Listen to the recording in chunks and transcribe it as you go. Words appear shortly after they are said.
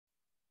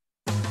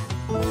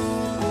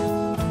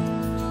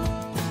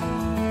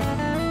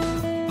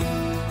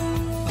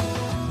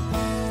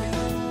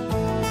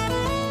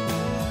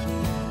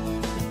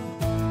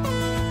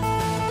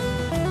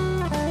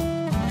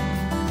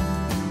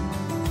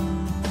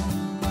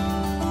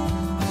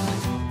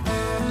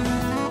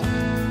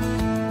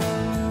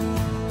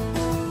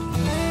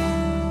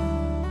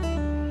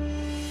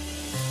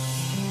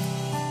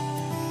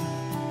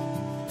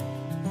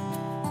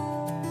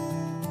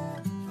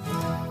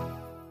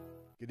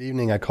Good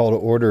evening. I call to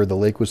order the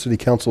Lakewood City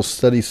Council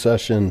study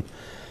session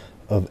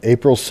of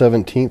April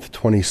 17th,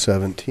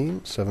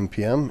 2017, 7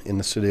 p.m. in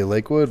the city of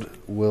Lakewood.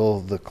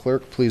 Will the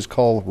clerk please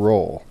call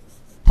roll?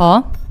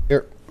 Paul?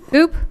 Here.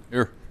 Hoop?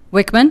 Here.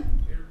 Wickman?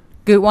 Here.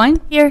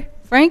 Gutwein? Here.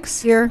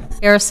 Franks? Here.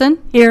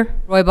 Harrison? Here.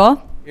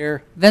 Roybal?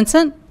 Here.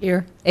 Vincent?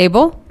 Here.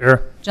 Abel?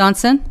 Here.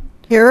 Johnson?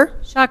 Here.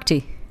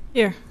 Shakti?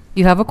 Here.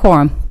 You have a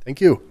quorum. Thank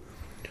you.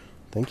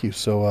 Thank you.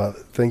 So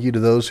thank you to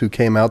those who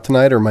came out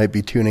tonight or might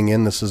be tuning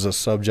in. This is a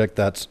subject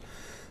that's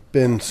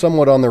been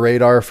somewhat on the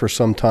radar for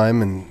some time,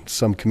 and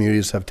some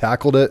communities have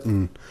tackled it,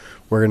 and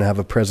we're going to have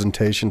a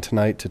presentation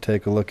tonight to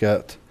take a look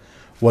at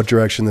what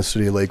direction the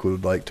city of Lakewood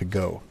would like to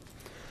go.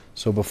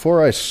 So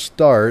before I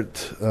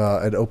start,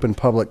 I'd open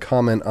public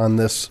comment on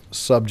this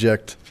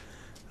subject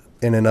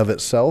in and of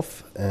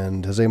itself.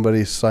 And has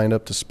anybody signed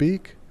up to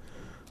speak?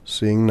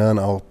 Seeing none,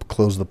 I'll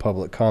close the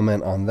public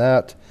comment on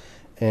that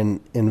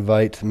and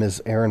invite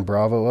Ms. Erin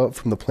Bravo up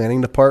from the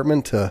planning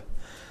department to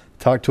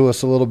talk to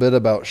us a little bit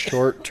about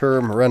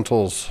short-term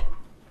rentals.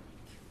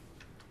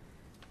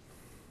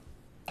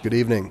 Good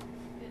evening.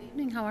 Good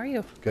evening. How are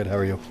you? Good. How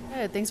are you?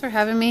 Good. Thanks for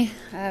having me.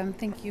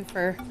 Thank you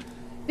for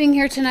being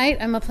here tonight.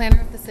 I'm a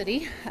planner of the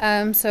city.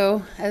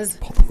 So as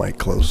Pull the mic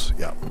close.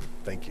 Yeah.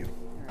 Thank you.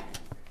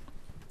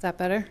 is that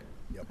better?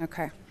 Yep.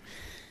 Okay.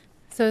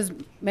 So as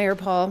Mayor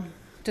Paul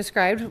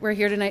described, we're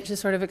here tonight to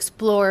sort of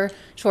explore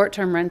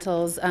short-term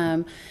rentals.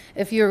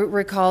 If you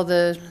recall,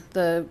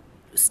 the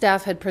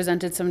staff had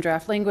presented some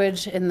draft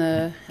language in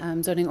the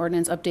zoning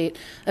ordinance update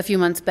a few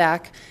months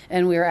back,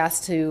 and we were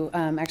asked to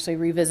actually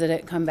revisit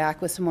it, come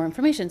back with some more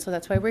information. So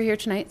that's why we're here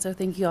tonight. So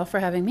thank you all for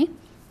having me.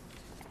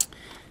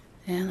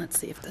 And let's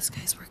see if this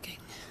guy's working.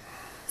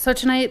 So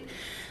tonight,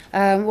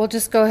 we'll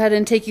just go ahead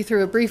and take you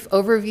through a brief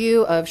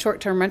overview of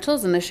short-term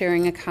rentals and the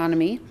sharing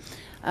economy.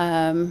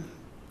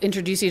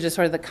 Introduce you to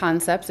sort of the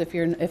concepts if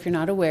you're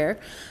not aware.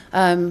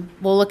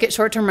 We'll look at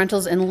short-term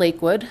rentals in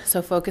Lakewood,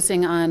 so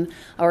focusing on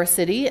our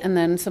city, and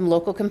then some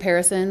local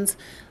comparisons,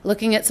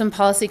 looking at some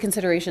policy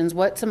considerations,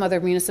 what some other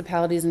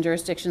municipalities and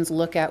jurisdictions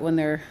look at when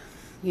they're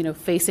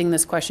facing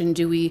this question,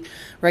 do we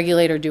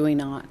regulate or do we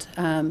not?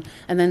 And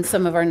then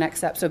some of our next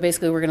steps. So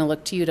basically we're going to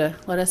look to you to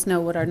let us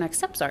know what our next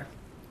steps are.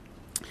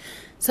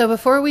 So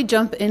before we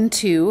jump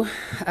into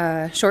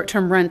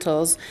short-term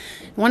rentals,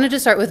 I wanted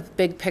to start with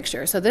big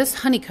picture. So this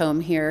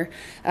honeycomb here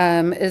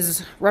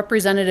is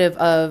representative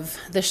of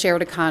the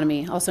shared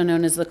economy, also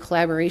known as the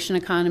collaboration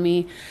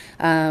economy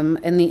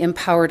and the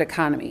empowered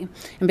economy.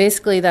 And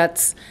basically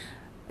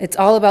it's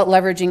all about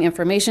leveraging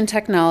information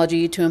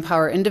technology to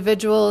empower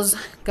individuals,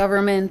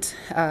 government,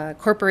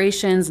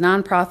 corporations,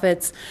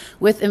 nonprofits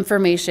with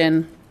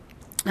information,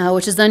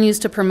 which is then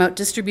used to promote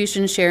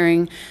distribution,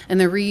 sharing,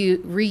 and the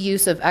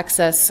reuse of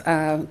excess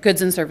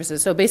goods and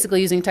services. So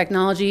basically using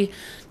technology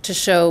to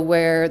show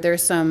where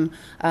there's some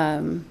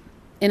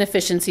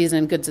inefficiencies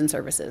in goods and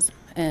services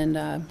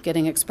and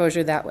getting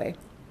exposure that way.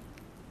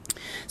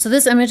 So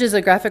this image is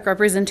a graphic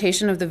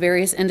representation of the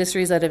various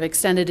industries that have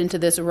extended into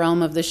this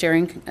realm of the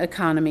sharing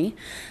economy.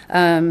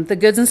 The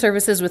goods and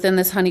services within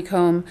this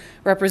honeycomb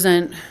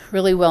represent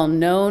really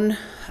well-known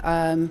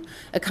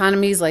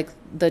economies like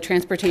the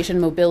transportation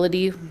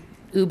mobility,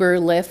 Uber,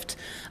 Lyft,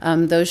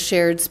 those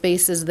shared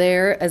spaces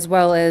there, as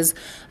well as,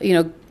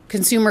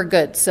 consumer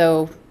goods.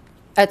 So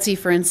Etsy,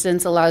 for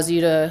instance, allows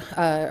you to,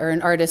 or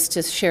an artist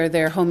to share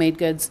their homemade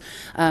goods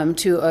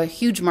to a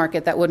huge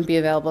market that wouldn't be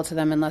available to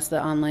them unless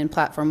the online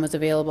platform was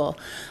available.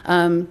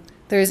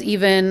 There's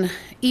even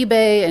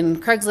eBay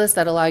and Craigslist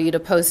that allow you to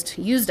post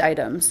used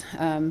items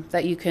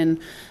that you can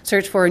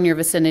search for in your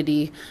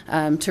vicinity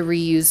to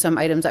reuse some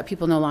items that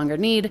people no longer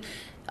need,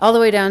 all the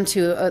way down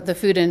to the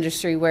food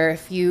industry, where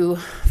if you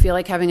feel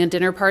like having a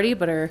dinner party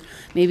but are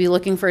maybe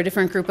looking for a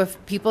different group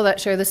of people that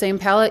share the same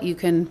palate, you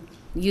can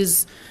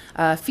use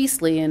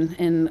Feastly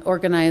and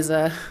organize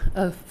a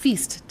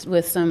feast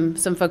with some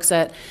folks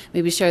that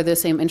maybe share the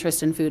same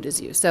interest in food as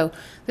you. So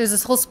there's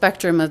this whole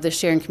spectrum of the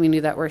sharing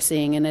community that we're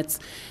seeing, and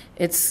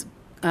it's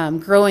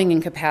growing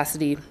in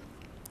capacity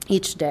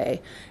each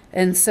day.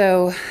 And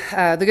so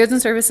the goods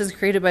and services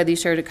created by these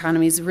shared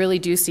economies really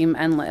do seem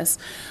endless.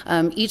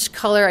 Each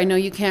color, I know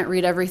you can't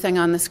read everything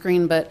on the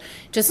screen, but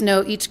just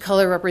know each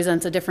color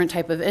represents a different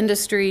type of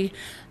industry.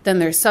 Then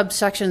there's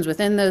subsections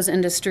within those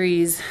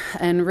industries.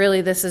 And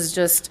really this is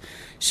just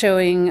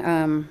showing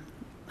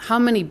how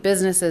many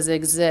businesses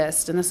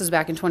exist, and this was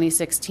back in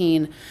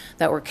 2016,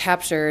 that were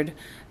captured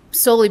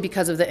solely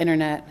because of the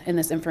internet and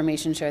this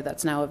information share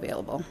that's now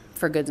available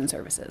for goods and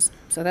services.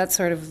 So that's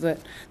sort of the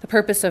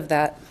purpose of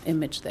that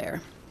image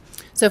there.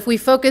 So if we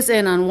focus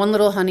in on one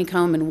little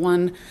honeycomb and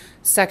one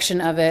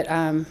section of it,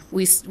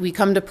 we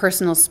come to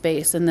personal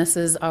space, and this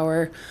is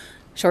our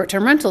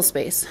short-term rental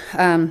space.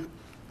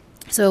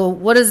 So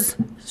what is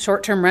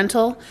short-term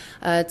rental?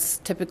 It's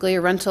typically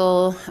a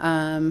rental,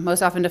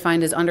 most often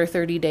defined as under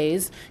 30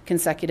 days,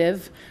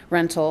 consecutive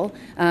rental.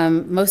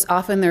 Most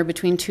often they're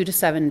between 2 to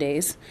 7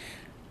 days.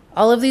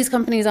 All of these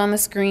companies on the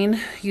screen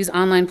use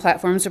online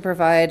platforms to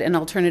provide an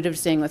alternative to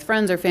staying with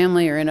friends or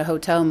family or in a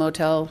hotel,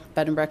 motel,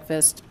 bed and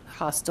breakfast,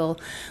 hostel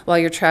while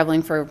you're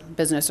traveling for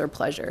business or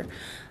pleasure.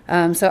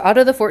 So out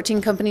of the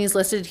 14 companies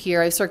listed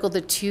here, I've circled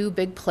the two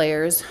big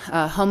players,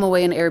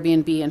 HomeAway and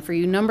Airbnb. And for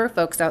you number of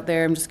folks out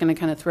there, I'm just going to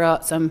kind of throw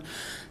out some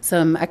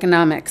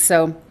economics.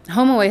 So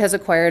HomeAway has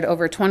acquired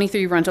over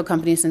 23 rental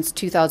companies since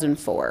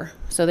 2004.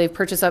 So they've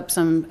purchased up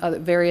some other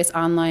various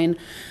online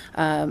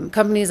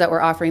companies that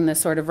were offering this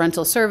sort of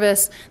rental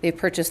service. They've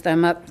purchased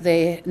them up.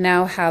 They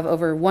now have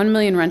over 1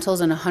 million rentals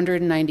in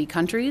 190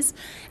 countries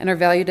and are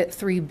valued at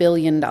 $3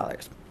 billion.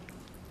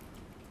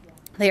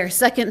 They are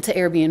second to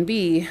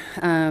Airbnb,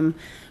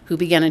 who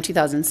began in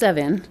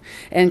 2007,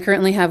 and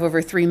currently have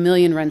over 3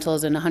 million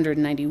rentals in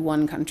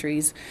 191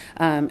 countries,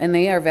 and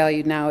they are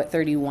valued now at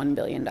 $31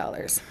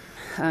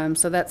 billion.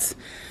 So that's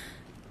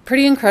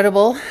pretty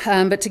incredible.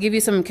 But to give you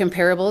some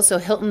comparables, so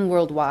Hilton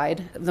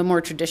Worldwide, the more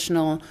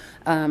traditional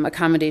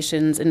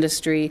accommodations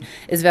industry,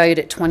 is valued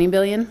at $20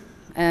 billion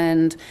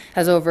and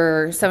has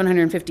over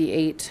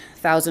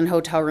 758,000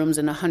 hotel rooms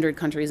in 100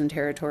 countries and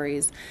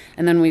territories.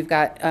 And then we've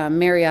got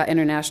Marriott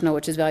International,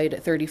 which is valued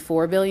at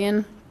 $34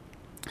 billion.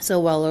 So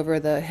well over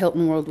the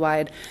Hilton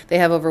Worldwide. They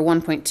have over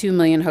 1.2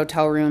 million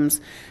hotel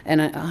rooms in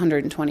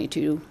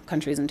 122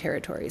 countries and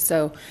territories.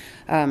 So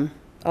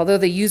although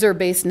the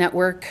user-based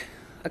network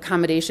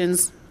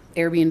accommodations,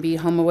 Airbnb,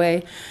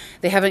 HomeAway,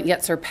 they haven't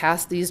yet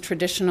surpassed these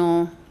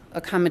traditional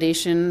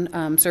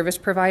accommodation service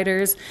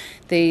providers.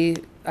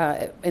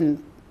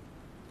 And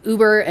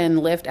Uber and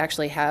Lyft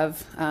actually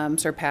have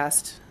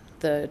surpassed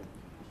the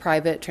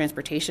private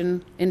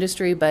transportation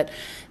industry, but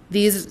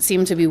these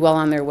seem to be well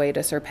on their way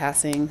to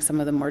surpassing some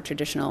of the more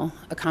traditional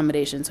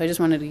accommodations. So I just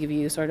wanted to give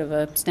you sort of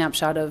a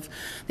snapshot of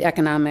the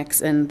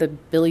economics and the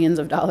billions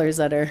of dollars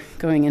that are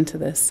going into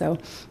this. So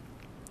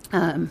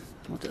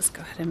we'll just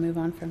go ahead and move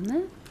on from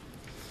that.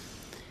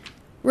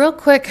 Real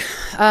quick,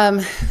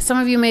 some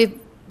of you may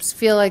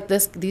feel like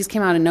these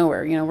came out of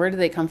nowhere. You know, where did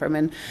they come from?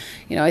 And,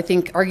 you know, I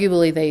think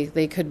arguably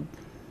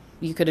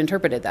you could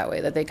interpret it that way,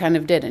 that they kind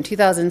of did. In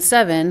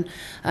 2007,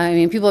 I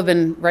mean, people have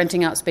been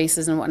renting out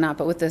spaces and whatnot,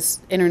 but with this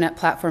internet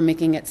platform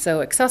making it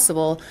so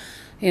accessible,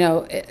 you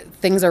know,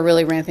 things are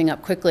really ramping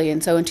up quickly.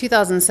 And so in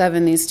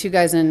 2007, these two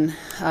guys in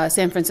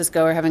San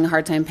Francisco are having a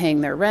hard time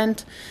paying their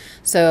rent.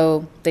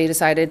 So they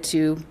decided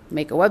to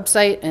make a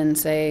website and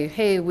say,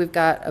 hey, we've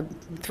got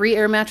 3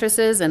 air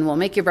mattresses and we'll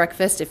make you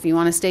breakfast. If you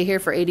want to stay here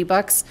for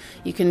 $80,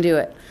 you can do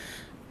it.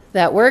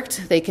 That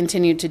worked. They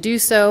continued to do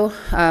so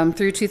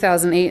through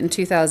 2008 and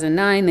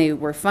 2009. They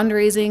were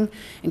fundraising.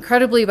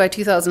 Incredibly, by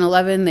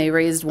 2011, they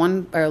raised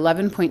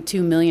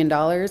 $11.2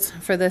 million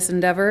for this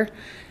endeavor.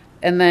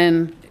 And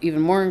then, even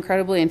more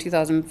incredibly, in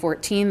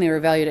 2014, they were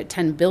valued at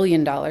 $10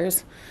 billion.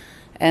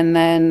 And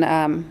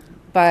then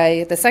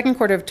by the second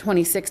quarter of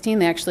 2016,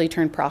 they actually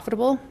turned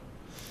profitable.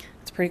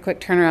 It's a pretty quick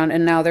turnaround,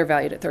 and now they're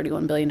valued at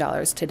 $31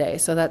 billion today.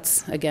 So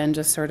that's, again,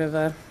 just sort of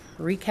a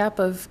recap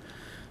of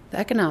the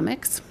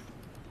economics.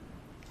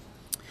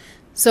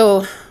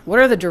 So what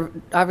are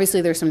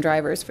obviously there's some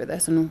drivers for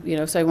this, and, you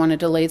know, so I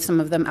wanted to lay some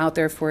of them out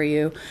there for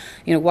you.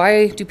 You know,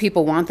 why do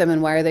people want them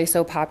and why are they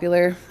so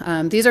popular?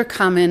 These are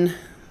common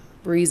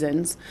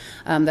reasons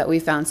that we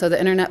found. So the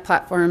internet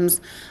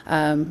platforms,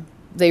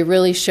 they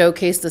really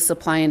showcase the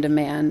supply and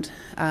demand.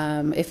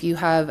 If you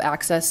have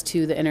access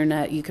to the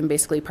internet, you can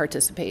basically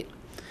participate.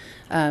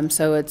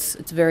 So it's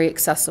very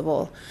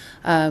accessible.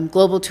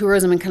 Global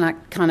tourism and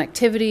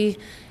connectivity.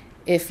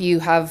 If you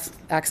have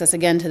access,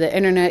 again, to the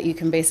internet, you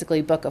can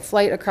basically book a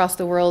flight across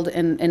the world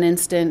in an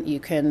instant.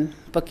 You can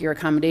book your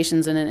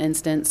accommodations in an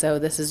instant. So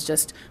this is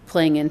just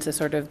playing into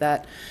sort of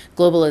that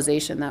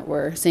globalization that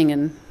we're seeing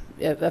and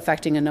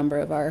affecting a number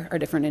of our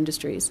different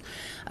industries.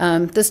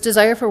 This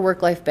desire for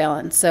work-life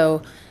balance.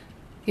 So,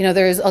 you know,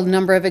 there's a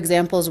number of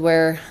examples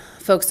where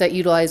folks that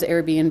utilize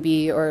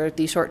Airbnb or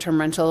the short-term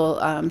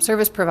rental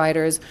service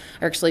providers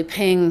are actually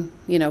paying,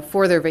 you know,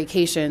 for their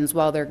vacations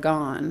while they're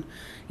gone,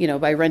 you know,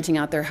 by renting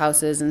out their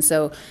houses. And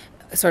so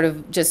sort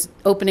of just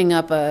opening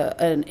up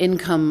an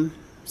income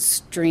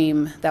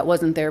stream that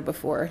wasn't there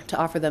before to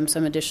offer them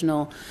some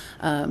additional,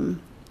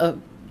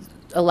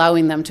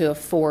 allowing them to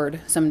afford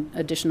some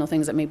additional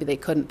things that maybe they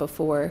couldn't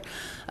before.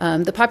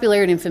 The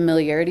popularity and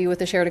familiarity with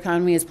the shared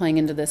economy is playing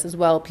into this as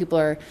well. People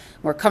are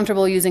more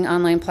comfortable using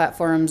online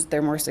platforms.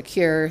 They're more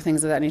secure,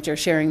 things of that nature,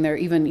 sharing their,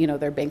 even, you know,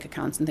 their bank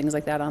accounts and things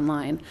like that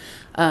online.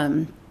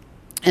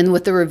 And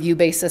with the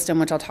review-based system,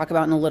 which I'll talk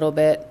about in a little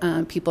bit,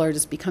 people are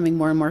just becoming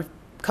more and more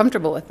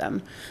comfortable with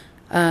them.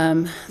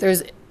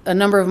 There's a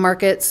number of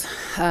markets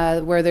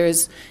where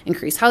there's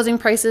increased housing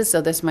prices,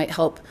 so this might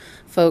help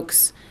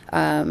folks,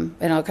 and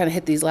I'll kind of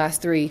hit these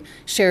last 3,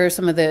 share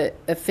some of the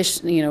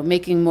efficient, you know,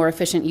 making more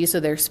efficient use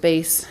of their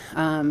space,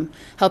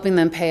 helping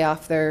them pay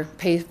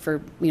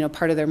for, you know,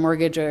 part of their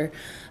mortgage or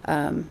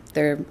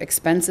their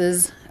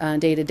expenses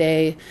day to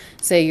day.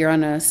 Say you're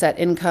on a set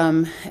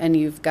income and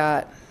you've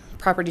got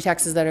property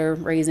taxes that are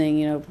raising,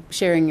 you know,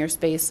 sharing your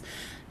space,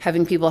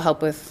 having people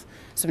help with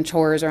some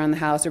chores around the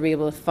house or be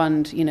able to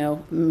fund, you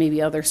know,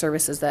 maybe other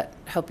services that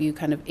help you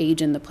kind of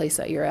age in the place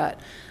that you're at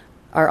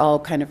are all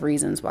kind of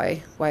reasons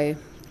why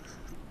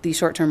these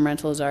short-term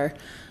rentals are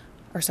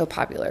so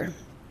popular.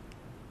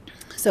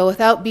 So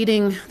without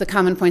beating the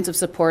common points of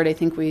support, I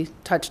think we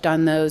touched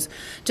on those.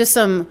 Just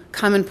some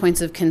common points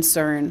of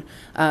concern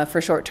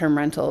for short-term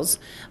rentals.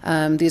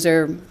 These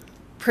are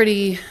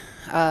pretty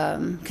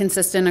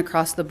consistent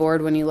across the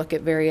board when you look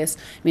at various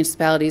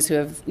municipalities who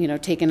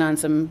have, taken on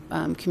some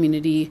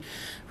community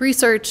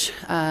research.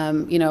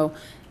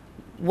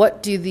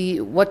 What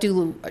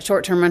do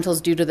short-term rentals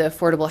do to the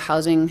affordable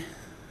housing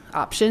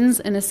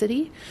options in a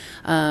city?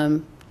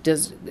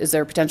 Is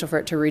there potential for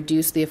it to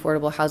reduce the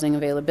affordable housing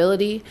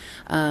availability?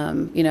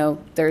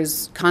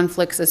 There's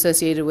conflicts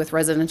associated with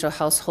residential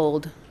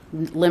household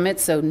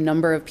limits, so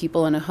number of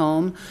people in a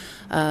home,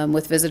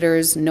 with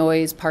visitors,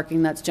 noise,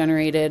 parking that's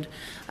generated.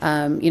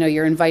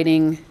 You're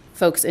inviting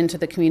folks into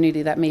the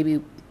community that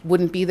maybe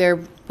wouldn't be there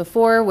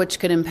before, which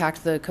could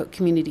impact the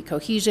community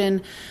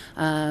cohesion,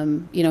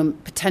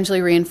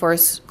 potentially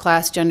reinforce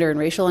class, gender, and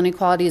racial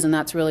inequalities. And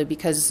that's really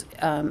because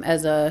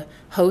as a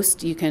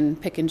host, you can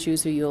pick and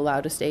choose who you allow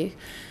to stay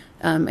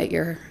at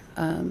your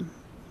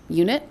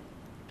unit.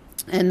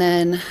 And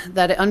then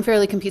that it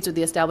unfairly competes with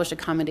the established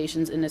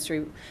accommodations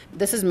industry.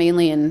 This is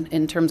mainly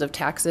in terms of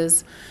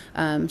taxes.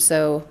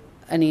 So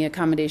any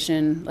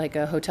accommodation, like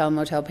a hotel,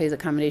 motel, pays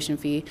accommodation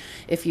fee.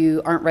 If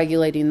you aren't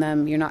regulating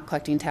them, you're not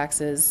collecting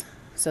taxes.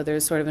 So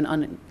there's sort of an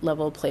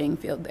unlevel playing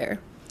field there.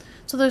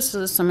 So those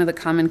are some of the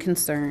common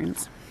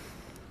concerns.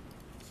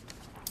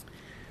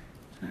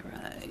 All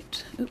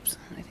right. Oops.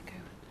 I think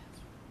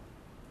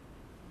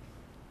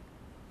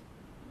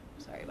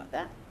sorry about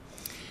that.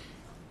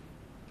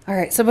 All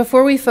right, so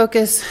before we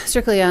focus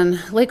strictly on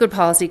Lakewood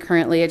policy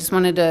currently, I just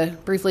wanted to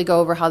briefly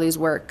go over how these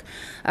work.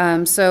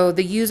 So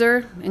the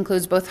user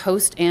includes both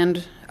host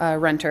and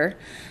renter.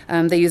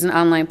 They use an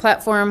online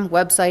platform,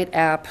 website,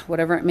 app,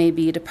 whatever it may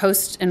be, to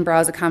post and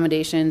browse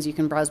accommodations. You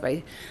can browse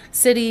by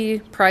city,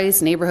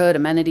 price, neighborhood,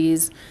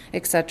 amenities,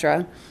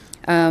 etc.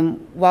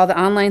 While the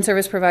online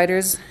service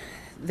providers,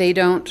 they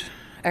don't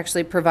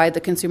actually provide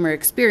the consumer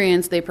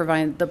experience, they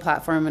provide the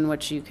platform in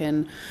which you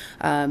can,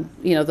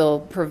 they'll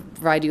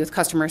provide you with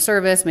customer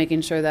service, making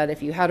sure that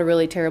if you had a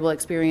really terrible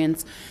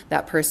experience,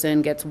 that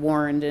person gets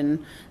warned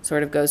and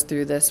sort of goes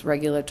through this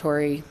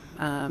regulatory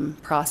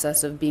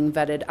process of being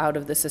vetted out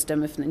of the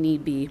system if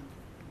need be.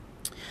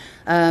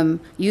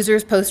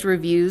 Users post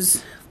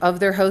reviews of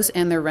their hosts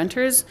and their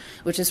renters,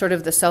 which is sort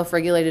of the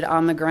self-regulated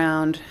on the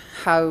ground,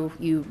 how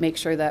you make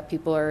sure that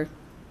people are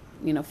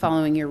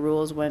following your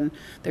rules when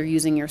they're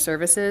using your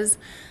services.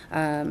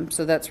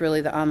 So that's really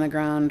the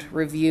on-the-ground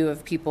review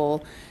of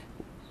people.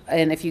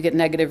 And if you get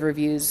negative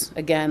reviews,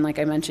 again, like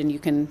I mentioned, you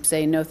can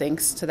say no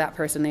thanks to that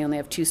person. They only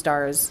have 2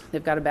 stars.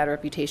 They've got a bad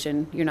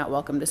reputation. You're not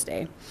welcome to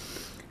stay.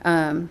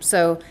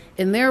 So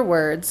in their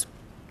words,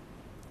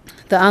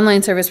 the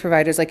online service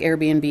providers like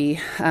Airbnb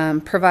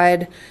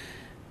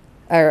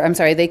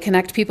they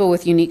connect people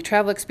with unique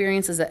travel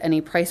experiences at any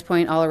price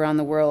point all around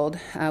the world.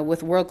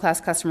 With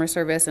world-class customer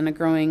service and a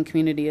growing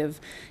community of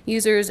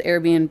users,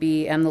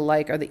 Airbnb and the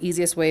like are the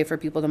easiest way for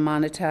people to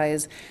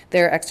monetize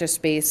their extra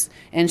space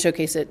and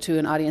showcase it to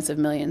an audience of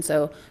millions.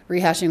 So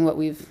rehashing what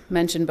we've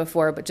mentioned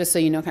before, but just so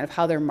you know kind of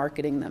how they're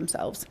marketing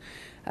themselves.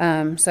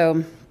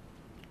 So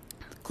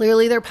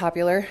clearly they're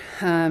popular,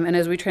 and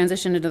as we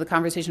transitioned into the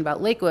conversation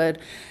about Lakewood,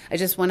 I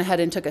just went ahead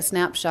and took a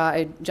snapshot.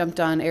 I jumped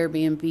on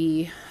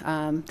Airbnb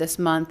this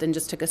month and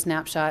just took a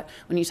snapshot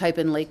when you type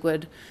in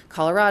Lakewood,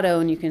 Colorado,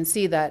 and you can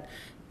see that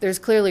there's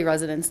clearly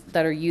residents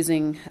that are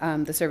using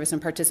the service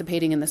and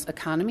participating in this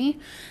economy.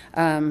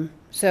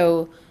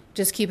 So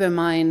just keep in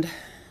mind,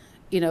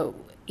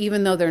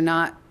 even though they're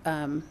not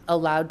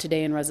allowed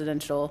today in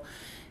residential,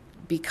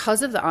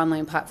 because of the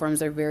online platforms,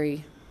 they're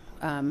very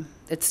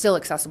it's still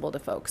accessible to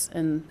folks,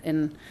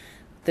 and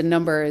the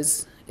number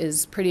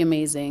is pretty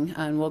amazing,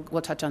 and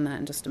we'll touch on that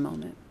in just a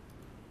moment.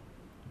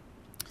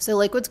 So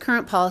Lakewood's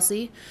current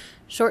policy,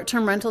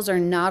 short-term rentals are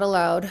not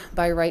allowed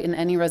by right in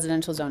any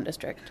residential zone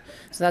district.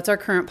 So that's our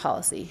current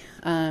policy.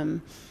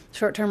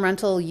 Short-term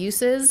rental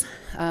uses,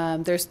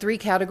 there's 3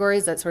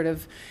 categories that sort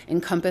of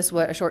encompass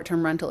what a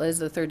short-term rental is,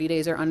 the 30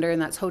 days or under,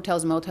 and that's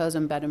hotels, motels,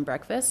 and bed and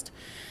breakfast.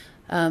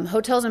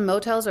 Hotels and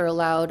motels are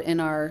allowed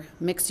in our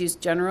mixed-use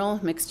general,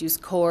 mixed-use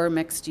core,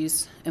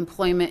 mixed-use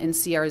employment, and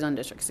CR zone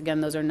districts. Again,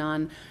 those are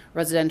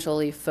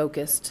non-residentially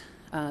focused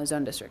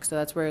zone districts. So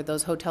that's where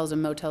those hotels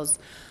and motels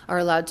are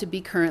allowed to be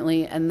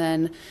currently. And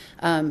then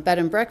bed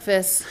and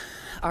breakfasts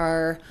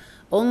are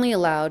only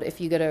allowed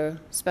if you get a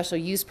special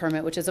use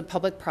permit, which is a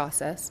public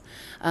process.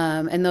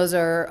 And those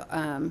are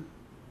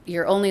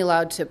you're only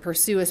allowed to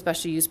pursue a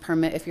special use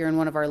permit if you're in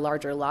one of our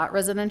larger lot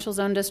residential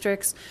zone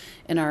districts,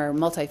 in our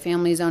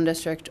multifamily zone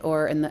district,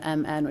 or in the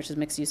MN, which is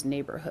mixed use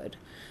neighborhood.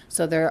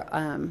 So there,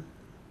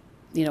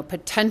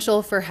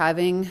 potential for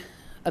having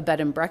a bed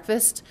and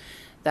breakfast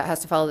that has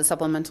to follow the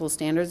supplemental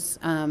standards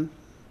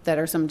that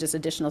are some just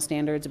additional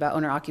standards about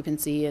owner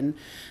occupancy and,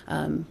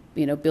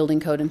 building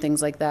code and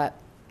things like that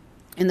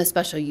in the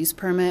special use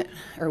permit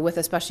or with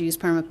a special use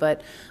permit,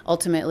 but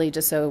ultimately,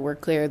 just so we're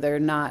clear, they're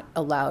not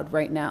allowed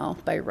right now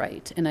by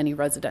right in any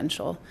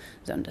residential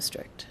zone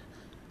district.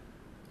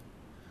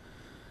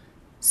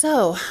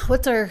 So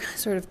what's our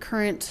sort of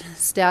current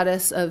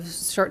status of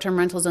short-term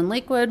rentals in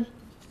Lakewood?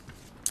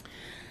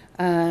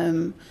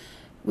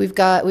 We've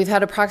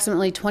had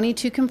approximately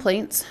 22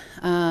 complaints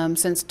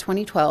since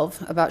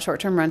 2012 about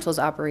short-term rentals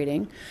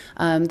operating.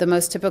 The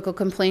most typical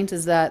complaint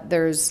is that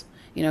there's,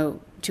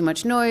 too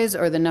much noise,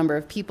 or the number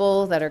of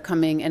people that are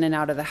coming in and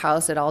out of the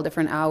house at all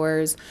different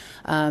hours.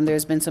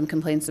 There's been some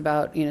complaints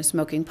about,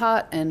 smoking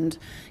pot and,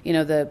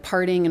 the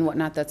partying and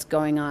whatnot that's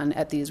going on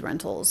at these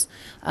rentals.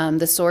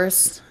 The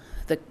source,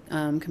 the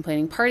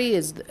complaining party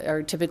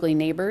are typically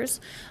neighbors.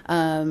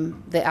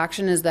 The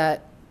action is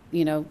that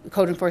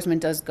code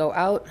enforcement does go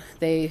out.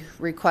 They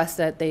request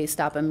that they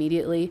stop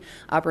immediately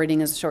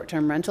operating as a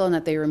short-term rental and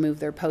that they remove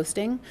their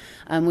posting.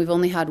 We've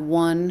only had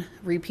one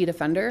repeat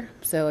offender,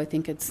 so I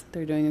think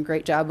they're doing a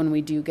great job when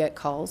we do get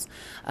calls.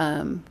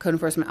 Code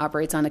enforcement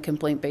operates on a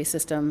complaint-based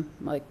system,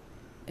 like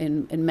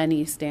in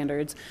many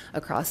standards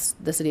across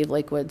the city of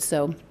Lakewood,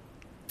 so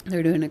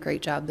they're doing a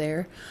great job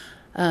there.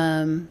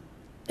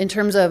 In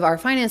terms of our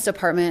finance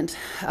department,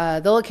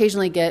 they'll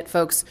occasionally get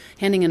folks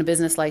handing in a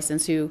business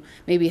license who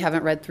maybe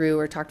haven't read through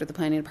or talked with the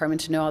planning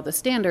department to know all the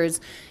standards,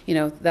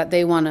 that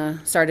they want to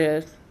start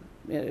a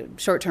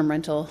short-term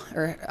rental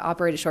or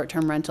operate a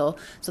short-term rental.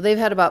 So they've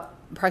had about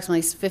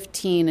approximately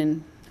 15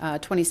 in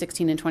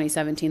 2016 and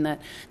 2017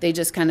 that they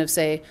just kind of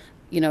say,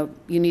 you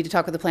need to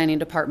talk with the planning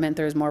department.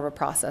 There's more of a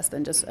process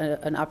than just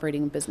an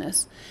operating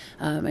business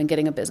and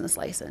getting a business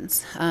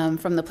license.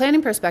 From the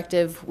planning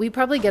perspective, we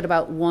probably get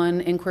about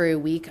one inquiry a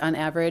week on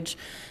average,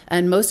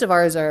 and most of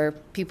ours are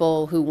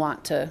people who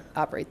want to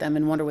operate them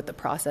and wonder what the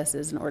process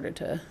is in order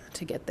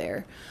to get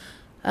there.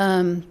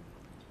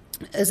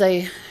 As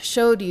I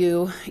showed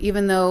you,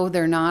 even though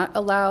they're not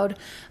allowed,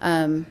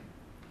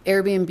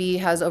 Airbnb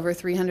has over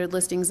 300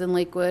 listings in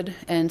Lakewood,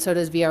 and so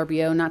does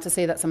VRBO. Not to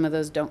say that some of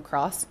those don't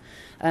cross,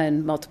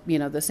 and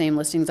the same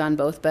listings on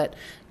both, but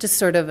just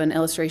sort of an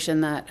illustration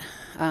that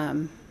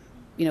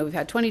we've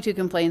had 22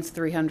 complaints,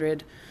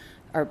 300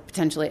 are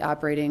potentially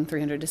operating,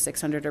 300 to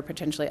 600 are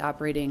potentially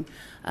operating,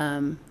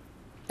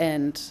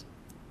 and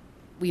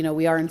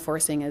we are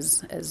enforcing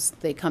as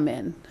they come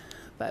in,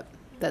 but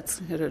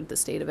that's sort of the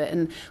state of it.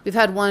 And we've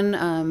had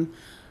one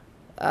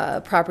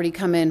property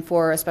come in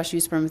for a special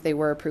use permit. They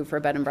were approved for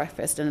a bed and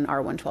breakfast in an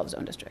R112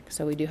 zone district.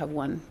 So we do have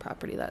one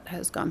property that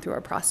has gone through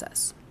our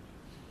process.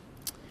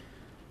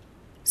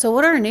 So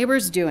what are our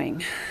neighbors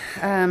doing?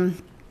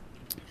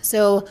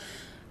 So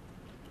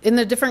in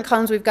the different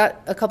columns, we've got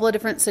a couple of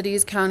different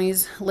cities,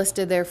 counties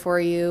listed there for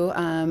you.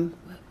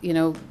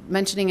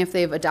 Mentioning if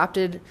they've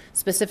adopted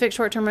specific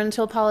short-term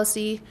rental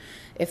policy,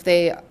 if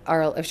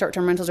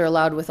short-term rentals are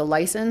allowed with a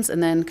license,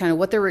 and then kind of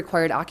what their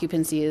required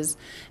occupancy is.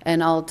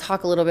 And I'll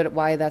talk a little bit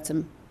why that's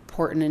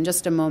important in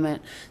just a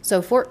moment.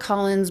 So Fort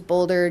Collins,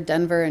 Boulder,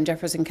 Denver, and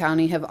Jefferson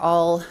County have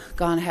all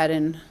gone ahead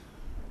and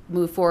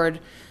moved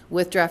forward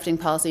with drafting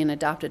policy and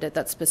adopted it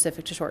that's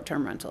specific to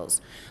short-term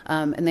rentals.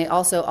 And they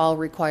also all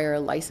require a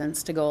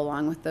license to go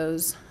along with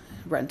those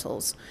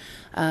rentals.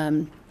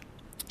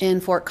 In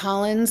Fort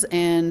Collins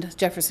and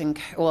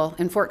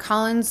in Fort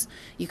Collins,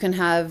 you can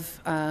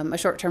have a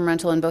short-term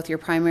rental in both your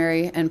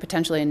primary and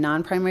potentially a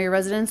non-primary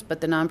residence, but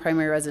the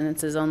non-primary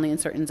residence is only in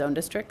certain zone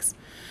districts.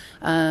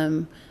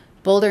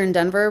 Boulder and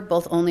Denver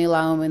both only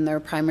allow them in their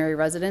primary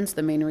residence.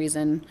 The main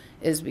reason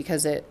is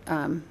because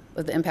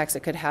of the impacts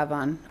it could have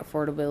on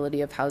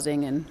affordability of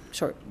housing and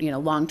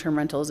long-term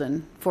rentals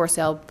and for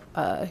sale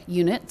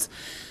units.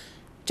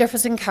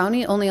 Jefferson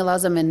County only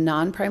allows them in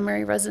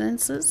non-primary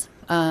residences.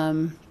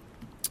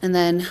 And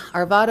then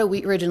Arvada,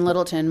 Wheat Ridge, and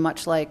Littleton,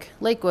 much like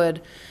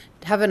Lakewood,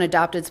 have an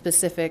adopted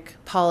specific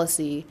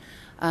policy,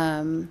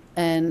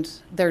 and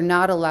they're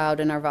not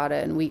allowed in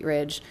Arvada and Wheat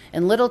Ridge.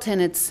 In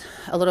Littleton, it's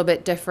a little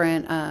bit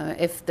different.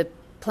 If the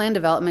plan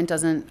development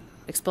doesn't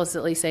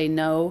explicitly say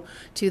no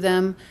to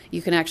them,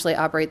 you can actually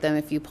operate them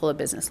if you pull a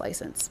business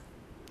license.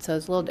 So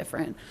it's a little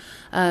different.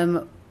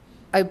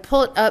 I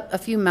pulled up a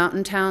few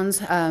mountain towns.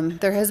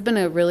 There's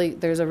a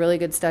really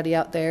good study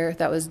out there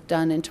that was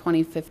done in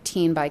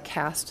 2015 by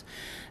CAST,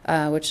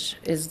 which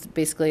is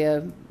basically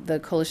the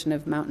coalition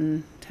of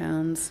mountain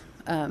towns.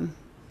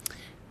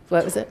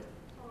 What was it?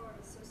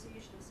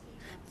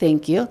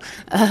 Thank you.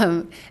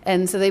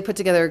 And so they put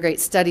together a great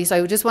study.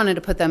 So I just wanted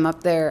to put them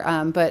up there.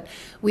 But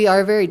we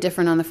are very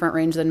different on the Front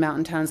Range than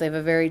mountain towns. They have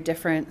a very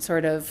different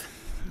sort of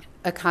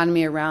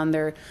economy around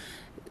their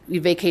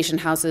vacation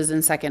houses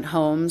and second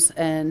homes.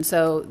 And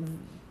so,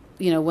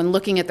 when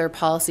looking at their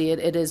policy,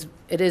 it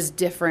is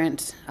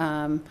different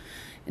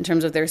in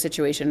terms of their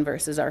situation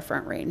versus our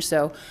Front Range.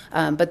 So,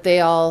 but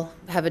they all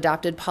have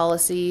adopted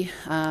policy.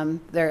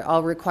 They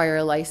all require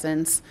a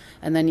license.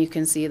 And then you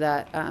can see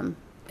that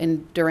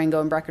in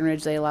Durango and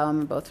Breckenridge, they allow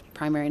them in both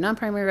primary and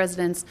non-primary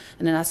residence.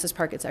 And in Estes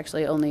Park, it's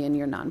actually only in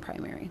your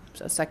non-primary.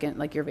 So second,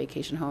 like your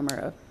vacation home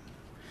or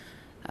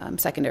a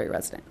secondary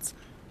residence.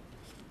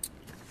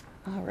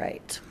 All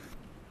right.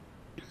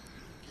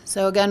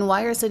 So again,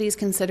 why are cities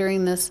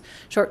considering this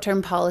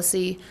short-term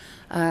policy?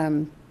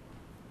 Because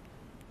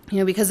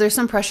there's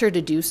some pressure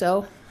to do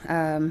so.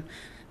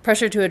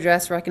 pressure to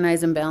address,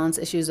 recognize, and balance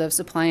issues of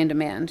supply and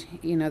demand.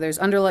 You know, there's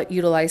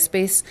underutilized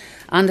space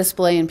on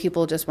display, and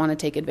people just want to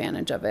take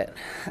advantage of it.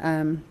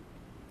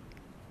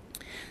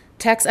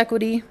 Tax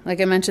equity, like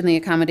I mentioned, the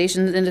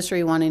accommodations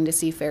industry wanting to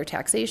see fair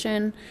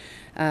taxation.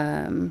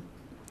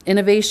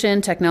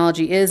 Innovation,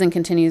 technology is and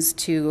continues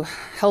to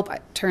help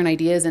turn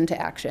ideas into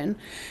action.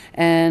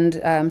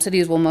 And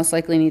cities will most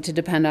likely need to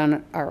depend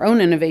on our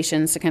own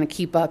innovations to kind of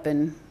keep up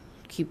and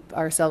keep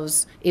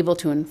ourselves able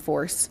to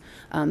enforce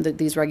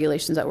these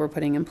regulations that we're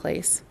putting in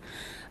place.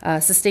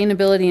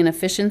 Sustainability and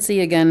efficiency,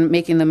 again,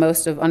 making the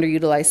most of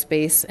underutilized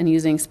space and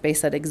using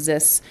space that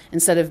exists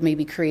instead of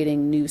maybe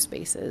creating new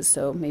spaces.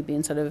 So maybe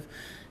instead of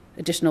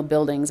additional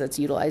buildings, it's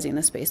utilizing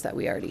the space that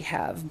we already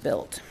have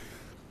built.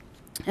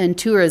 And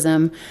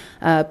tourism,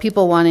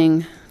 people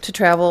wanting to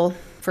travel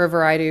for a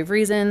variety of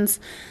reasons.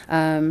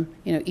 You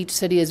know, each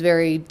city is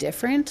very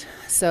different,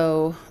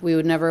 so we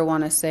would never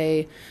want to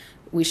say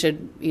we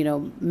should, you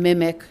know,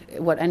 mimic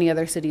what any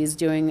other city is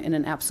doing in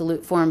an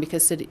absolute form,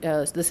 because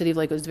the city of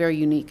Lakewood is very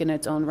unique in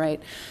its own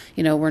right.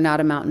 You know, we're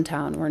not a mountain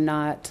town, we're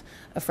not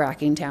a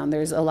fracking town.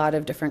 There's a lot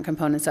of different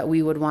components that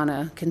we would want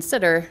to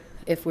consider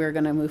if we're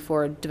going to move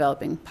forward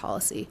developing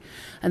policy.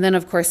 And then,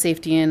 of course,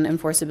 safety and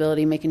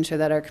enforceability, making sure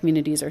that our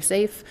communities are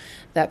safe,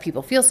 that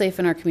people feel safe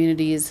in our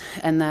communities,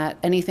 and that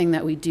anything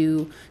that we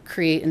do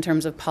create in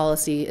terms of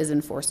policy is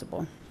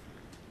enforceable.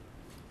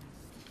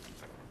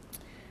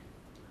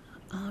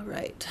 All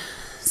right.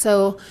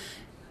 So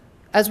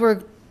as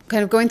we're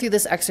kind of going through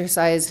this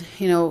exercise,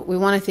 you know, we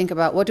want to think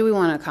about what do we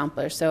want to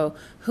accomplish? So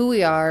who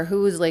we are,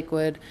 who is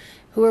Lakewood,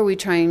 who are we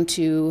trying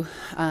to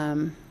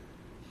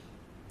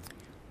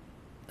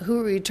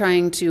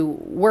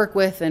work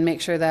with and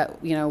make sure that,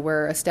 you know,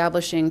 we're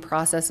establishing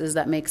processes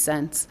that make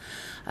sense.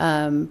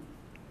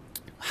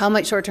 How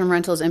might short-term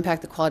rentals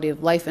impact the quality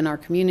of life in our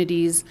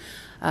communities?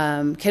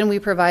 Can we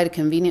provide a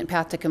convenient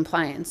path to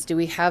compliance? Do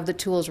we have the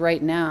tools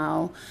right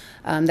now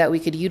that we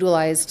could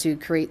utilize to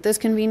create this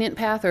convenient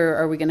path, or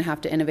are we going to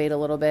have to innovate a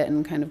little bit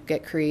and kind of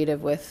get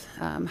creative with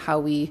how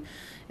we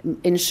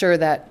ensure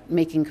that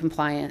making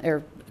compliant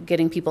or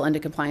getting people into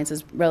compliance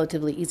is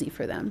relatively easy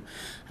for them?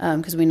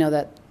 Because we know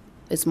that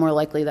it's more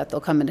likely that they'll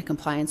come into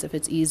compliance if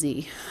it's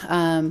easy.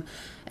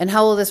 And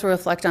how will this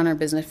reflect on our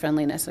business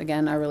friendliness?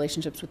 Again, our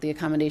relationships with the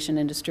accommodation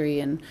industry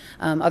and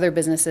other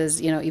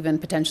businesses, you know, even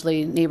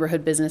potentially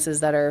neighborhood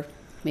businesses that are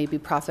maybe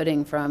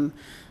profiting from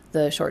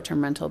the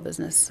short-term rental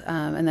business.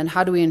 And then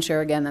how do we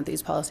ensure, again, that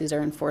these policies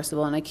are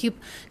enforceable? And I keep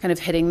kind of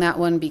hitting that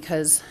one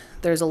because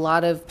there's a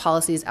lot of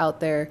policies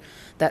out there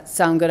that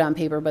sound good on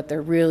paper, but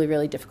they're really,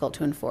 really difficult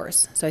to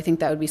enforce. So I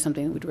think that would be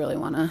something that we'd really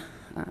want to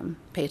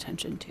pay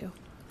attention to.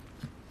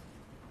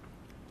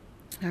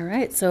 All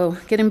right, so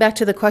getting back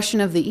to the question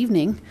of the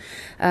evening,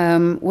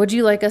 would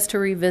you like us to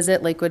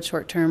revisit Lakewood's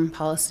short-term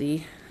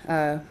policy,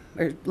 or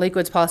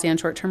Lakewood's policy on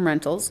short-term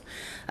rentals?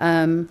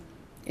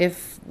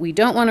 If we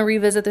don't want to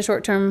revisit the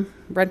short-term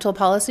rental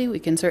policy, we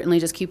can certainly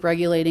just keep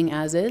regulating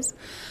as is.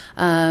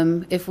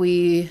 If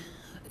we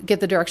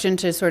get the direction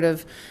to sort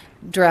of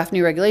draft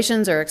new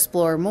regulations or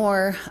explore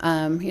more,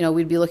 you know,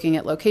 we'd be looking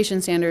at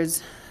location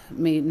standards,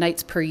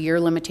 nights per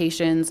year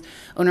limitations,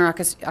 owner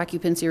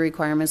occupancy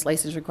requirements,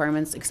 license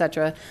requirements,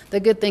 etc. The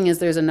good thing is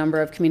there's a number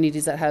of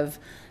communities that have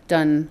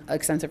done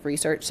extensive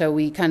research, so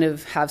we kind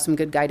of have some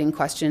good guiding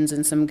questions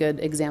and some good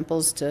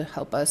examples to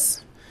help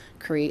us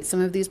create some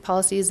of these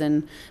policies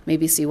and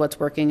maybe see what's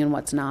working and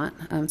what's not.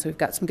 So we've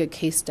got some good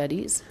case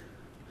studies.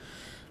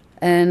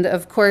 And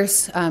of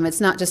course,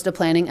 it's not just a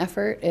planning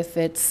effort. If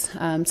it's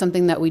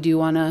something that we do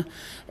want to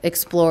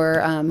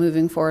explore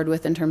moving forward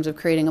with in terms of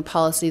creating a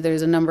policy,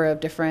 there's a number of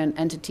different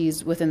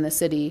entities within the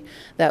city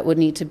that would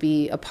need to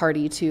be a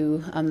party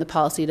to the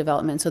policy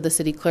development. So the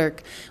city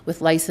clerk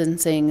with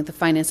licensing, the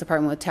finance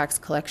department with tax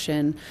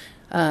collection,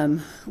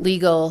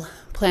 legal,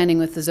 planning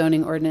with the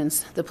zoning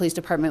ordinance, the police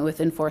department with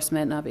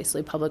enforcement, and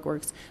obviously public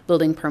works,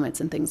 building permits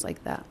and things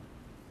like that.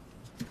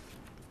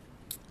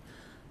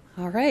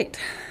 All right.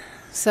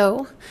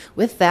 So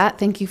with that,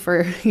 thank you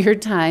for your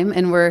time,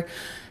 and we're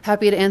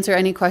happy to answer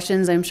any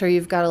questions. I'm sure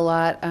you've got a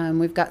lot.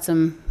 We've got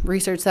some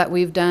research that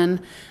we've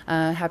done.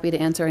 Happy to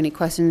answer any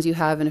questions you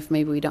have, and if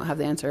maybe we don't have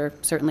the answer,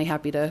 certainly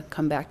happy to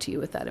come back to you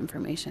with that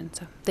information.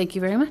 So thank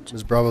you very much.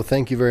 Ms. Bravo,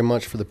 thank you very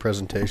much for the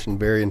presentation.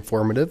 Very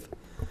informative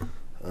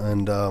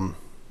and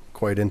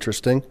quite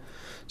interesting.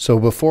 So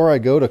before I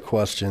go to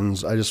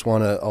questions, I just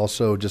want to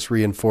also just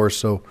reinforce,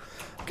 so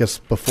I guess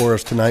before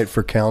us tonight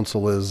for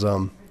council is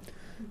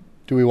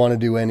do we want to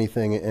do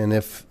anything, and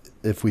if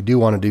we do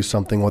want to do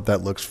something, what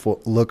that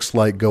looks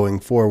like going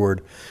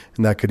forward.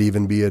 And that could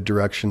even be a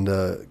direction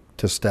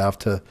to staff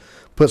to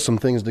put some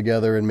things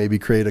together and maybe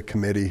create a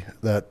committee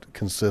that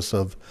consists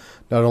of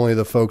not only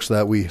the folks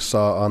that we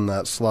saw on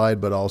that slide,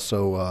 but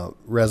also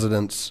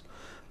residents,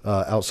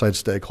 outside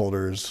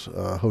stakeholders,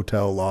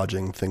 hotel,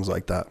 lodging, things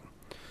like that.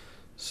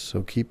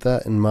 So keep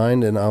that in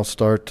mind, and I'll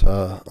start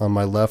on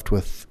my left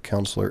with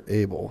Councilor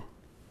Abel.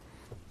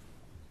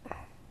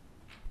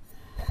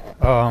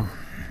 I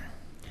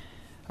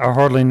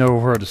hardly know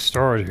where to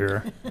start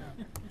here.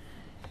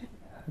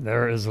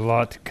 There is a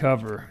lot to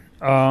cover.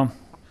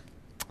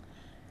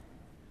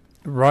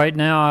 Right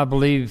now, I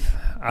believe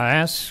I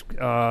asked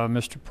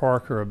Mr.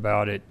 Parker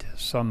about it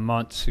some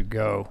months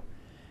ago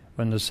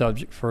when the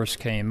subject first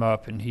came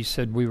up, and he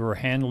said we were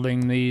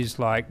handling these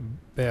like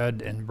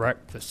bed and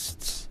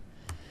breakfasts.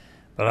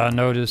 But I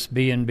noticed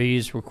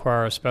B&Bs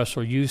require a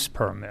special use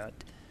permit.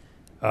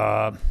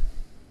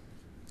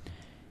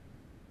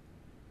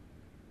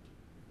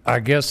 I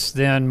guess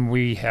then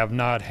we have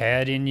not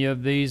had any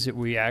of these that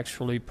we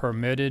actually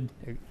permitted.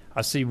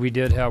 I see we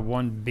did have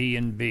one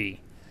B&B.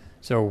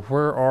 So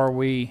where are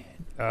we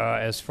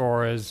as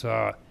far as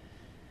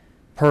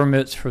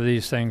permits for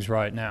these things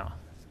right now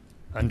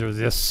under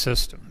this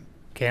system?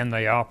 Can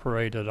they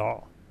operate at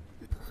all?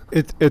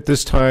 At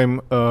this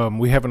time,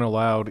 we haven't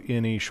allowed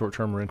any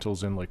short-term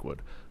rentals in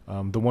Lakewood.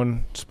 The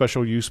one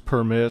special use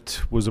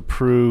permit was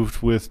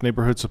approved with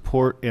neighborhood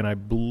support, and I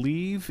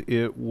believe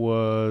it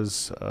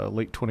was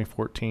late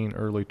 2014,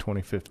 early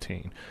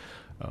 2015.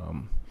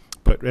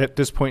 But at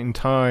this point in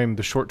time,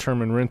 the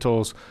short-term and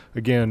rentals,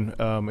 again,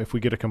 if we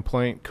get a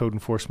complaint, code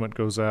enforcement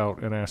goes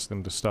out and asks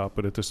them to stop,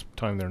 but at this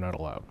time, they're not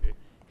allowed.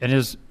 And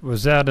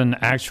was that an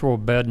actual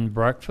bed and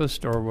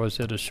breakfast, or was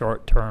it a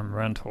short-term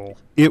rental?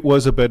 It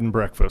was a bed and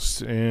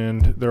breakfast,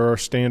 and there are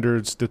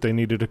standards that they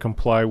needed to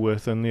comply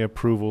with, and the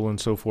approval and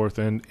so forth,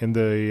 and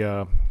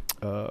the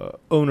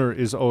owner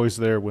is always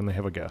there when they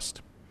have a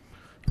guest.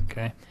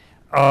 Okay.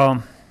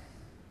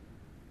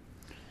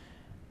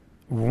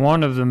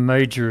 One of the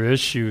major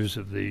issues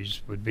of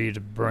these would be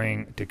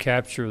to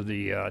capture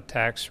the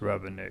tax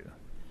revenue.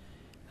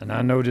 And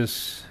I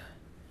notice,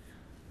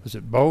 was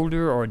it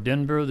Boulder or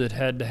Denver that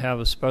had to have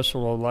a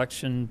special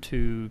election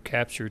to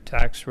capture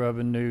tax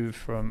revenue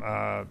from,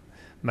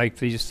 make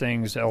these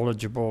things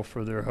eligible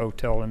for their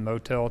hotel and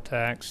motel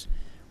tax?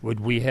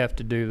 Would we have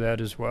to do that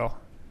as well?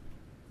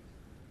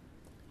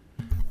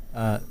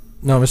 No,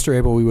 Mr.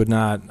 Abel, we would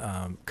not.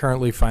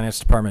 Currently, Finance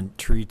Department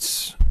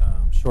treats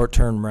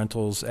short-term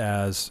rentals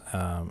as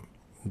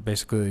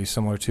basically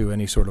similar to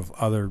any sort of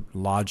other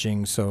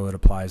lodging, so it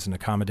applies an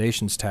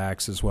accommodations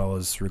tax as well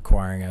as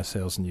requiring a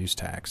sales and use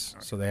tax.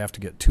 So they have to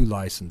get 2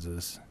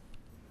 licenses.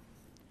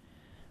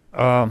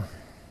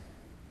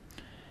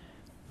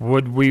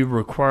 Would we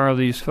require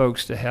these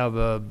folks to have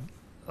a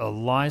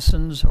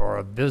license or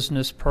a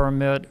business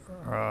permit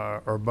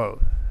or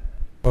both?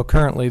 Well,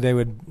 currently they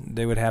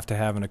would have to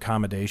have an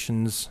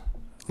accommodations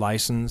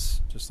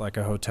license, just like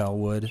a hotel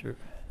would. Sure.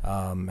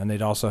 And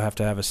they'd also have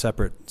to have a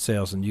separate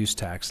sales and use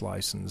tax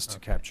license to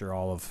capture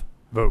all of.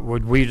 But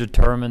would we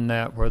determine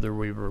that, whether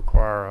we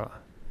require a...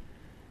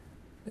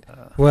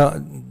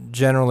 Well,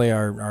 generally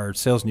our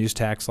sales and use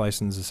tax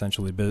license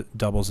essentially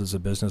doubles as a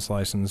business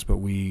license, but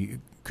we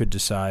could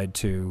decide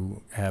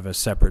to have a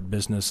separate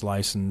business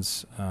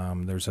license.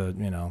 There's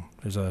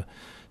a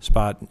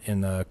spot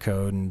in the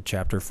code in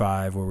Chapter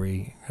 5 where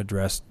we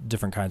address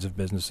different kinds of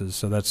businesses.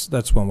 So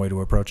that's one way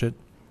to approach it.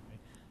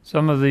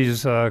 Some of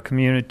these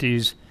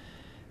communities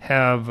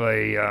have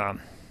a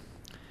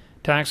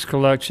tax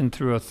collection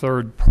through a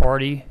third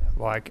party,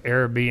 like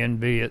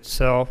Airbnb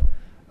itself.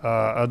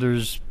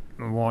 Others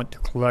want to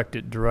collect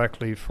it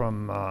directly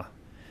from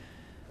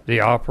the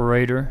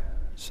operator.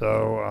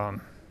 So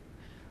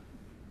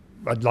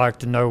I'd like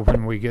to know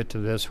when we get to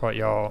this what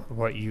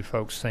you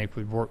folks think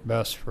would work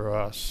best for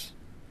us.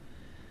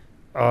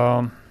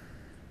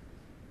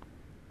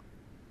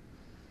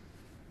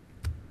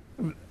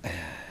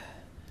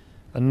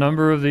 A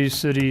number of these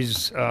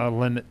cities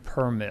limit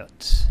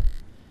permits,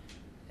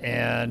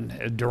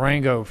 and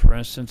Durango, for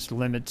instance,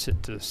 limits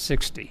it to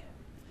 60.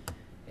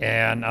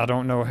 And I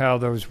don't know how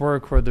those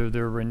work, whether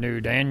they're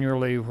renewed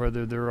annually,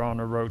 whether they're on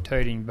a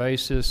rotating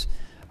basis.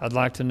 I'd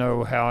like to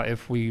know how,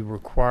 if we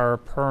require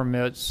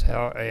permits,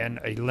 and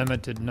a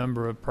limited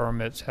number of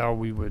permits, how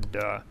we would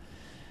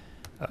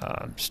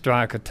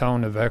strike a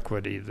tone of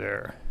equity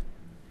there.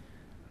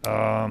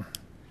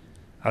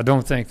 I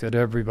don't think that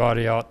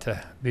everybody ought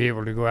to be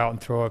able to go out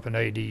and throw up an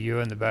ADU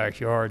in the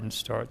backyard and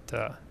start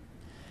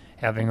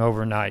having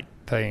overnight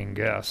paying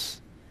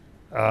guests.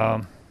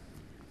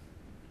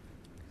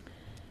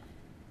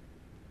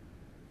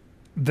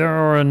 There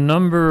are a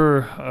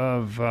number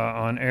of,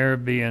 on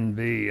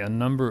Airbnb, a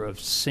number of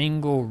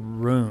single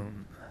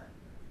room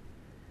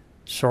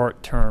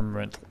short-term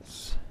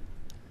rentals,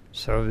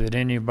 so that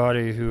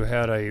anybody who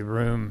had a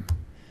room,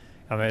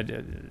 I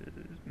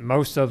mean,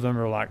 most of them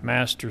are like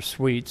master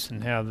suites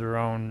and have their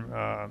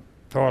own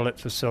toilet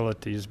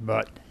facilities,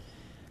 but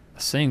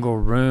a single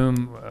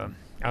room,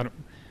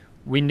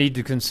 we need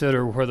to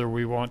consider whether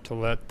we want to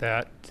let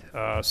that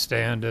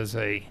stand as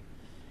a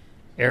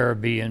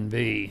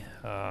Airbnb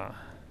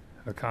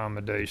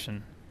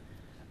accommodation.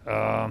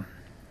 And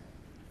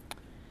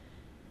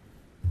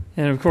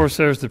of course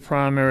there's the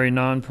primary,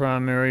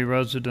 non-primary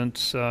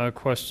residence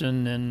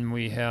question, and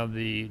we have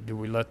do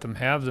we let them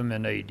have them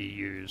in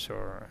ADUs,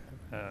 or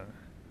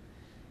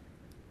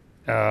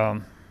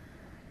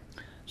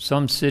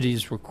some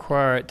cities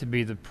require it to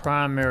be the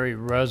primary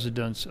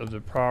residence of the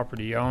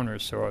property owner.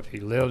 So if he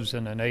lives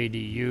in an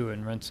ADU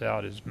and rents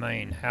out his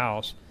main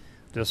house,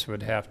 this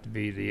would have to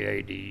be the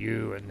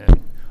ADU, and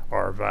then,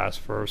 or vice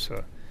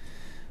versa.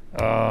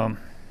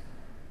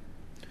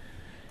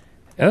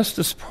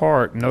 Estes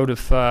Park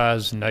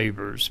notifies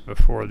neighbors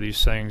before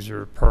these things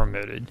are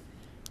permitted,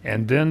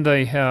 and then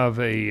they have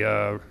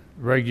a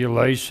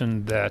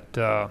regulation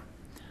that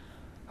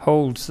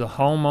holds the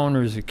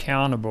homeowners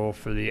accountable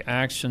for the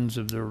actions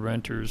of their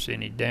renters,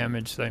 any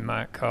damage they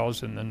might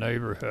cause in the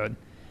neighborhood.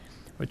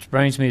 Which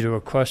brings me to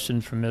a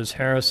question from Ms.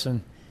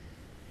 Harrison.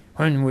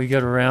 When we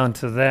get around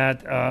to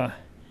that,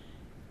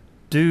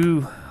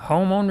 do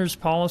homeowners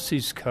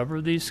policies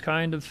cover these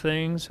kind of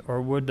things,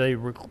 or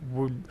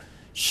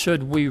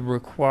should we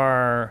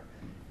require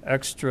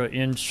extra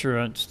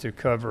insurance to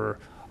cover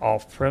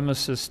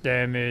off-premises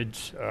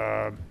damage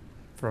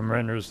from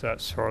renters,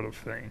 that sort of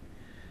thing?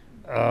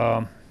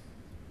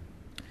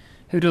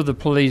 Who do the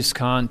police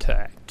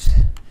contact?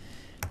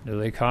 Do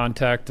they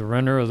contact the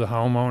renter or the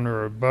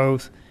homeowner or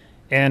both?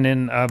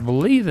 And I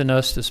believe in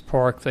Estes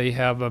Park they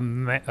have a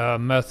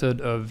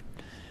method of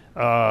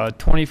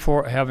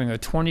having a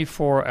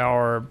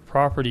 24-hour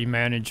property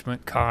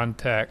management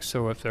contact.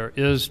 So if there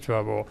is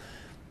trouble,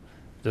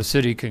 the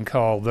city can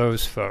call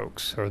those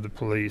folks, or the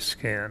police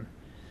can.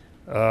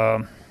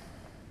 And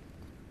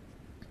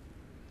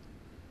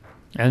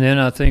then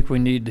I think we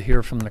need to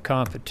hear from the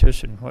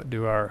competition. What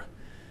do our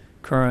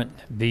current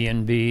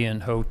B&B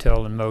and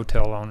hotel and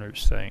motel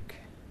owners think?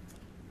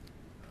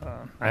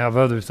 I have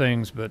other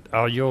things, but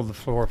I'll yield the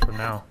floor for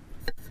now.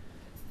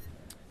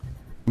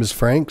 Ms.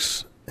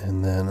 Franks,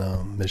 and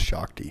then Ms.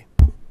 Shakti.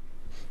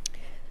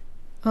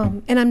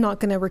 And I'm not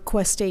going to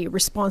request a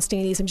response to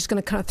any of these. I'm just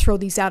going to kind of throw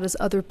these out as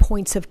other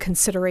points of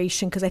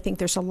consideration because I think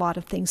there's a lot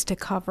of things to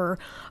cover.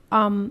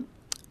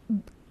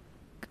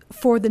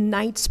 For the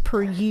nights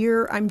per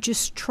year, I'm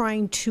just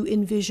trying to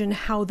envision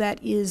how that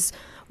is,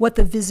 what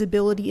the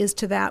visibility is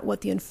to that,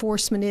 what the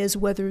enforcement is,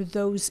 whether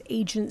those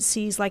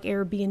agencies like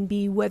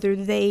Airbnb, whether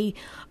they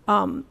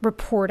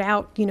report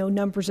out,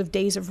 numbers of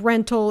days of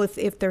rental,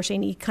 if there's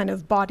any kind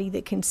of body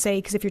that can say,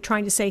 because if you're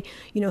trying to say,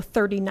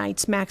 30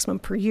 nights maximum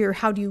per year,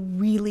 how do you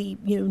really,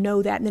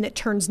 know that? And then it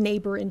turns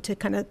neighbor into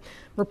kind of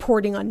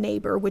reporting on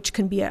neighbor, which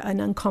can be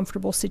an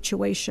uncomfortable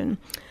situation.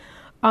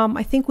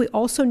 I think we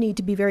also need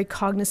to be very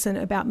cognizant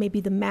about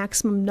maybe the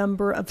maximum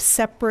number of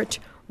separate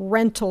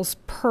rentals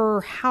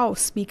per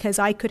house, because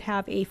I could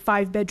have a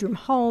 5-bedroom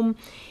home,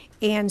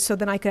 and so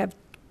then I could have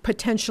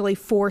potentially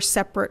 4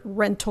 separate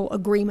rental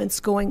agreements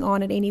going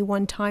on at any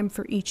one time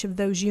for each of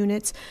those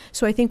units.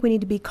 So I think we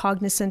need to be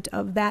cognizant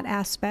of that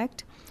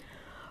aspect.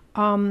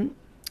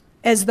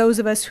 As those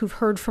of us who've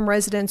heard from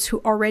residents who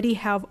already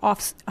have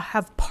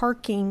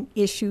parking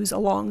issues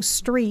along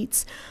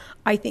streets,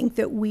 I think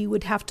that we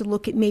would have to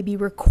look at maybe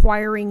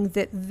requiring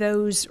that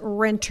those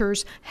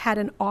renters had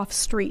an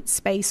off-street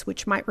space,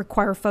 which might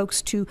require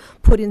folks to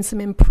put in some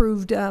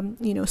improved,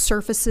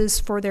 surfaces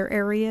for their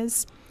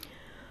areas.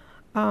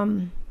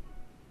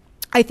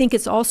 I think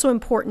it's also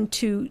important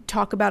to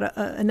talk about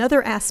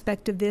another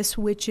aspect of this,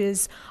 which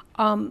is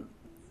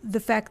the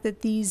fact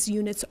that these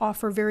units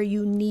offer very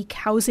unique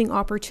housing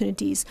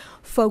opportunities.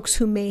 Folks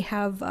who may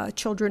have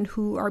children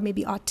who are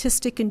maybe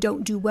autistic and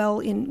don't do well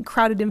in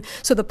crowded.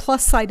 So the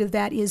plus side of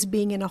that is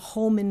being in a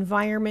home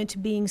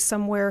environment, being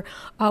somewhere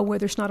where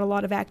there's not a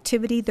lot of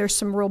activity. There's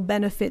some real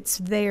benefits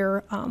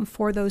there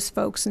for those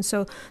folks. And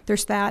so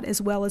there's that,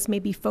 as well as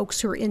maybe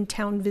folks who are in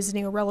town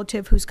visiting a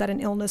relative who's got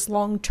an illness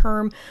long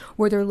term,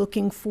 where they're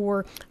looking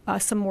for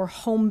some more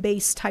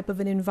home-based type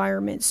of an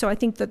environment. So I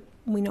think that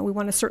we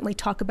want to certainly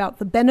talk about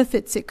the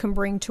benefits it can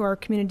bring to our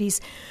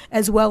communities,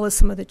 as well as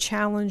some of the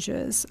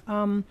challenges.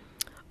 I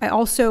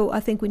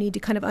think we need to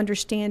kind of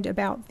understand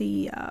about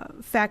the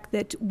fact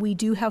that we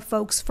do have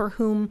folks for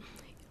whom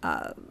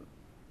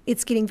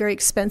it's getting very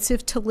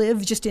expensive to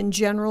live just in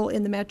general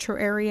in the metro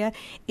area,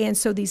 and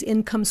so these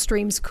income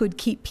streams could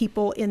keep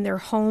people in their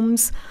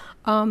homes,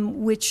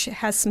 which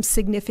has some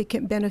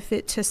significant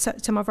benefit to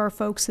some of our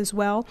folks as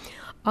well.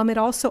 It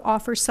also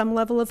offers some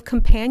level of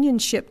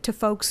companionship to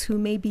folks who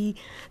may be,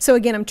 so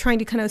again, I'm trying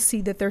to kind of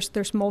see that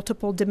there's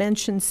multiple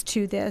dimensions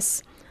to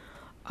this.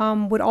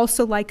 Would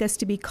also like us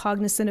to be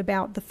cognizant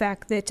about the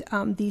fact that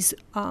these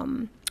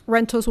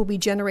rentals will be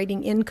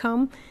generating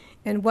income,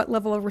 and what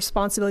level of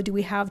responsibility do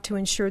we have to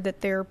ensure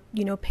that they're,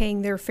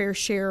 paying their fair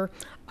share,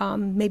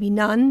 maybe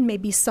none,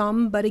 maybe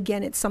some, but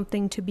again, it's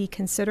something to be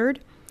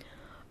considered.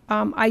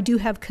 I do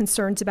have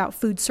concerns about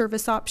food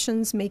service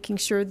options, making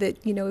sure that,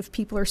 if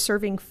people are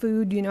serving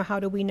food, how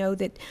do we know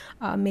that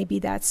maybe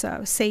that's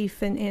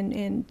safe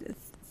and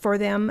for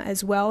them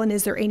as well? And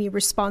is there any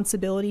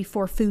responsibility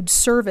for food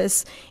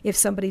service if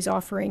somebody's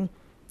offering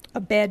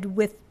a bed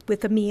with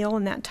a meal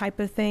and that type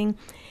of thing?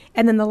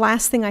 And then the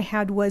last thing I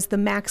had was the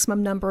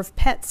maximum number of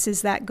pets.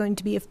 Is that going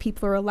to be, if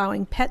people are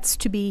allowing pets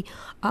to be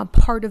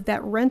part of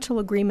that rental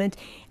agreement,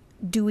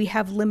 do we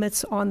have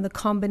limits on the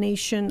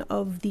combination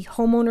of the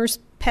homeowners'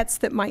 pets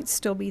that might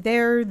still be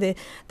there, the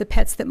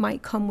pets that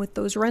might come with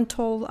those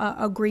rental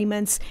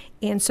agreements?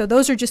 And so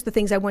those are just the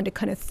things I wanted to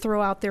kind of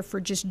throw out there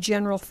for just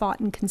general thought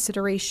and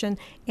consideration,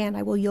 and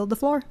I will yield the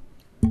floor.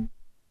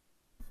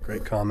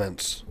 Great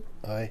comments.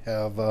 I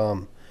have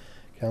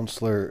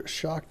Counselor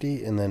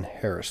Shakti and then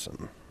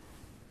Harrison.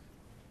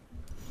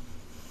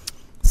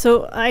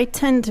 So I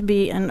tend to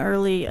be an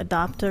early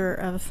adopter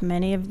of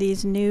many of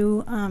these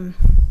new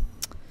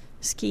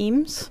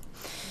schemes.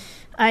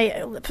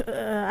 I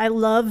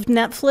loved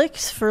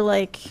Netflix for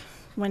like,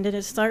 when did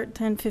it start?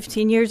 10,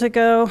 15 years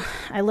ago.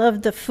 I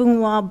loved the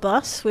Funwa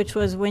bus, which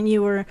was when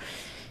you were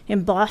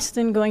in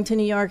Boston going to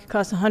New York, it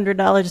cost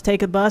 $100 to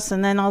take a bus,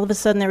 and then all of a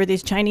sudden there were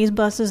these Chinese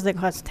buses that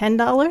cost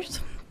 $10,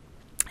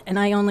 and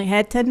I only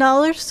had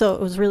 $10, so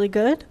it was really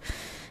good.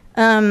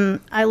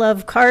 I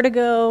love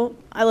Car2Go.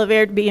 I love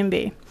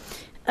Airbnb.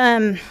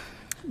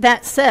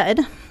 That said,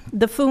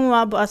 the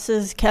Funwa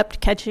buses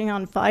kept catching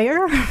on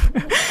fire.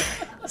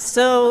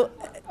 So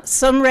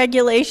some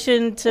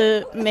regulation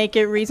to make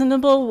it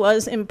reasonable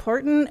was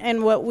important,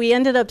 and what we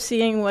ended up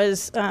seeing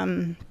was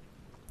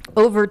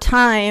over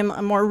time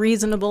a more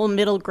reasonable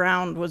middle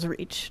ground was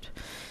reached.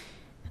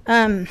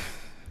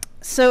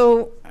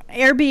 So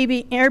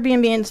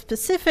Airbnb in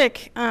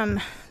specific,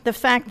 the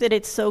fact that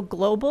it's so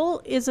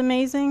global is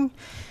amazing.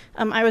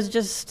 I was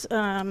just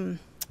in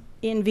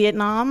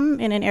Vietnam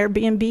in an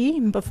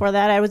Airbnb. Before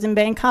that, I was in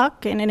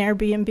Bangkok in an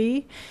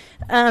Airbnb.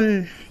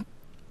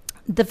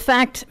 The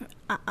fact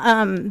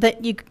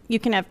that you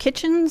can have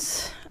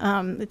kitchens,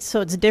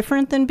 so it's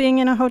different than being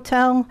in a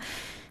hotel.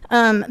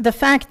 The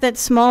fact that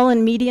small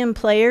and medium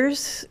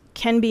players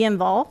can be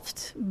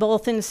involved,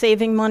 both in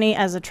saving money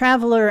as a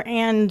traveler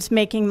and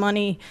making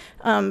money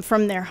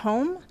from their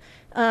home.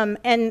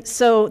 And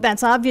so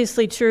that's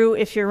obviously true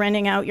if you're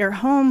renting out your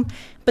home.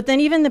 But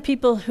then even the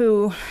people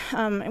who,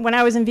 when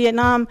I was in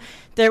Vietnam,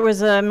 there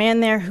was a man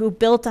there who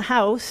built a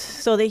house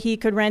so that he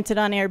could rent it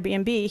on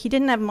Airbnb. He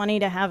didn't have money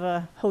to have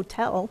a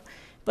hotel,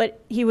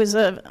 but he was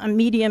a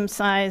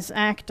medium-sized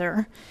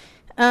actor.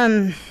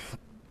 And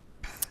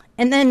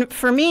then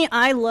for me,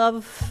 I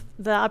love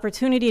the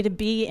opportunity to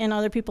be in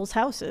other people's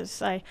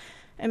houses.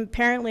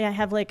 Apparently I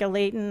have like a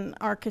latent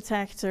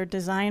architect or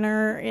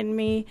designer in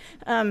me.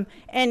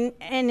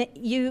 And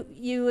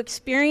you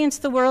experience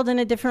the world in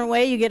a different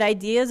way. You get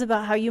ideas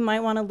about how you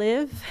might want to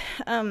live.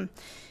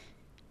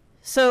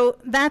 So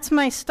that's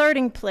my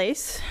starting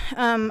place.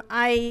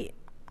 I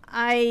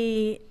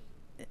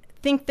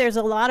think there's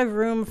a lot of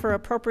room for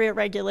appropriate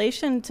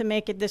regulation to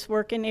make this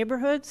work in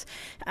neighborhoods.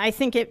 I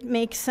think it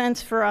makes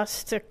sense for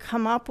us to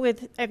come up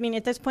with, I mean,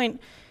 at this point,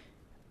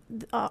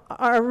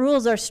 our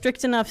rules are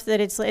strict enough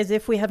that it's as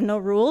if we have no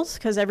rules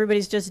because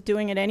everybody's just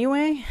doing it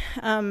anyway.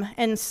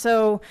 And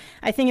so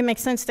I think it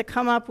makes sense to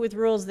come up with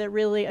rules that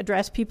really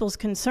address people's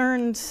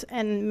concerns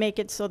and make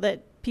it so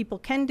that people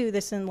can do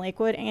this in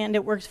Lakewood and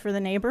it works for the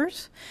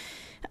neighbors.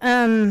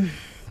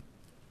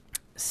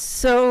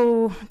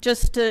 So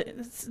just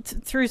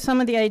through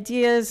some of the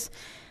ideas,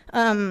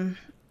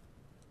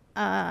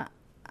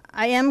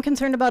 I am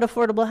concerned about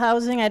affordable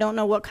housing. I don't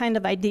know what kind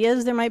of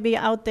ideas there might be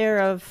out there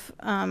of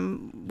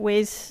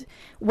ways,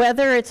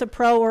 whether it's a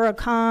pro or a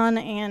con,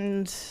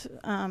 and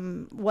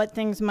what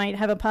things might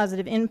have a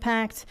positive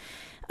impact.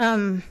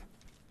 I've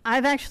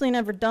actually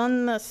never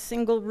done the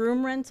single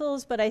room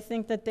rentals, but I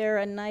think that they're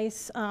a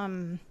nice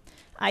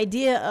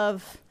idea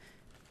of,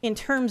 in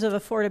terms of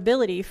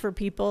affordability for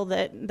people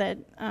that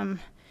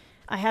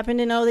I happen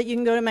to know that you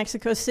can go to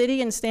Mexico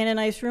City and stay in a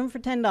nice room for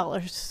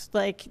 $10.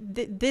 Like,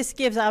 this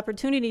gives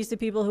opportunities to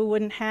people who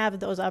wouldn't have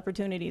those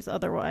opportunities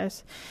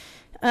otherwise.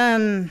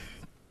 I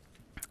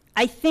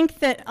think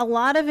that a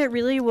lot of it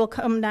really will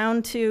come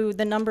down to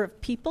the number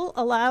of people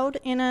allowed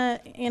in an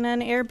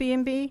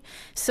Airbnb.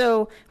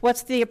 So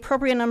what's the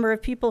appropriate number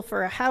of people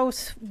for a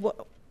house?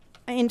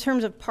 In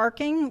terms of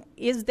parking,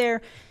 is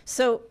there,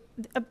 so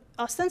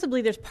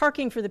ostensibly there's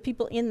parking for the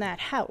people in that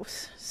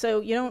house.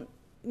 So you don't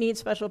need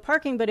special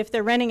parking, but if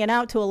they're renting it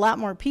out to a lot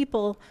more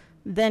people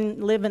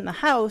than live in the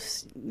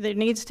house, there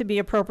needs to be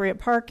appropriate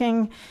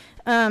parking.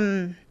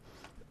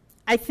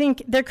 I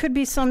think there could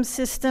be some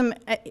system,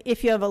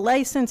 if you have a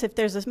license, if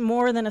there's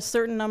more than a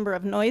certain number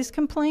of noise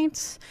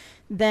complaints,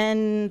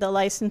 then the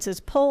license is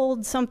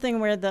pulled, something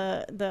where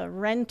the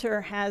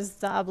renter has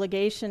the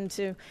obligation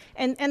to,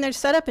 and they're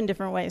set up in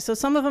different ways. So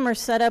some of them are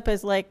set up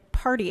as like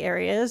party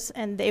areas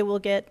and they will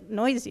get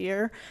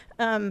noisier,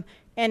 and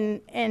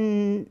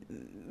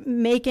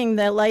making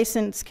the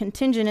license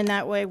contingent in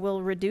that way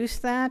will reduce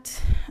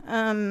that.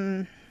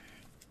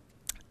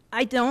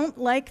 I don't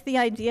like the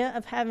idea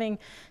of having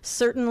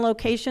certain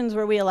locations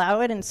where we allow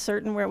it and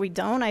certain where we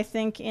don't. I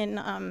think in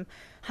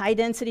high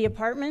density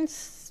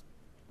apartments,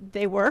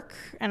 they work,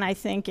 and I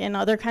think in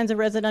other kinds of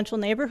residential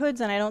neighborhoods,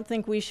 and I don't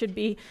think we should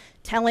be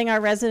telling our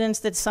residents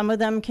that some of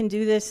them can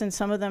do this and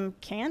some of them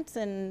can't,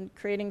 and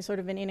creating sort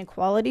of an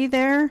inequality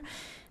there.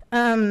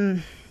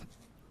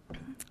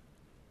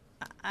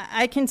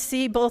 I can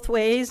see both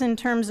ways in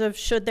terms of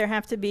should there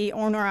have to be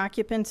owner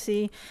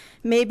occupancy.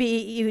 Maybe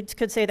you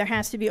could say there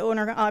has to be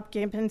owner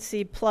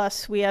occupancy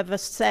plus we have a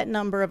set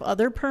number of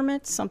other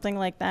permits, something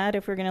like that,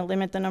 if we're going to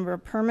limit the number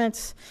of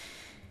permits.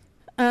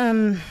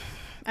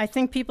 I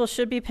think people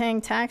should be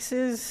paying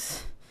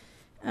taxes.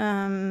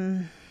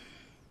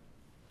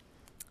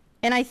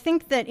 And I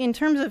think that in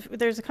terms of,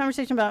 there's a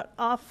conversation about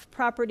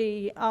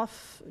off-property,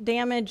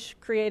 damage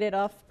created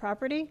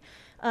off-property.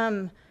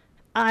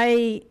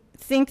 I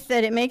think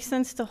that it makes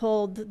sense to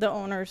hold the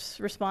owners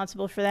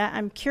responsible for that.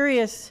 I'm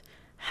curious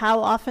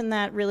how often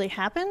that really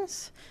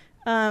happens.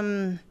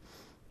 And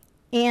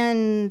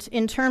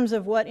in terms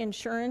of what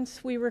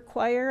insurance we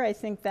require, I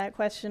think that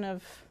question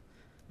of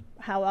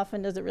how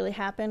often does it really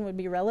happen would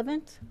be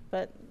relevant,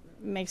 but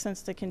it makes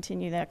sense to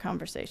continue that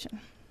conversation.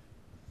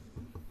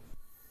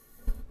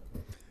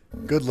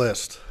 Good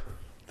list.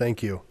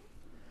 Thank you.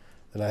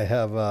 And I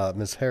have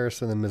Ms.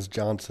 Harrison and Ms.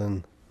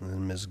 Johnson and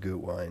then Ms.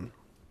 Gutwein.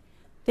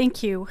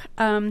 Thank you.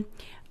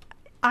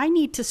 I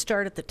need to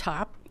start at the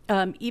top.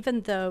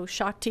 Even though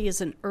Shakti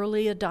is an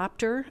early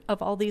adopter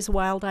of all these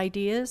wild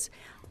ideas,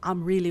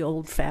 I'm really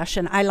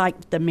old-fashioned. I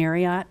like the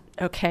Marriott,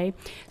 okay?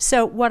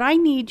 So what I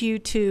need you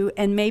to,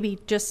 and maybe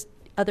just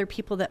other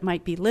people that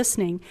might be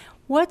listening,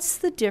 what's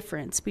the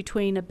difference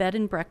between a bed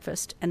and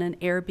breakfast and an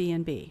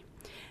Airbnb?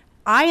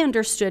 I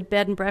understood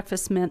bed and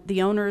breakfast meant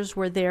the owners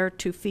were there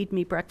to feed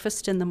me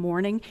breakfast in the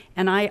morning,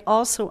 and I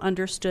also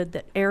understood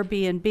that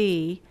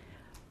Airbnb,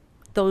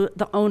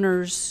 the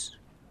owners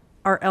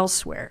are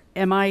elsewhere.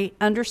 Am I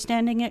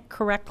understanding it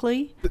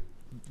correctly?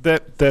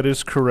 That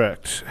is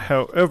correct.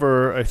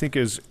 However, I think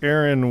as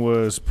Aaron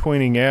was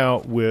pointing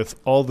out with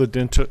all the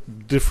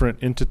different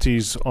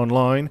entities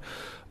online,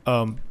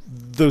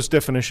 those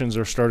definitions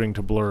are starting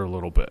to blur a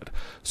little bit.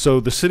 So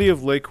the city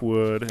of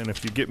Lakewood, and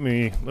if you get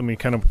me, let me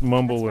kind of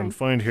mumble and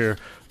find here.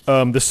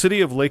 The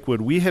city of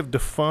Lakewood, we have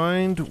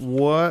defined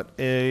what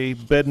a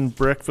bed and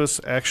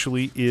breakfast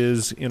actually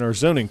is in our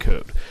zoning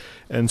code.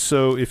 And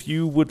so if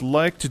you would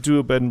like to do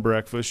a bed and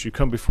breakfast, you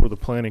come before the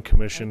planning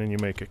commission and you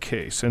make a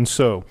case. And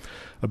so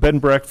a bed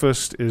and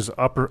breakfast is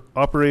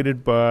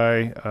operated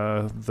by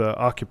the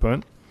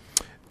occupant.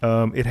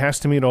 It has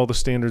to meet all the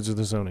standards of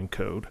the zoning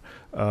code.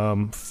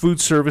 Food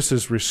service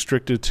is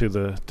restricted to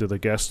the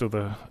guest of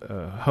the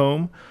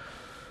home.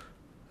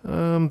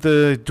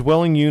 The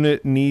dwelling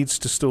unit needs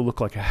to still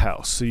look like a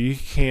house. So you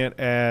can't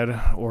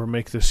add or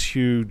make this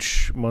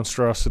huge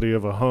monstrosity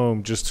of a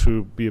home just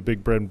to be a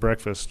big bed and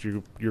breakfast.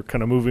 You're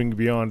kind of moving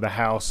beyond the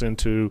house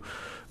into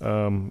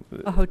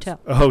A hotel.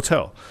 A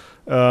hotel.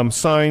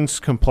 Signs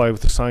comply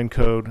with the sign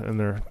code, and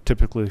they're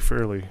typically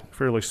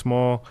fairly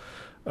small.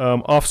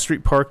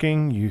 Off-street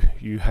parking,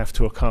 you have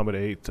to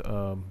accommodate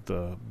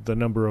the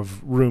number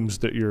of rooms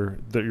that you're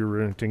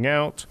renting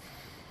out.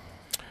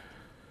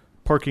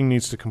 Parking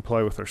needs to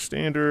comply with our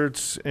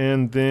standards,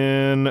 and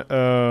then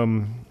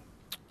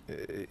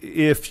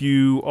if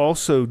you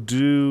also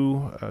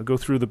do go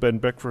through the bed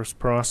and breakfast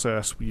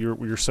process,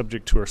 you're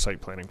subject to our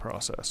site planning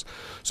process.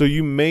 So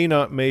you may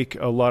not make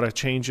a lot of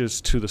changes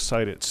to the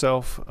site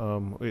itself.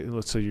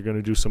 Let's say you're going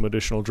to do some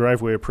additional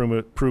driveway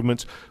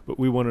improvements, but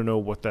we want to know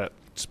what that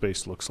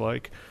space looks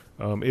like.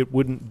 It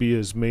wouldn't be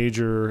as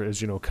major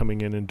as coming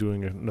in and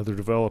doing another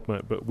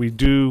development, but we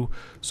do.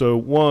 So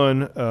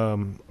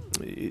one,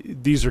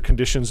 these are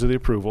conditions of the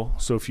approval.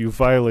 So if you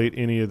violate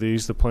any of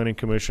these, the planning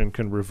commission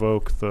can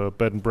revoke the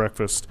bed and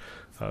breakfast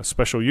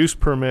special use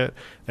permit.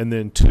 And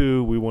then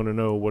two, we want to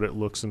know what it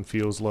looks and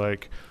feels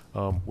like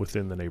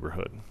within the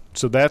neighborhood.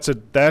 So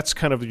that's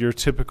kind of your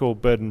typical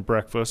bed and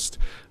breakfast.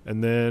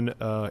 And then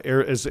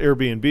as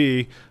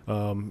Airbnb,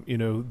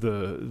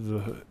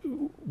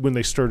 when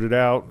they started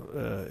out,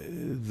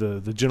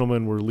 the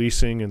gentlemen were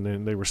leasing, and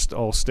then they were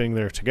all staying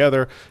there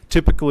together.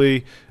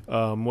 Typically,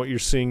 what you're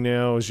seeing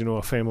now is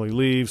a family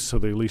leaves, so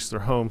they lease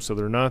their home, so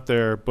they're not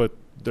there. But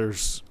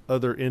there's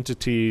other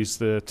entities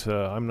that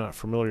I'm not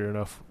familiar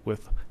enough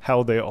with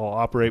how they all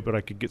operate, but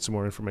I could get some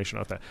more information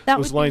on that. That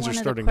Those would lines be are one of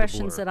the starting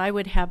questions to blur. that I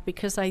would have,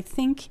 because I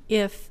think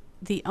if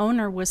the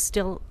owner was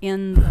still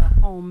in the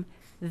home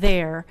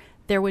there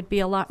would be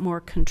a lot more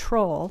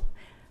control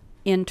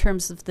in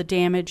terms of the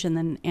damage and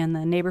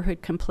the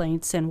neighborhood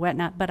complaints and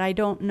whatnot. But I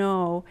don't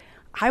know.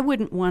 I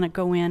wouldn't want to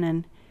go in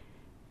and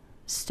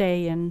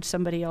stay in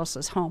somebody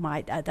else's home.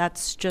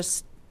 That's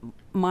just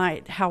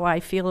how I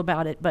feel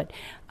about it. But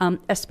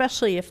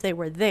especially if they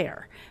were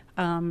there.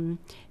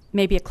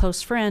 Maybe a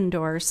close friend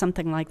or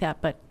something like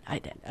that, but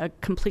a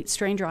complete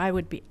stranger, I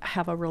would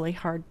have a really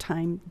hard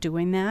time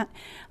doing that.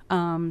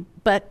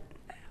 But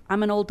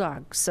I'm an old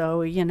dog,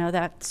 so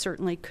that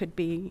certainly could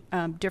be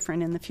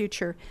different in the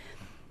future.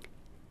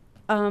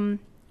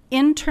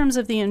 In terms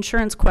of the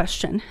insurance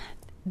question,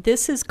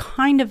 this is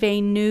kind of a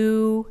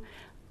new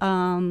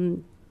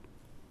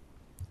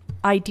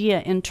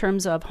idea in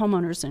terms of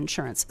homeowners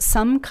insurance.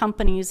 Some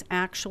companies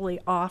actually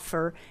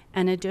offer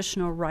an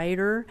additional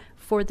rider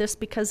for this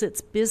because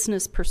it's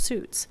business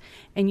pursuits.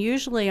 And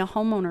usually a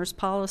homeowner's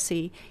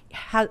policy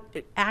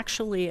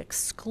actually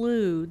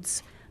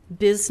excludes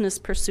business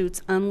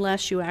pursuits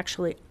unless you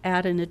actually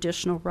add an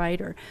additional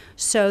rider.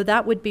 So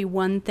that would be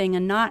one thing.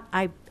 And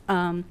I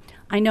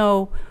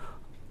know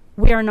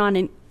we are not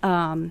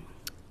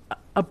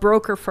a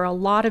broker for a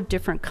lot of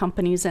different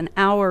companies, and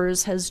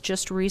ours has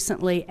just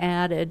recently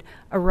added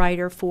a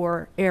writer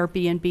for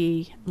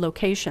Airbnb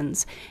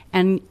locations.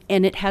 And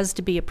it has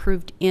to be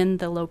approved in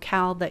the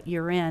locale that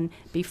you're in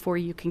before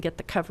you can get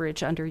the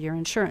coverage under your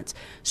insurance.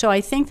 So I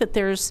think that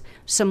there's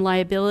some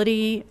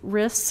liability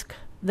risk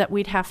that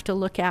we'd have to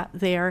look at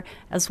there,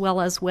 as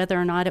well as whether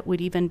or not it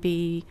would even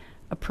be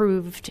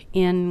approved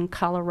in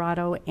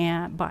Colorado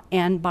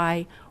and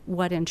by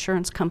what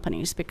insurance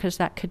companies, because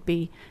that could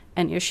be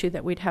an issue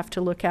that we'd have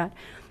to look at.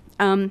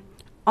 On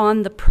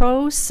the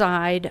pro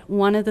side,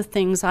 one of the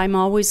things I'm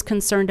always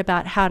concerned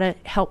about, how to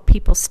help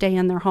people stay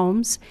in their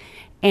homes.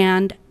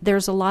 And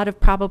there's a lot of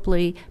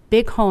probably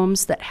big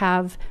homes that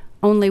have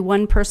only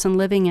one person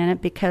living in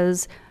it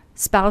because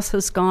spouse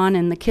is gone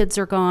and the kids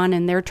are gone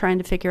and they're trying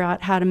to figure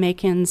out how to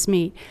make ends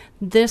meet.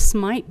 This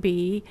might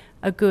be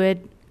a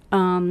good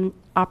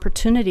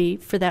opportunity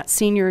for that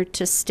senior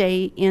to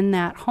stay in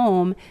that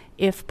home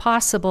if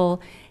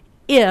possible,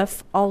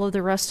 if all of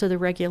the rest of the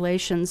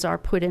regulations are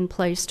put in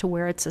place to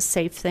where it's a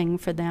safe thing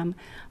for them.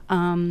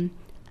 I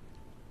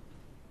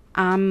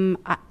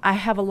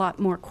have a lot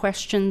more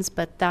questions,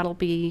 but that'll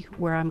be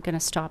where I'm going to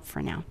stop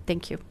for now.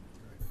 Thank you.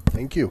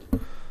 Thank you.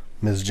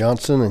 Ms.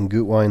 Johnson and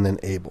Gutwein, then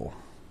Abel.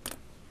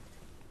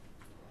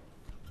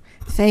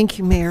 Thank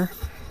you, Mayor.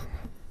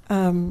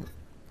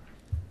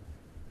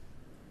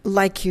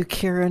 Like you,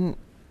 Karen,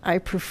 I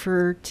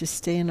prefer to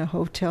stay in a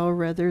hotel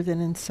rather than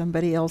in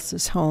somebody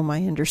else's home.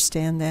 I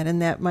understand that,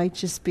 and that might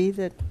just be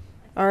that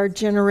our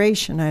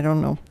generation, I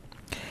don't know.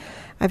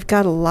 I've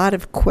got a lot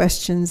of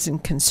questions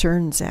and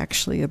concerns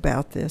actually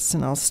about this,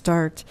 and I'll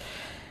start.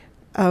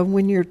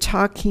 When you're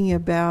talking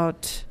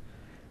about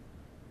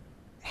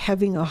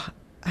having a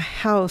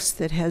house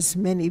that has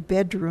many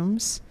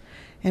bedrooms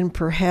and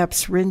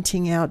perhaps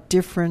renting out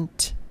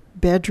different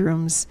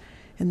bedrooms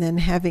and then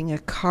having a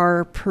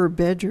car per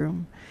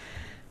bedroom,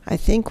 I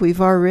think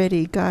we've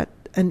already got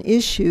an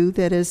issue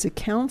that as a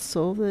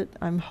council that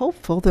I'm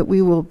hopeful that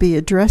we will be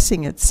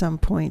addressing at some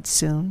point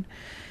soon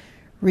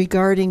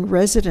regarding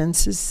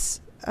residences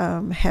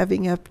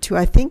having up to,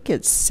 I think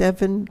it's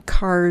 7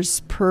 cars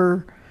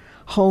per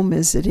home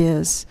as it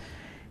is.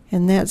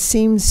 And that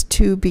seems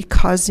to be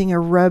causing a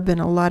rub in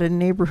a lot of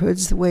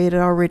neighborhoods the way it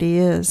already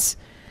is.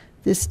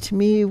 This to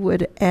me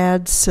would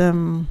add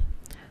some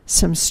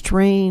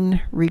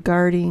strain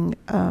regarding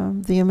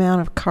the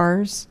amount of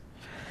cars.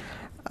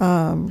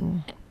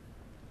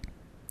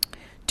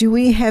 Do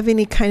we have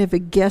any kind of a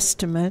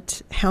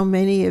guesstimate how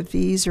many of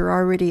these are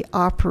already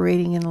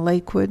operating in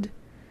Lakewood?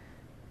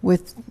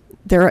 With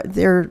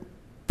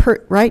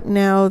right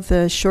now,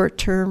 the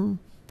short-term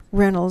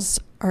rentals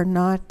are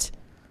not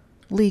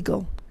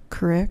legal,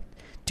 correct?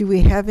 Do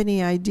we have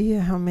any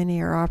idea how many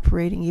are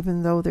operating,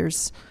 even though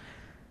there's...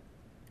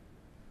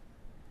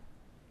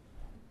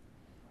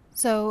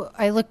 So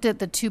I looked at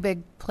the 2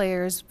 big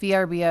players,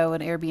 VRBO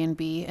and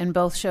Airbnb, and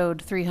both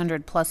showed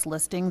 300 plus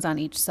listings on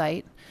each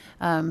site.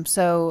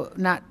 So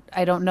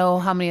I don't know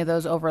how many of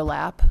those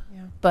overlap,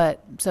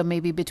 but so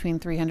maybe between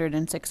 300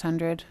 and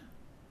 600.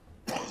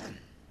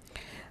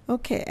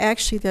 Okay,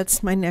 actually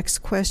that's my next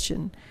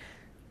question.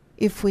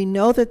 If we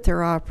know that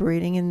they're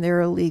operating and they're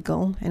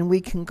illegal and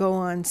we can go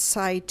on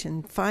site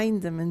and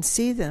find them and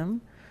see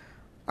them,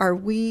 are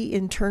we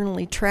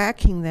internally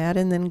tracking that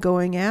and then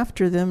going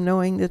after them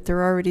knowing that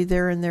they're already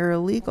there and they're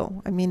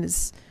illegal? I mean,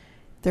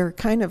 they're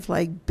kind of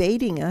like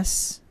baiting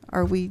us.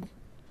 Are we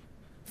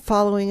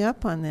following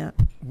up on that?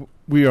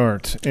 We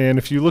aren't. And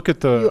if you look at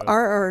the... You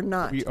are or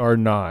not? We are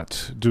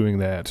not doing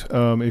that.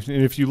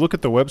 If you look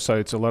at the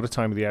websites, a lot of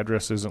time the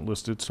address isn't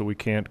listed, so we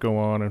can't go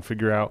on and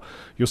figure out.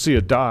 You'll see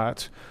a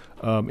dot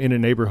in a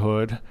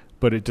neighborhood,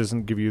 but it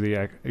doesn't give you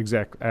the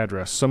exact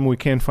address. Some we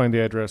can find the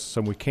address,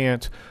 some we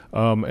can't.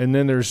 And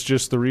then there's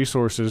just the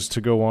resources to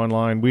go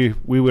online. We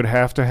would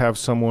have to have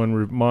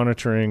someone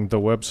monitoring the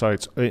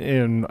websites.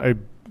 And I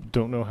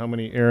don't know how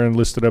many Erin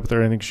listed up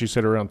there. I think she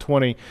said around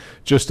 20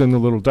 just in the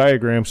little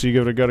diagram. So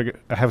you got to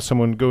have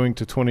someone going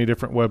to 20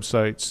 different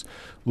websites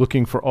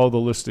looking for all the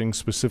listings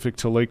specific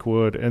to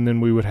Lakewood. And then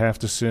we would have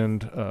to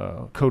send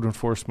code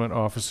enforcement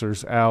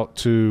officers out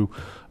to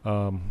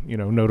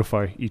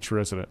notify each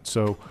resident.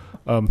 So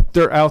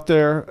they're out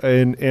there,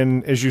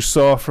 and as you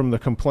saw from the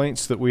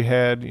complaints that we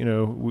had,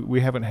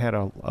 we haven't had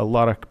a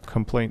lot of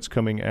complaints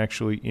coming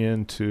actually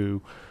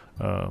into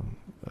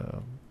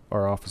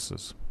our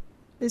offices.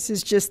 This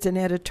is just an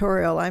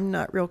editorial. I'm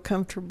not real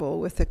comfortable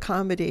with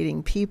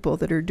accommodating people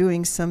that are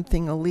doing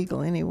something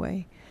illegal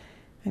anyway.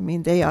 I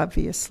mean, they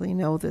obviously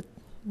know that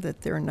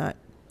they're not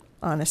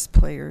honest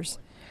players.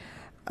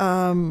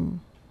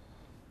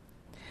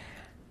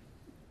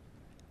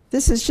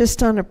 This is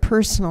just on a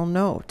personal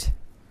note.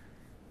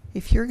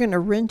 If you're going to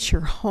rent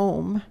your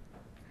home,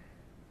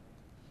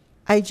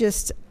 I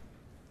just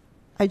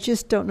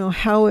don't know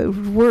how it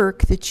would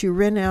work that you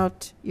rent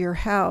out your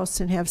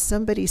house and have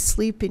somebody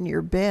sleep in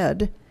your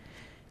bed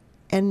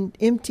and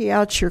empty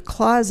out your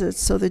closet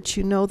so that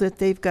you know that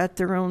they've got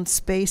their own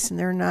space and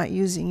they're not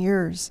using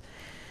yours.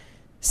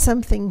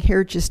 Something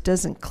here just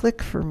doesn't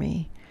click for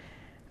me.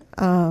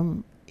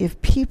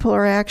 if people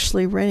are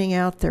actually renting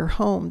out their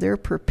home, they're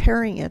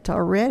preparing it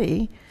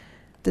already,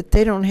 that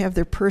they don't have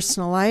their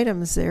personal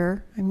items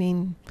there. I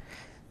mean,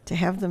 to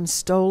have them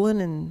stolen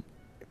and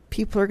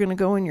people are going to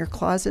go in your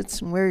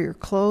closets and wear your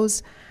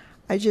clothes.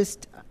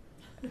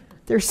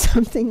 There's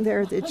something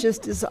there that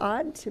just is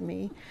odd to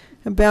me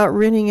about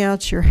renting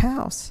out your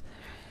house.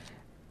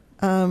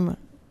 I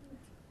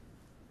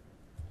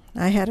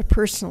had a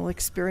personal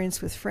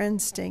experience with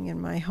friends staying in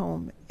my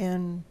home,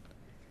 and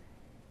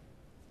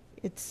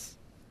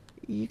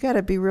you got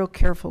to be real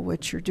careful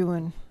what you're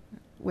doing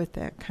with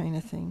that kind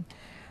of thing.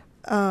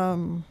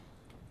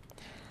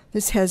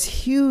 This has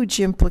huge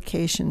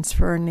implications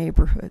for our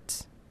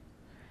neighborhoods.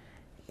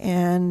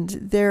 And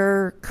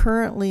there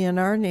currently in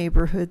our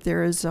neighborhood,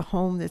 there is a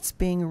home that's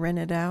being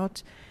rented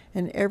out,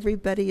 and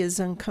everybody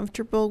is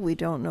uncomfortable. We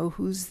don't know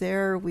who's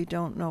there. We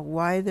don't know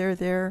why they're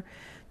there.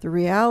 The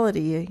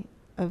reality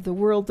of the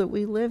world that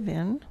we live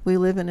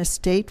in a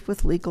state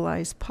with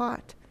legalized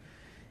pot.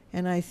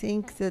 And I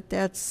think that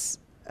that's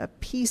a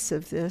piece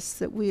of this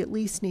that we at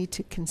least need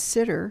to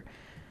consider,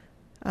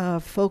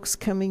 folks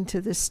coming to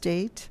the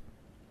state.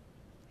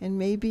 And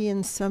maybe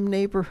in some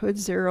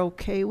neighborhoods they're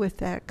okay with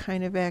that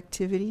kind of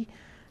activity.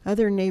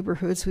 Other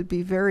neighborhoods would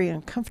be very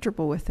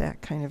uncomfortable with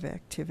that kind of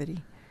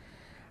activity.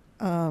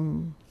 I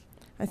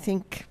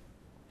think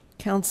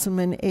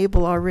Councilman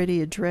Abel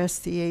already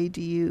addressed the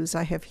ADUs.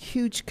 I have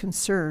huge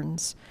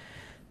concerns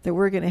that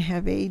we're going to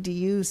have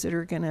ADUs that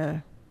are going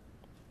to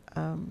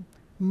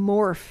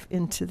morph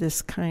into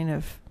this kind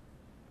of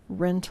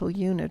rental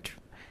unit.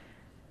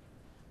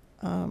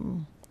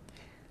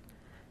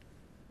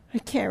 I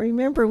can't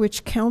remember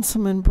which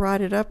councilman brought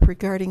it up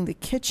regarding the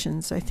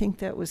kitchens. I think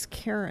that was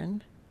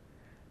Karen.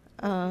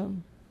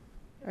 And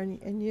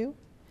you?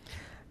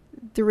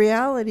 The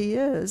reality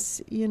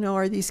is,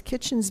 are these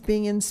kitchens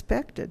being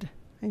inspected?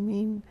 I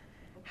mean,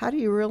 how do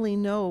you really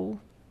know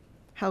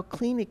how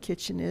clean a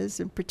kitchen is,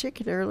 and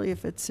particularly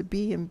if it's a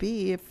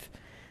B&B, if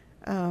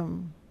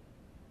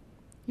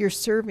you're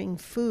serving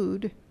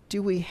food,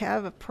 do we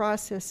have a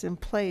process in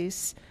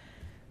place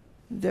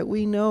that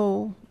we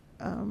know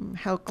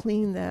how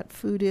clean that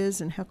food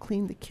is and how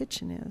clean the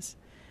kitchen is?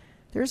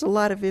 There's a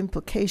lot of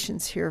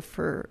implications here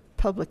for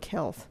public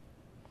health.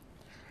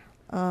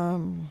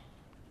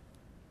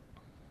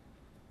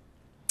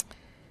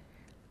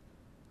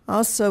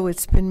 Also,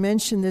 it's been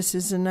mentioned this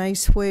is a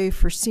nice way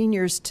for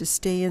seniors to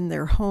stay in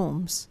their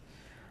homes.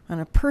 On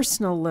a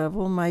personal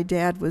level, my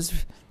dad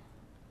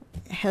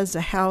has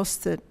a house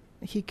that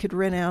he could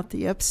rent out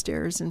the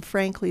upstairs, and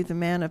frankly, the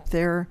man up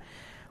there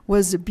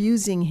was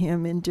abusing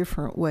him in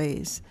different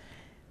ways.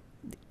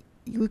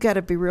 We've got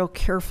to be real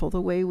careful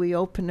the way we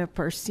open up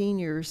our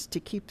seniors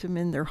to keep them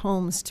in their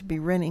homes to be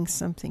renting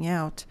something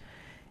out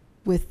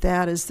with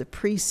that as the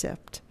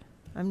precept.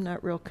 I'm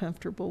not real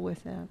comfortable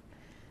with that.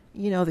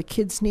 The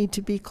kids need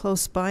to be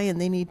close by, and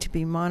they need to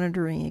be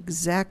monitoring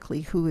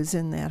exactly who is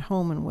in that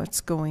home and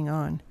what's going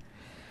on.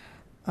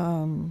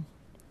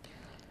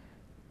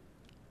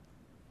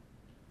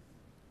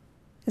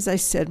 As I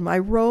said, my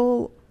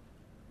role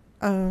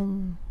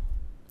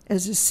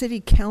as a city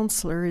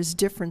councilor is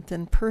different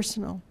than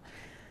personal.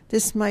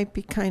 This might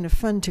be kind of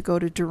fun to go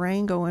to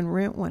Durango and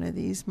rent one of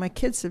these. My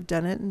kids have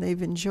done it and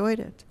they've enjoyed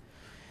it.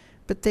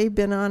 But they've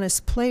been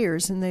honest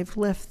players, and they've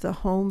left the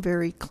home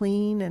very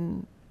clean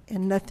and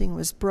nothing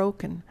was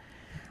broken.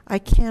 I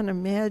can't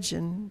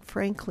imagine,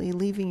 frankly,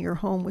 leaving your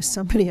home with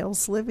somebody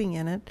else living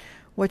in it,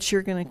 what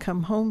you're going to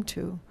come home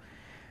to.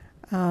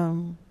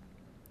 I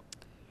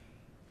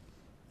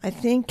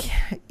think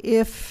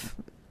if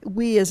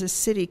we as a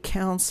city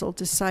council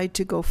decide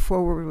to go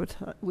forward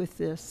with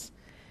this,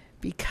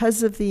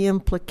 because of the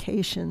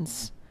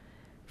implications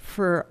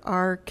for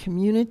our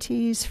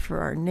communities, for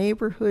our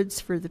neighborhoods,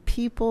 for the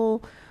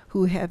people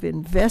who have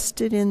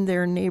invested in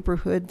their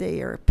neighborhood,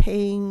 they are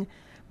paying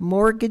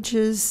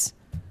mortgages,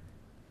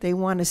 they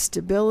want a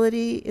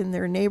stability in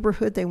their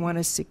neighborhood, they want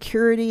a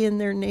security in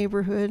their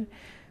neighborhood.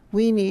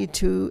 We need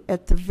to,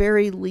 at the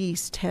very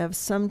least, have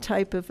some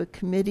type of a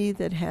committee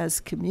that has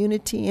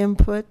community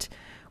input,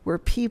 where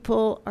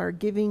people are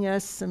giving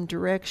us some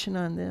direction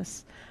on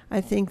this. I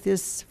think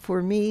this,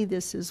 for me,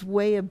 this is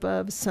way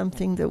above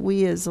something that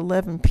we as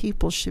 11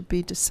 people should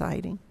be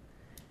deciding.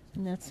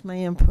 And that's my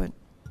input.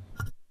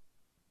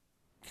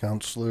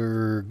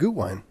 Councillor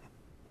Gutwein.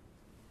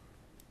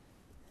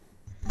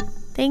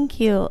 Thank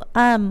you.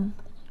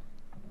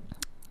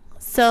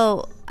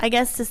 So I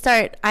guess to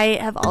start, I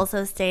have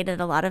also stayed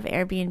at a lot of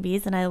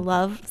Airbnbs, and I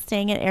love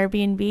staying at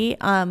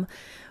Airbnb.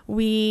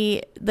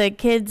 The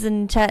kids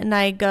and Chet and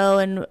I go,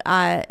 and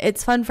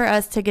it's fun for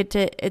us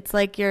to it's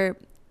like you're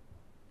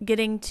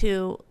getting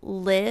to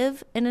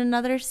live in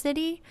another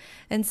city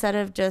instead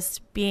of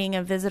just being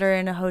a visitor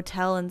in a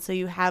hotel. And so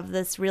you have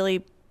this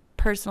really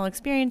personal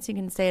experience. You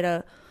can stay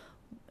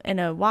in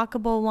a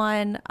walkable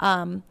one.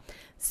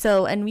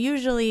 And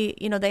usually,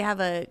 they have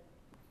a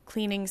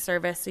cleaning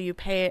service, so you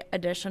pay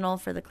additional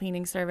for the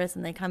cleaning service,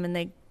 and they come and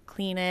they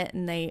clean it,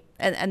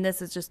 and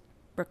this is just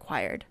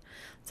required.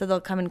 So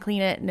they'll come and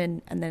clean it,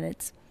 and then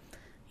it's,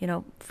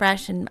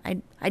 fresh, and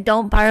I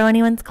don't borrow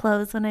anyone's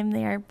clothes when I'm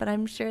there, but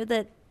I'm sure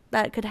that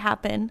could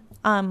happen.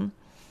 And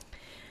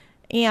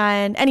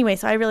anyway,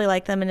 so I really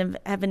like them and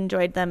have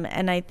enjoyed them,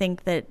 and I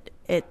think that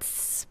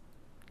it's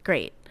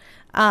great.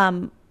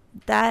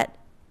 But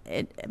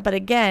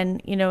again,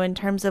 in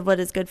terms of what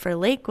is good for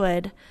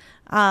Lakewood,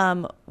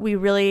 we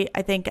really,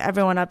 I think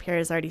everyone up here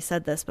has already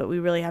said this, but we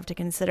really have to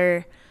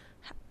consider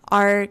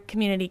our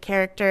community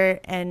character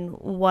and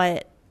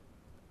what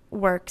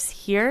works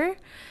here,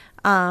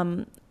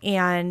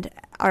 and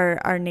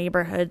our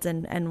neighborhoods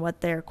and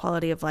what their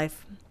quality of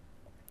life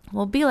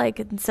will be like.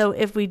 And so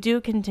if we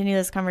do continue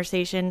this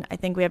conversation, I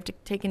think we have to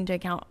take into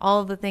account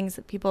all of the things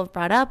that people have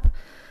brought up,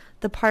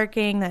 the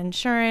parking, the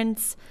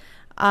insurance.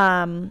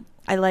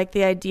 I like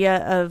the idea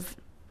of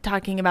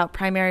talking about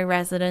primary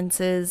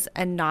residences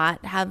and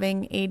not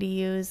having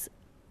ADUs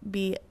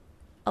be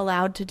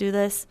allowed to do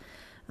this,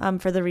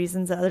 for the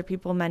reasons that other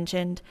people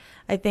mentioned.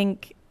 I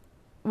think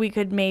we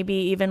could maybe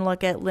even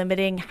look at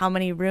limiting how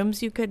many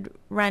rooms you could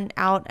rent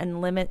out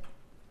and limit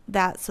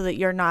that so that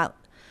you're not,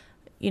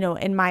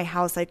 in my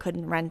house, I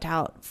couldn't rent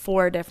out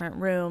 4 different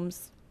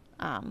rooms,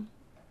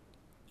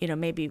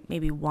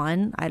 maybe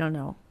one, I don't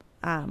know.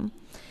 And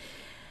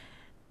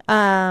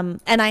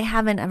I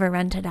haven't ever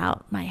rented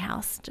out my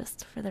house,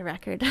 just for the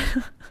record.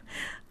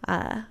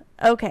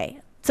 Okay,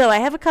 so I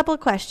have a couple of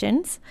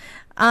questions.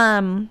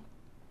 The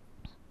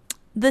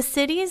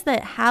cities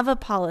that have a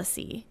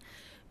policy,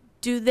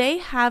 do they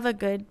have a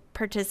good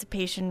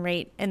participation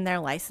rate in their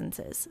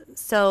licenses?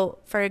 So,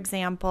 for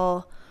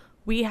example,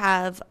 we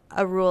have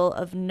a rule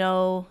of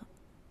no,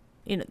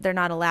 they're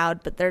not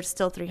allowed, but there's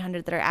still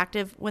 300 that are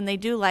active. When they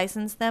do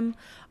license them,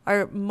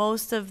 are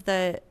most of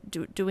the,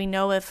 do we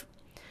know if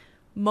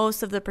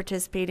most of the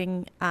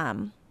participating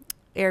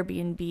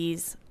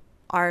Airbnbs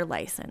are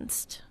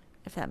licensed,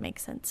 if that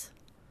makes sense?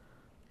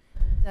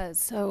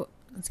 So,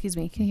 excuse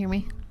me, can you hear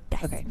me?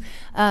 Yes. Okay.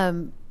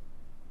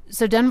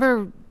 So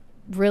Denver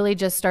really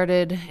just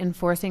started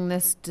enforcing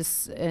this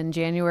just in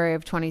January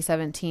of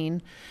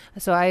 2017.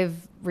 So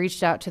I've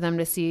reached out to them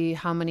to see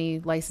how many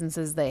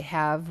licenses they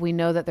have. We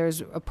know that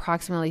there's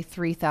approximately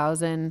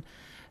 3,000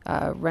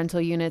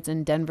 rental units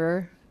in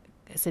Denver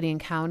City and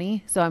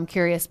County. So I'm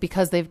curious,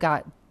 because they've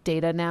got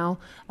data now.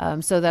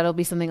 So that'll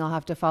be something I'll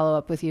have to follow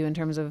up with you in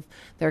terms of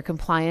their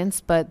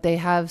compliance. But they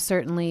have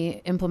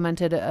certainly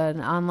implemented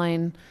an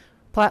online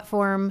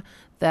platform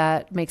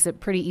that makes it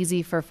pretty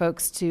easy for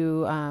folks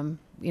to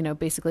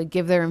basically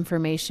give their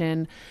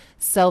information,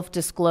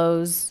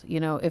 self-disclose,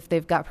 if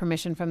they've got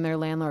permission from their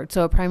landlord.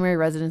 So a primary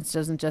residence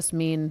doesn't just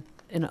mean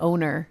an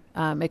owner.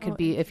 It could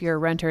be if you're a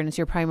renter and it's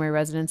your primary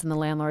residence and the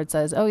landlord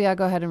says, oh yeah,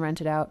 go ahead and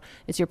rent it out,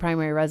 it's your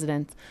primary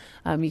residence.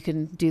 You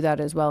can do that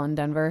as well in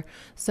Denver.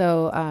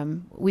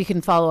 So we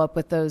can follow up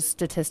with those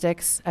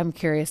statistics. I'm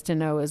curious to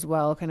know as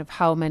well kind of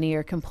how many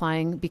are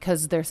complying,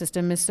 because their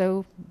system is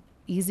so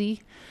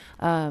easy.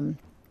 But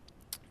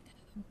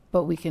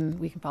we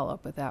can follow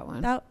up with that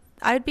one.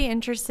 I'd be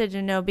interested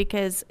to know,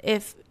 because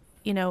if,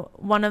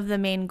 one of the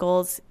main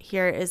goals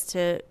here is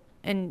to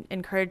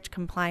encourage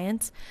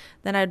compliance,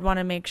 then I'd want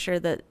to make sure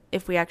that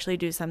if we actually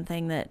do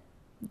something, that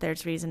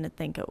there's reason to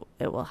think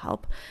it will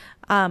help.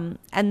 And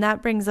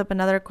that brings up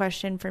another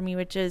question for me,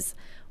 which is,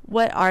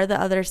 what are the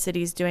other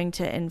cities doing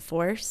to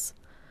enforce?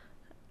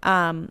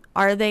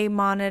 Are they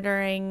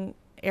monitoring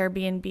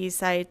Airbnb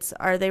sites?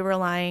 Are they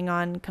relying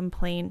on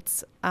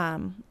complaints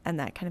and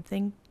that kind of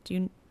thing?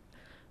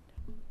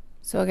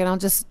 So again, I'll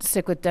just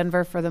stick with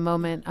Denver for the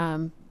moment.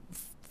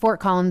 Fort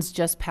Collins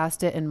just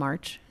passed it in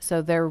March,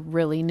 so they're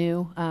really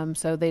new,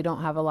 so they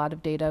don't have a lot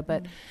of data.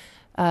 But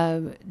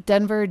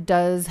Denver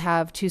does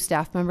have 2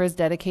 staff members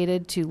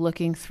dedicated to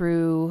looking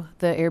through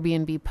the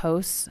Airbnb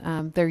posts.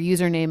 Their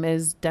username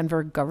is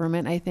Denver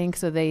Government, I think,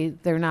 so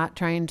they're not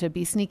trying to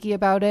be sneaky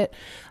about it.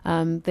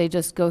 They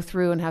just go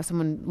through and have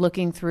someone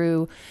looking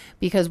through,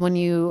 because when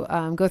you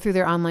go through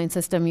their online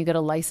system, you get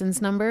a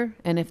license number,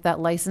 and if that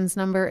license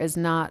number is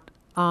not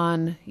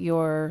on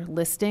your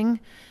listing,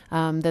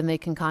 then they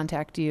can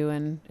contact you,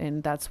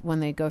 and that's when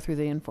they go through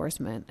the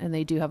enforcement. And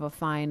they do have a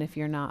fine if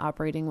you're not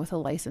operating with a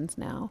license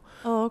now.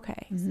 Oh,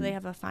 okay. Mm-hmm. So they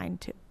have a fine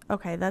too.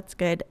 Okay, that's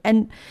good.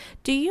 And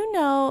do you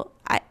know,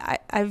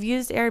 I've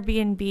used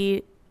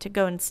Airbnb to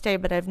go and stay,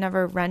 but I've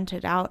never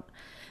rented out.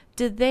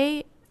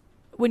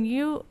 When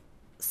you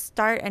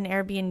start an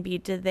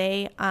Airbnb,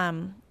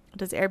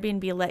 does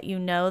Airbnb let you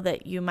know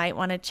that you might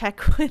want to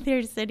check with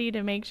your city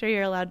to make sure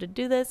you're allowed to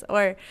do this,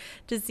 or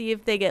to see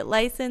if they get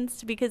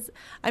licensed? Because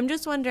I'm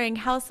just wondering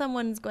how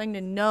someone's going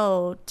to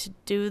know to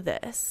do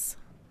this.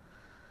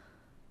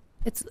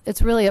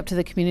 It's really up to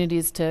the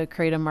communities to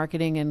create a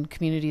marketing and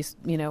communities,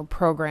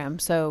 program,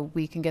 so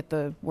we can get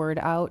the word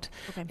out.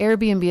 Okay.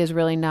 Airbnb is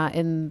really not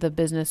in the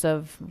business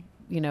of,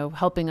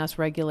 helping us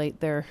regulate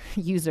their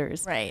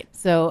users. Right.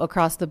 So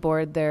across the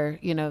board, they're,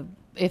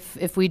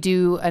 if we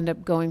do end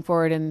up going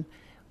forward and,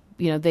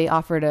 they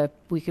offered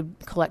we could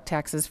collect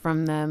taxes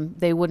from them,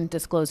 they wouldn't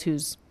disclose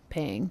who's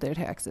paying their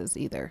taxes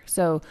either.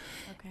 So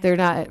they're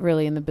not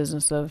really in the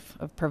business of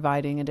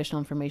providing additional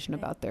information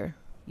about their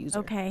user.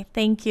 Okay,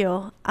 thank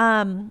you.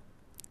 And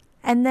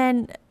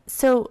then,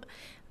 so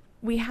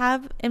we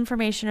have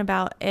information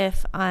about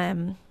if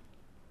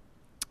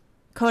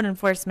code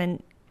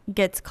enforcement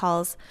gets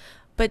calls,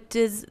 but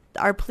does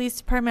our police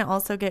department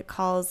also get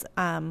calls?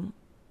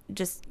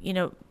 Just,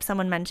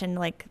 someone mentioned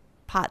like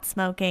pot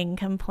smoking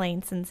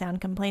complaints and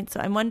sound complaints. So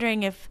I'm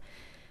wondering if,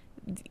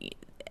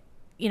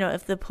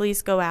 if the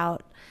police go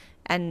out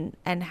and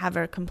have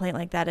a complaint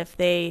like that, if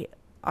they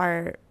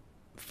are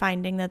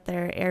finding that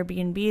they're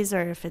Airbnbs,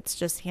 or if it's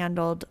just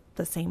handled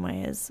the same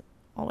way as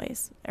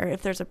always, or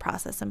if there's a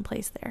process in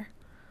place there.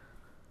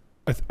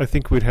 I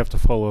think we'd have to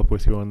follow up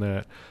with you on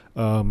that.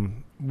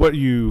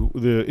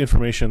 The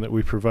information that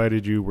we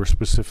provided you were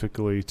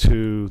specifically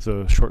to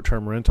the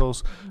short-term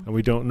rentals, and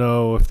we don't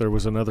know if there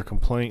was another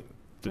complaint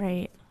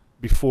Right.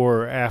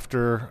 before or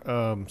after.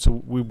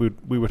 So we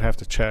would have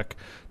to check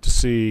to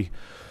see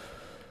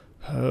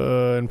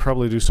and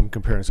probably do some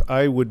comparisons.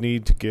 I would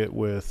need to get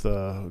with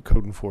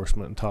code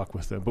enforcement and talk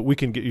with them, but we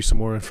can get you some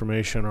more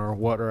information on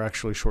what are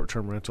actually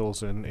short-term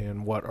rentals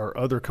and what are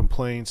other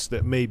complaints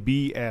that may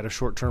be at a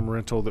short-term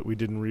rental that we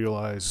didn't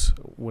realize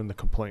when the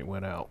complaint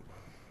went out.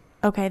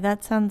 Okay,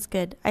 that sounds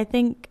good. I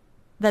think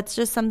that's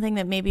just something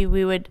that maybe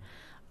we would,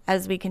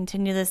 as we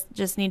continue this,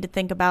 just need to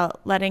think about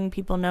letting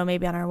people know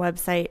maybe on our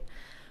website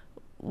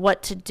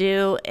what to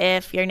do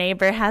if your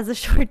neighbor has a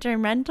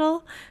short-term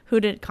rental, who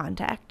to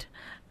contact.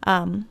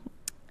 And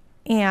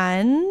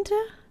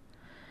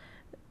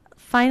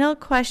final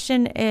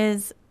question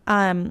is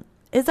our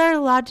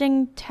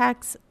lodging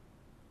tax,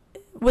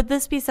 would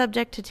this be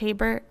subject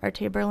to our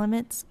Tabor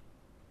limits?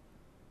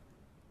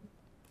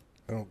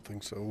 I don't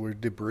think so. We're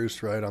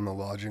DeBruce, right, on the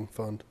lodging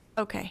fund?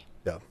 Okay.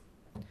 Yeah.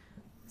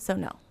 So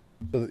no.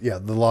 Yeah,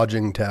 the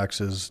lodging tax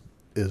is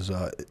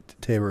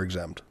Tabor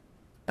exempt.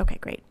 Okay,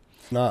 great.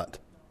 It's not.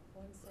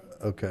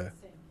 Okay.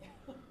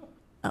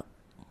 Oh.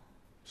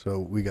 So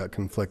we got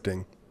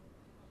conflicting.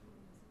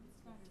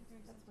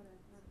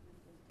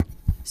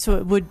 So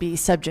it would be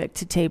subject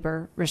to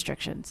Tabor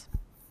restrictions.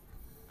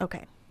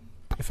 Okay.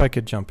 If I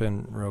could jump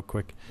in real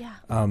quick. Yeah.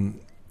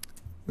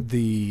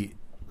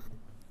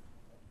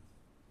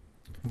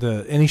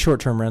 Any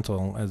short-term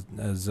rental,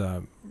 as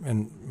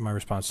and my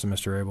response to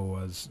Mr. Abel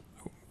was,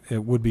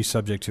 it would be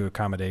subject to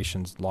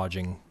accommodations,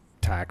 lodging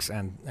tax,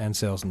 and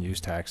sales and use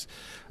tax.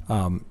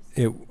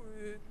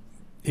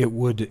 It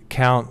would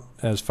count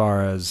as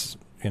far as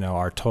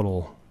our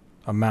total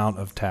amount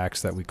of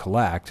tax that we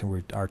collect,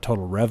 and our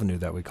total revenue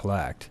that we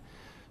collect.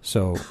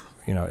 So,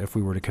 if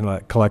we were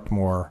to collect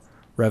more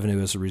revenue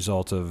as a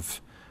result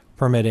of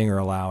permitting or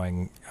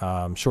allowing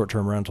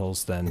short-term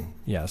rentals, then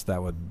yes,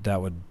 that would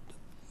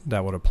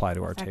apply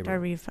to our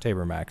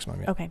Tabor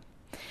maximum. Yeah. Okay.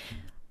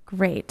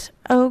 Great.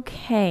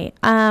 Okay.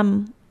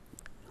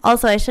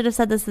 Also, I should have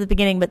said this at the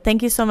beginning, but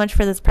thank you so much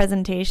for this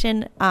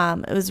presentation.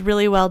 It was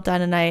really well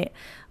done, and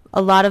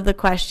a lot of the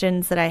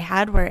questions that I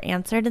had were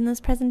answered in this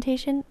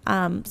presentation.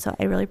 So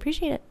I really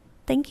appreciate it.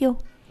 Thank you.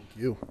 Thank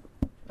you.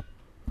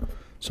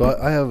 So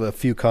I have a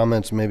few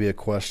comments, maybe a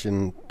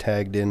question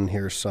tagged in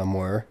here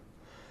somewhere.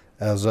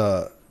 As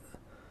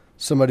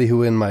somebody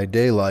who in my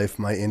day life,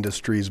 my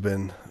industry's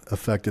been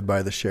affected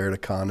by the shared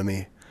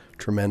economy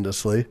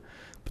tremendously,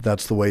 but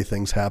that's the way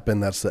things happen.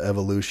 That's the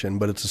evolution,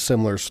 but it's a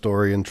similar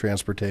story in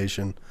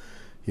transportation,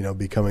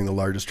 becoming the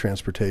largest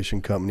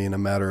transportation company in a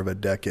matter of a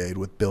decade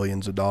with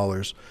billions of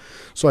dollars.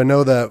 So I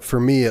know that for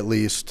me, at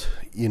least,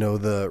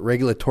 the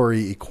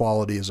regulatory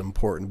equality is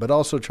important, but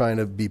also trying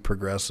to be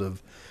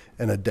progressive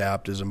and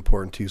adapt is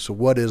important too. So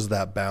what is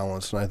that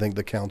balance? And I think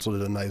the council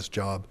did a nice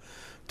job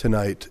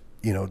tonight,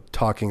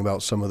 talking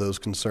about some of those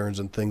concerns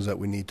and things that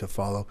we need to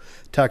follow.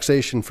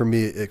 Taxation for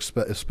me,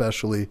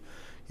 especially,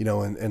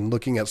 and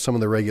looking at some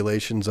of the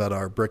regulations that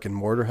our brick and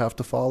mortar have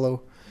to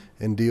follow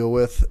and deal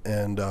with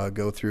and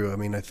go through. I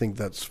mean, I think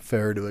that's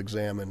fair to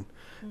examine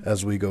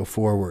as we go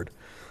forward.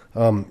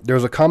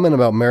 There's a comment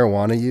about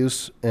marijuana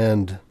use,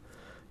 and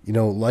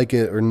like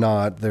it or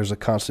not, there's a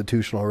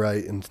constitutional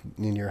right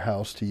in your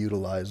house to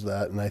utilize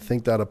that, and I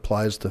think that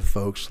applies to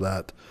folks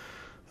that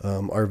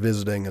are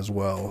visiting as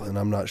well. And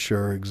I'm not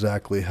sure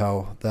exactly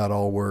how that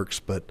all works,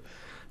 but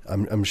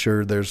I'm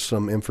sure there's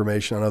some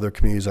information on other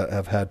communities that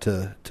have had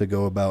to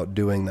go about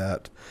doing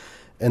that.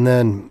 And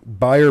then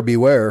buyer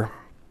beware.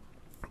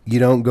 You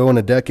don't go in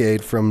a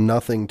decade from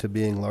nothing to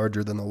being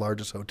larger than the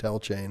largest hotel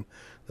chain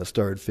that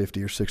started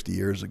 50 or 60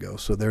 years ago.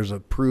 So there's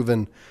a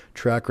proven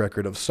track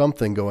record of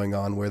something going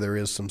on where there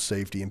is some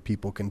safety and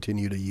people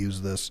continue to use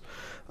this.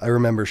 I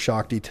remember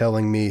Shakti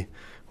telling me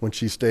when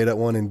she stayed at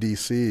one in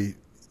DC,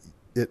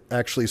 it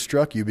actually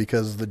struck you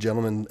because the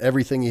gentleman,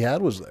 everything he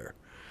had was there.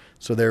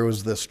 So there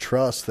was this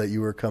trust that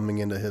you were coming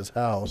into his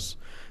house.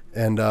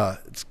 And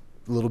it's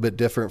a little bit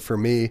different for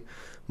me.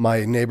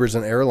 My neighbor's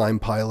an airline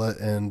pilot,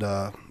 and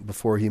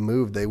before he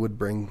moved, they would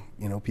bring,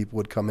 people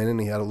would come in,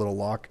 and he had a little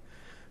lock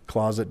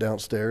closet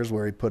downstairs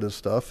where he put his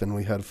stuff, and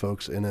we had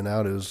folks in and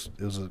out. It was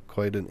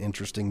quite an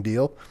interesting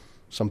deal.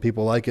 Some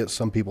people like it,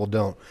 some people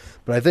don't.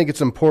 But I think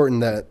it's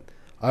important that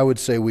I would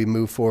say we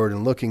move forward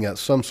in looking at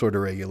some sort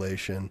of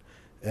regulation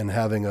and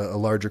having a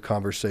larger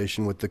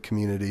conversation with the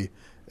community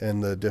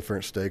and the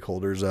different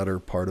stakeholders that are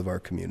part of our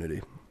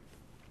community.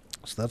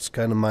 So that's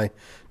kind of my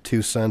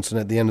 2 cents. And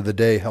at the end of the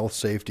day, health,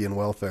 safety, and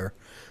welfare,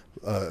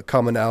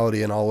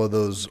 commonality in all of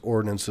those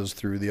ordinances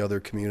through the other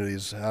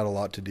communities had a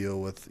lot to deal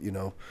with,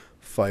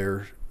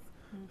 fire,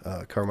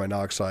 carbon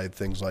monoxide,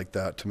 things like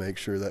that, to make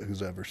sure that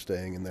who's ever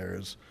staying in there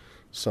is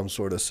some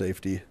sort of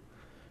safety.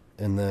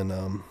 And then,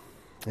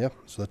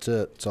 so that's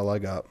it. That's all I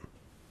got.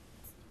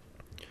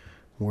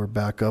 We're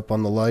back up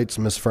on the lights.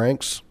 Ms.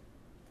 Franks?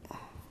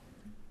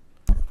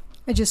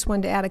 I just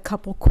wanted to add a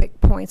couple quick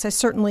points. I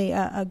certainly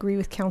agree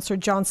with Councilor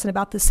Johnson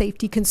about the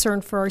safety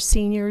concern for our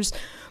seniors,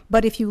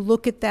 but if you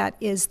look at that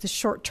as the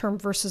short-term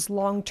versus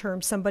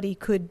long-term, somebody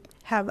could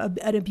have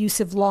an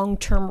abusive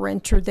long-term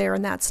renter there,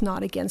 and that's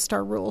not against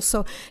our rules.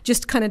 So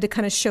just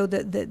to show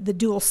the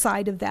dual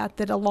side of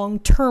that a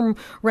long-term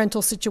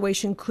rental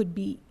situation could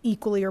be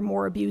equally or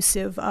more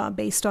abusive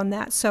based on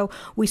that. So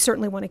we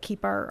certainly want to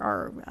keep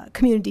our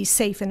communities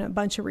safe in a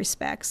bunch of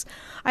respects.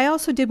 I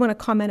also did want to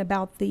comment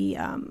about the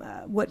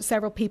what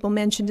several people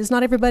mentioned is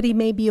not everybody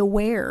may be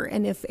aware,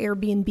 and if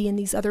Airbnb and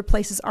these other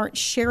places aren't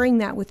sharing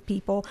that with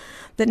people,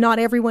 that not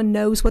everyone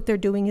knows what they're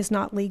doing is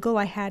not legal.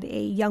 I had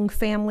a young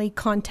family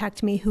contact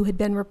me who had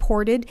been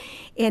reported,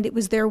 and it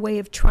was their way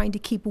of trying to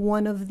keep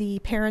one of the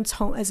parents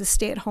home as a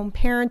stay-at-home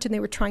parent, and they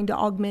were trying to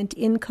augment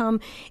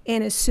income,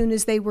 and as soon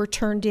as they were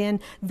turned in,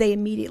 they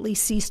immediately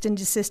ceased and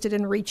desisted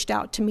and reached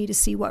out to me to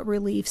see what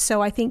relief.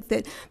 So I think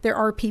that there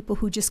are people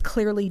who just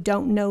clearly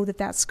don't know that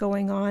that's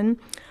going on.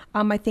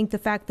 I think the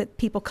fact that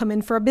people come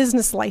in for a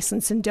business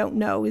license and don't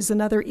know is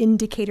another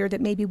indicator that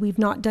maybe we've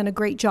not done a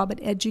great job at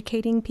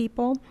educating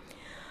people.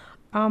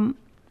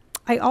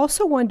 I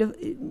also wanted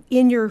to,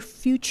 in your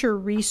future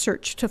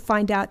research, to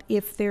find out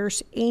if there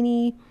is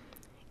any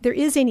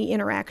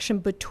interaction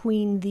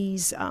between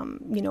these,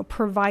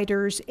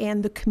 providers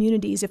and the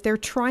communities, if they're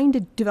trying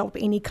to develop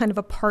any kind of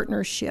a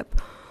partnership,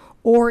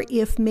 or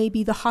if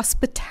maybe the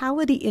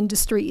hospitality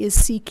industry is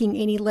seeking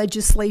any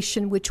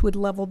legislation which would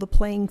level the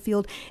playing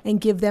field and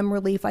give them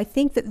relief. I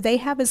think that they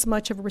have as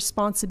much of a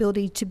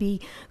responsibility to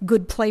be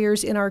good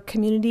players in our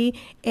community,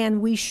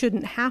 and we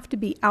shouldn't have to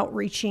be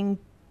outreaching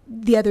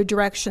the other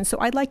direction. So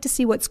I'd like to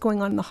see what's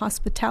going on in the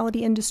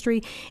hospitality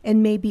industry,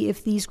 and maybe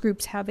if these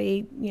groups have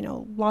a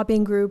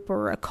lobbying group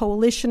or a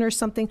coalition or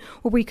something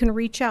where we can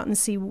reach out and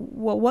see,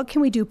 well, what can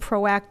we do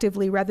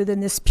proactively rather than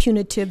this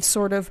punitive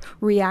sort of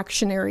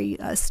reactionary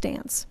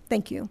stance.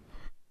 Thank you.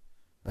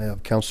 I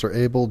have Councilor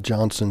Abel,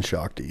 Johnson,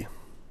 Shakti.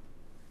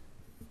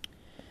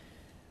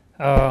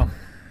 The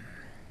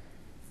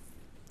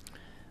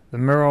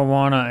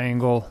marijuana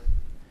angle,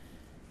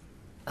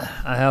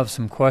 I have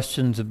some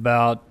questions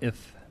about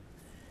if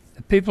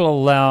people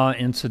allow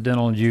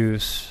incidental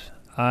use.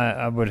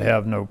 I would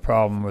have no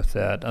problem with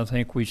that. I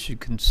think we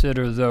should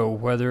consider, though,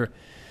 whether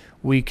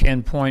we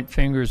can point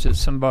fingers at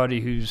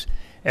somebody who's,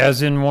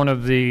 as in one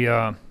of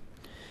the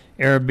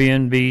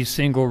Airbnb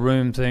single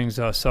room things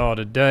I saw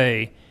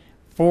today,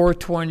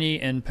 420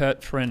 and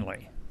pet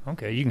friendly.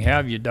 Okay, you can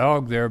have your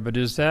dog there, but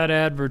is that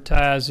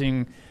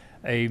advertising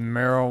a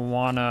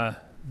marijuana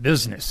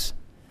business?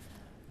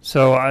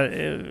 So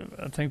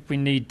I think we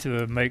need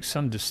to make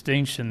some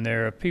distinction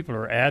there. If people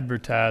are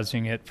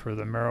advertising it for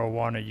the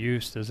marijuana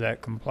use, does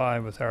that comply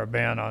with our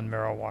ban on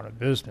marijuana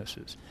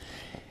businesses?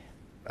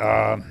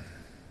 I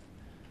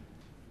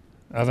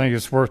think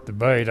it's worth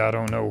debate. I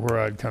don't know where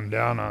I'd come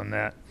down on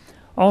that.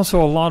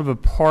 Also, a lot of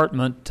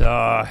apartment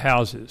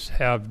houses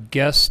have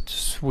guest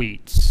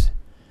suites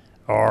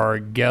or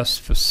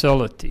guest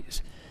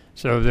facilities,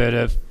 so that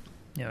if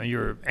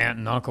your aunt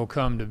and uncle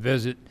come to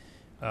visit,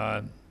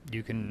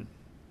 you can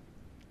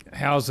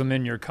house them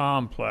in your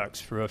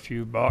complex for a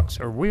few bucks.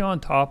 Are we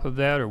on top of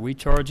that? Are we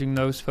charging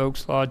those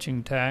folks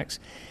lodging tax?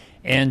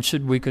 And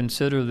should we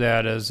consider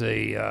that as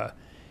a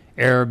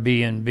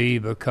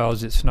Airbnb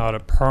because it's not a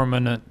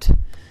permanent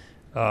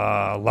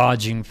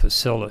lodging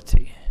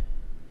facility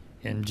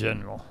in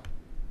general?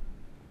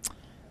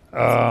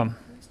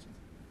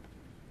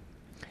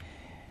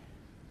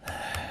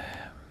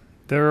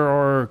 There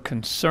are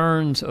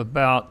concerns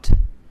about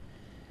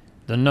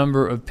the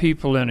number of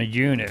people in a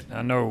unit.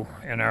 I know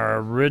in our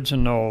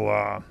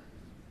original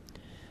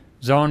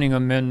zoning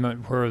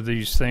amendment where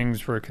these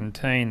things were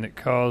contained that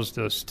caused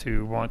us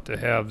to want to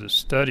have the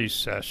study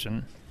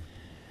session,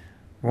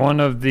 one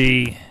of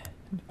the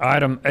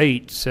item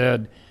 8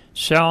 said,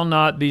 shall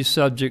not be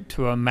subject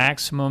to a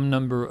maximum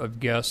number of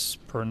guests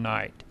per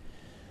night.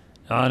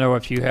 Now, I know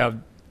if you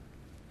have,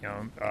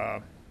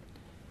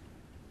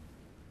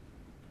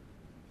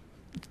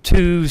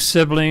 two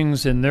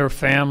siblings and their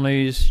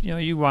families,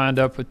 you wind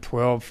up with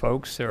 12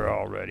 folks there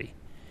already.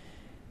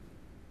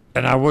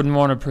 And I wouldn't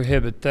want to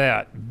prohibit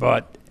that.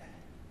 But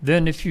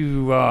then if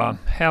you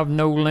have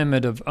no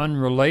limit of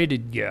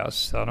unrelated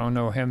guests, I don't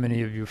know how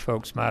many of you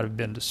folks might have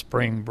been to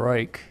spring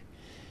break.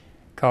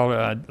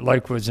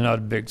 Lakewood's not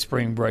a big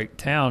spring break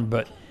town,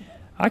 but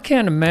I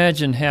can't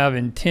imagine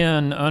having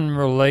 10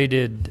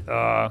 unrelated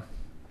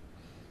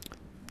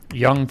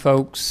young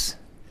folks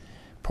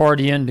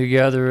partying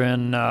together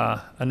in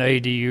an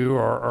ADU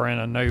or in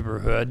a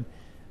neighborhood.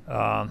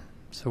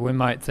 So we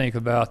might think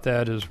about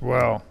that as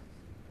well.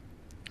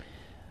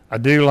 I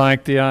do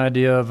like the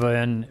idea of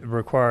a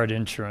required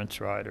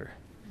insurance rider.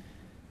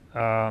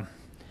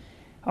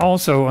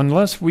 Also,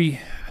 unless we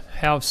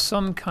have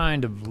some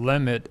kind of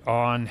limit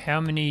on how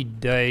many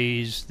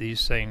days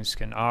these things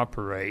can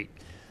operate,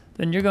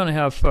 then you're going to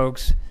have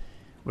folks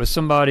with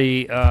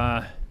somebody,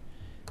 in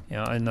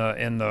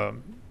the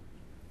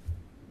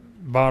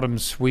bottom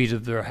suite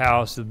of their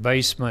house, the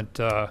basement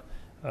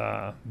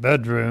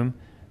bedroom,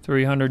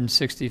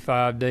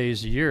 365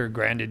 days a year.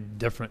 Granted,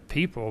 different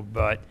people,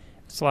 but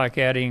it's like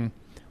adding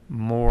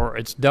more.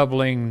 It's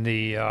doubling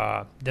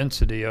the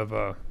density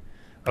of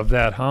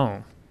that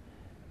home.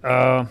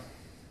 I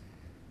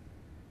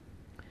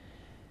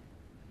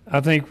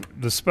think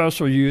the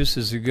special use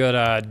is a good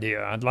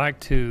idea. I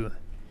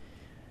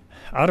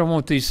don't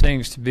want these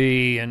things to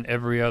be in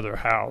every other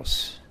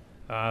house.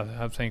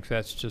 I think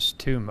that's just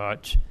too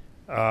much.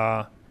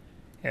 With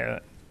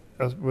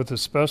a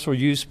special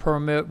use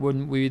permit,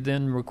 wouldn't we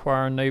then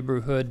require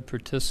neighborhood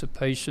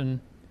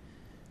participation?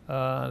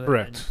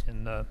 Correct.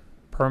 In the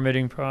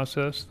permitting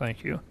process?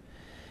 Thank you.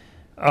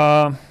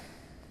 As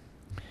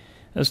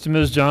to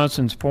Ms.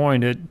 Johnson's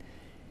point,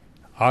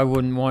 I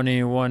wouldn't want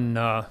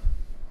anyone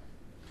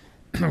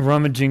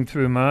rummaging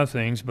through my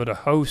things, but a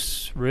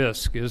host's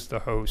risk is the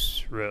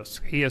host's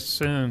risk. He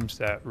assumes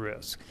that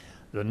risk.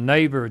 The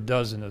neighbor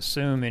doesn't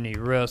assume any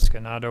risk,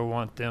 and I don't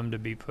want them to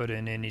be put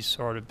in any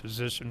sort of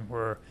position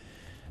where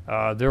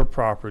their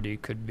property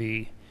could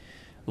be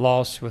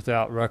lost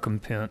without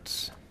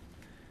recompense.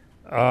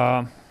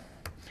 And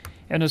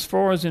as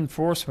far as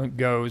enforcement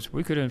goes,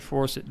 we could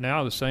enforce it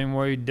now the same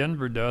way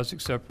Denver does,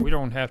 except we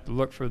don't have to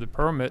look for the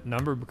permit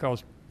number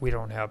because we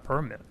don't have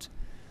permits.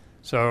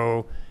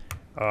 So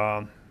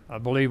I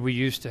believe we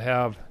used to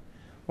have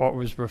what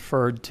was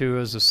referred to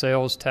as a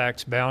sales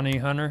tax bounty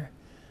hunter,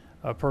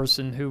 a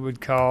person who would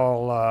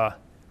call,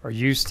 or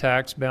use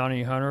tax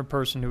bounty hunter, a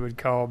person who would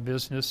call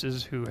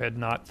businesses who had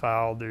not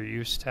filed their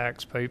use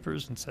tax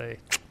papers and say,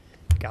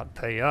 got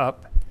to pay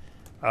up.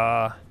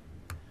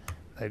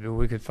 Maybe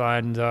we could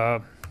find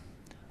a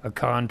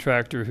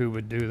contractor who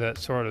would do that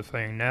sort of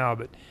thing now,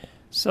 but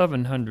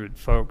 700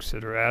 folks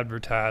that are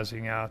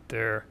advertising out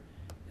there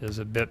is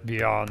a bit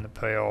beyond the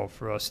pale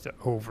for us to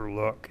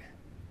overlook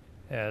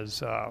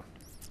as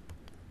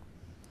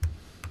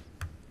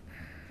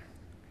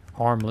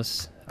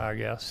harmless, I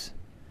guess.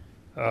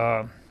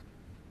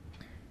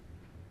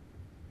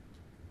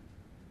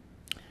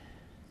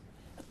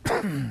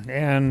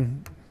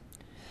 And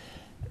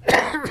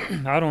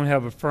I don't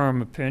have a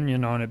firm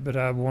opinion on it, but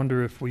I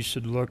wonder if we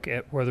should look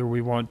at whether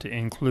we want to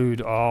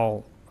include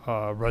all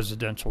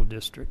residential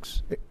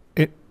districts.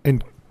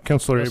 And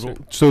Councilor Yes, Abel,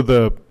 sir. so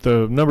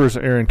the numbers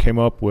Aaron came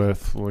up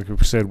with, like we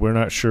said, we're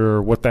not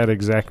sure what that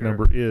exact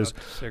number is, Up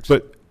to 6.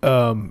 but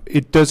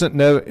it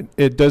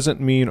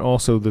doesn't mean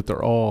also that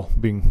they're all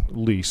being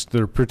leased.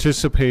 They're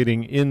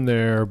participating in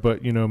there,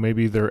 but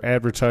maybe they're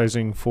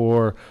advertising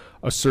for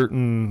a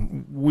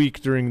certain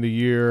week during the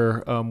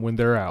year when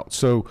they're out.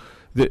 So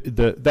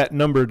that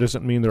number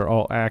doesn't mean they're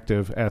all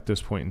active at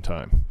this point in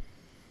time.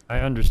 I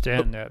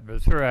understand that, but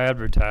if they're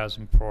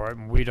advertising for it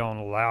and we don't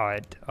allow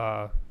it,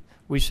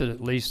 we should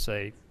at least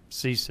say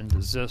cease and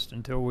desist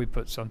until we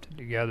put something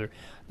together.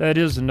 That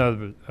is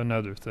another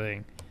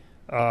thing.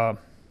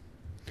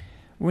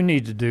 We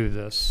need to do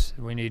this.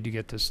 We need to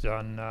get this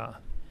done. I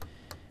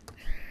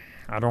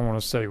don't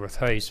want to say with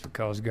haste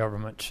because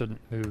government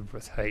shouldn't move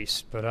with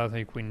haste, but I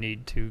think we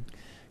need to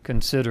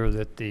consider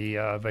that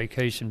the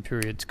vacation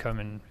period's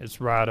coming.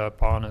 It's right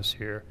up on us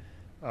here.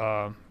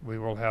 We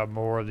will have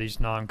more of these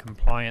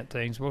non-compliant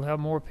things. We'll have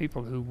more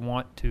people who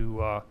want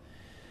to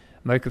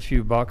make a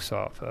few bucks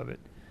off of it.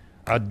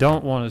 I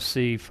don't want to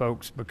see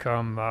folks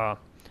become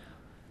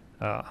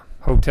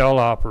hotel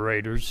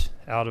operators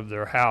out of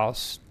their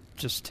house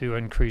just to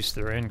increase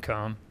their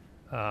income.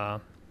 I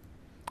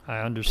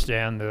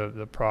understand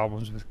the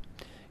problems with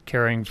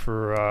caring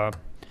for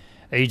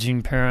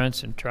aging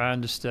parents and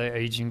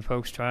aging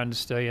folks trying to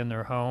stay in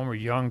their home, or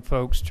young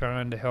folks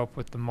trying to help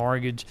with the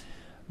mortgage,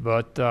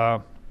 but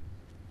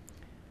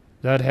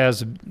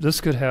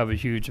this could have a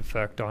huge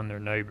effect on their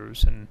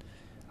neighbors, and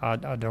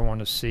I don't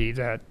want to see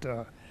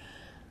that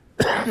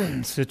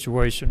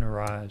situation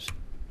arise.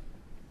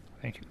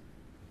 Thank you.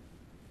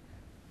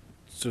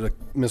 So to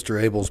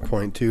Mr. Abel's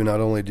point too, not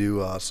only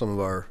do some of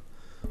our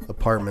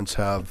apartments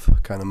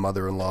have kind of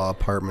mother-in-law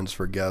apartments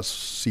for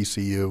guests,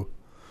 CCU,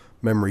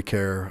 memory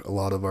care, a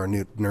lot of our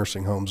new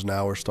nursing homes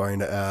now are starting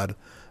to add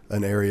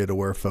an area to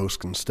where folks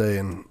can stay.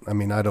 And I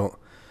mean, I don't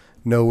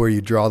know where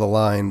you draw the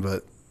line,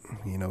 but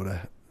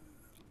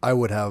I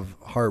would have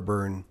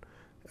heartburn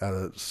at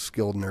a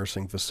skilled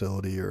nursing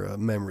facility or a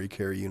memory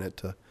care unit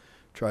to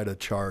try to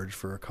charge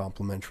for a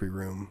complimentary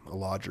room, a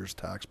lodger's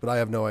tax. But I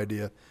have no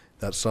idea.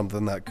 That's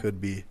something that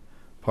could be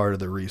part of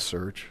the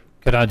research.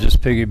 Could I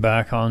just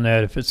piggyback on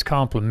that? If it's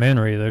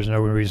complimentary, there's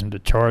no reason to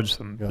charge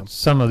them. Yeah. But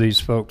some of these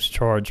folks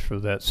charge for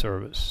that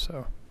service.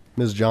 So,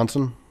 Ms.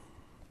 Johnson?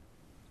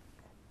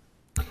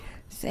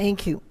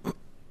 Thank you.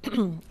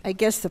 I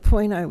guess the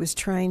point I was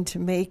trying to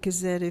make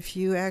is that if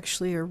you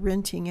actually are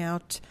renting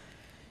out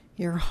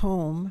your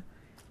home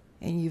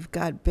and you've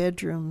got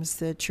bedrooms,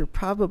 that you're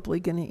probably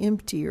going to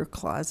empty your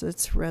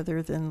closets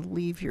rather than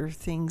leave your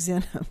things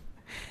in them.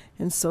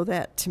 And so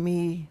that to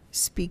me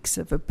speaks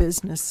of a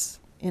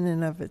business in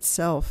and of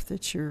itself,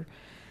 that you're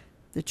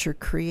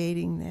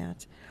creating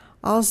that.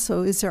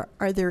 Also,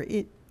 are there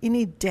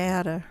any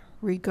data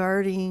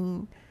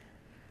regarding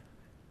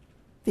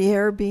the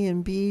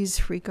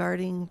Airbnbs,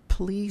 regarding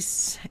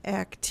police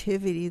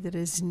activity that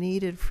is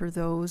needed for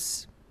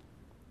those,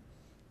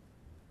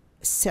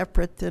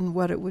 separate than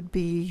what it would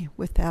be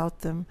without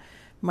them?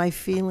 My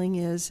feeling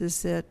is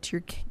that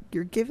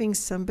you're giving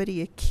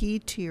somebody a key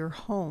to your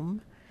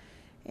home,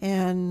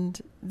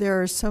 and there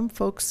are some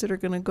folks that are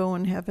going to go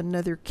and have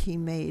another key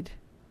made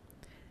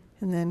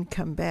and then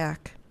come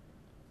back.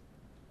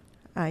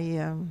 I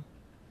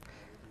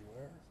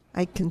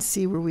can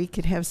see where we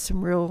could have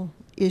some real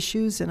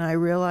issues, and I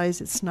realize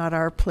it's not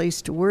our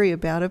place to worry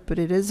about it, but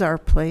it is our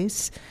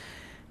place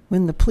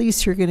when the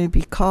police are going to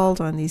be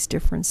called on these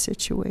different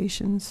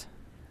situations.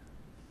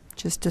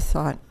 Just a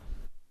thought.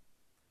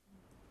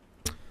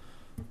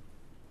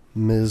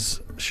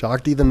 Ms.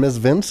 Shakti, then Ms.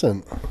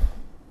 Vincent.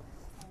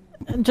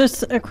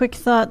 Just a quick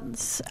thought.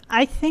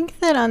 I think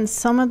that on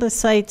some of the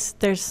sites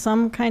there's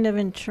some kind of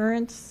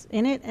insurance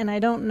in it, and I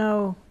don't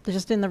know,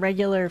 just in the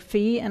regular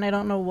fee, and I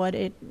don't know what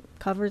it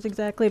covers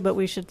exactly, but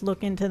we should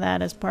look into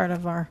that as part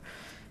of our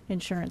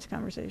insurance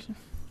conversation.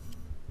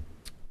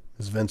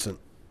 Ms. Vincent.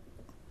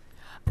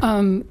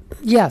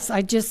 Yes,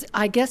 I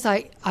guess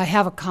I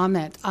have a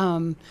comment.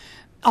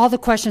 All the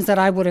questions that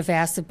I would have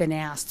asked have been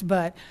asked,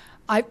 but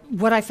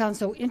what I found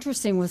so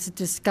interesting was the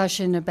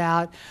discussion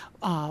about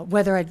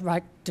whether I'd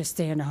like to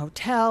stay in a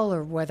hotel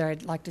or whether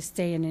I'd like to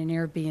stay in an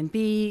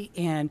Airbnb,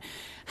 and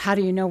how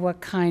do you know what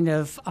kind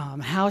of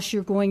house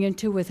you're going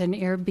into with an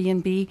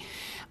Airbnb.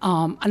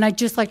 And I'd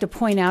just like to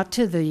point out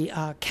to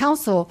the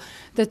council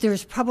that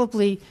there's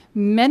probably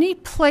many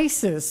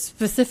places,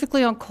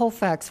 specifically on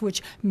Colfax,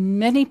 which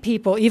many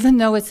people, even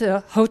though it's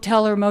a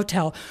hotel or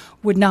motel,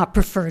 would not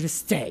prefer to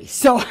stay.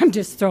 So I'm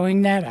just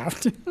throwing that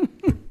out.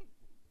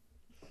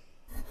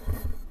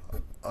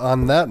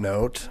 On that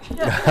note,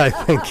 I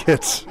think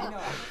it's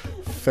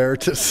fair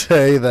to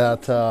say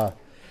that a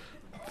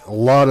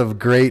lot of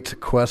great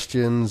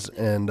questions,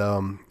 and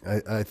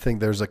I think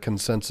there's a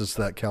consensus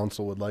that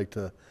council would like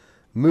to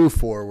move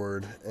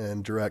forward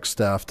and direct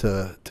staff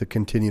to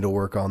continue to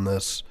work on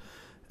this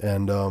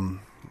and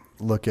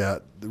look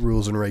at the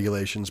rules and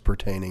regulations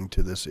pertaining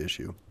to this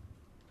issue.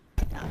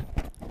 Is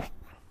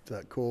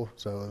that cool?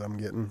 So that I'm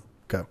getting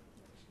okay.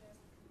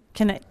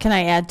 Can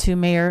I add to,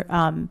 Mayor?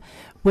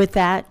 With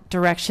that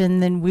direction,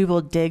 then we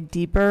will dig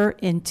deeper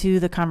into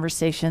the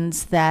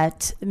conversations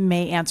that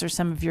may answer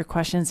some of your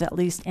questions, at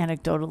least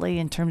anecdotally,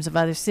 in terms of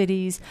other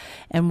cities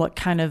and what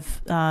kind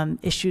of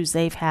issues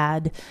they've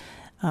had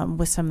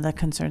with some of the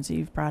concerns that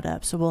you've brought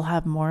up. So we'll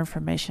have more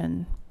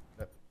information.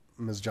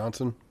 Ms.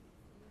 Johnson?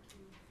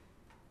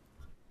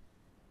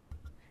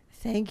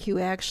 Thank you.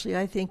 Actually,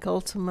 I think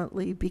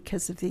ultimately,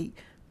 because of the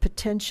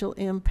potential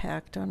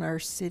impact on our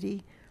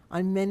city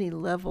on many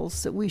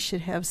levels, that we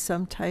should have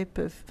some type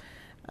of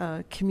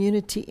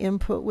community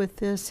input with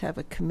this, have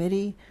a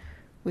committee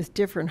with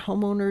different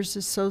homeowners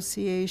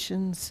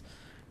associations,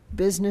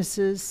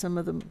 businesses, some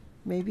of them,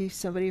 maybe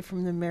somebody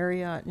from the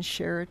Marriott and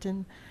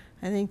Sheraton.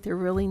 I think there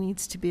really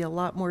needs to be a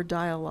lot more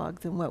dialogue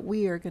than what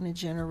we are going to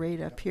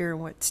generate up here and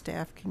what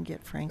staff can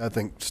get, frankly. I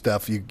think,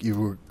 Steph,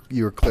 you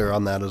were clear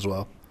on that as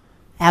well.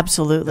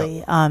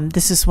 Absolutely.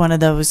 This is one of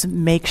those,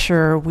 make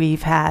sure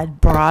we've had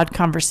broad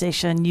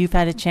conversation. You've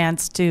had a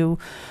chance to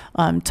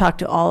talk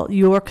to all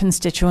your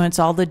constituents,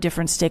 all the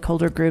different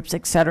stakeholder groups,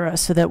 et cetera,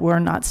 so that we're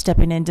not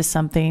stepping into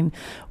something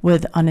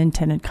with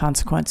unintended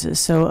consequences.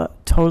 So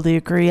totally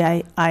agree.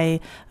 I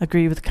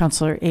agree with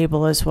Councilor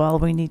Abel as well.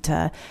 We need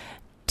to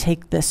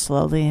take this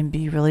slowly and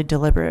be really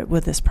deliberate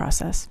with this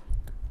process.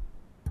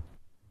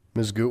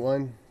 Ms.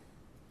 Gutwein?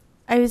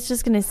 I was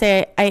just going to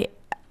say,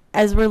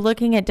 as we're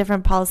looking at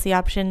different policy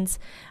options,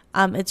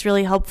 it's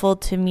really helpful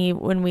to me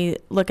when we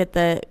look at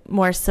the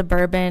more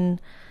suburban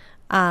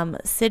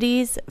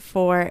cities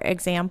for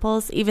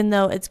examples, even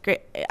though it's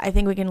great. I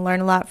think we can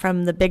learn a lot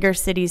from the bigger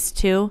cities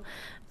too,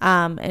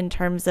 in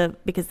terms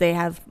of, because they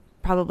have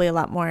probably a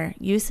lot more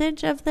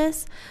usage of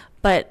this,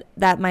 but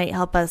that might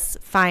help us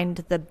find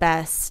the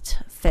best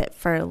fit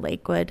for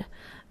Lakewood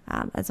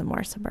as a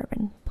more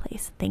suburban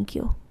place. Thank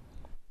you.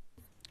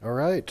 All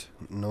right.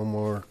 No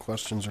more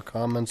questions or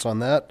comments on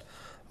that.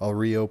 I'll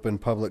reopen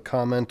public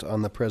comment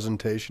on the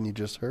presentation you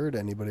just heard.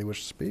 Anybody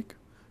wish to speak?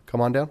 Come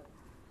on down.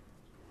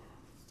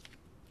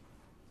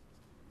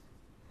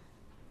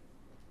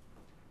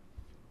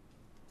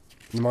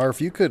 Mar,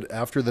 if you could,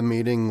 after the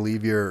meeting,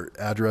 leave your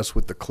address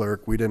with the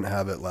clerk. We didn't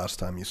have it last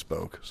time you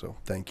spoke, so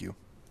thank you.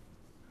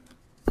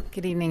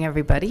 Good evening,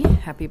 everybody.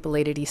 Happy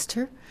belated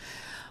Easter.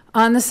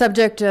 On the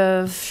subject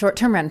of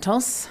short-term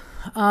rentals,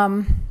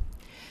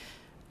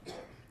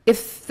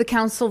 if the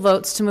council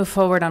votes to move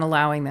forward on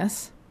allowing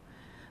this,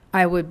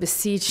 I would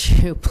beseech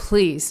you,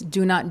 please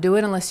do not do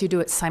it unless you do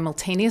it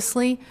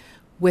simultaneously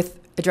with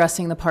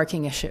addressing the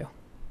parking issue.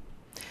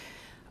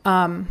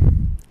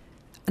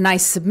 And I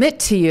submit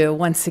to you,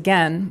 once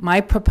again,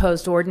 my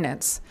proposed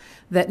ordinance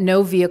that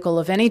no vehicle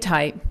of any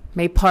type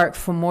may park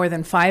for more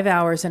than 5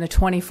 hours in a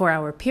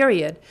 24-hour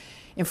period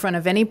in front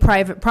of any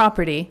private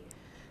property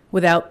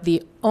without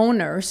the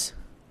owner's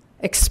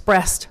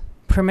expressed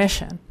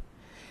permission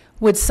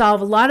would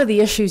solve a lot of the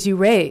issues you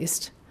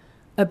raised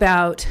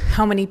about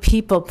how many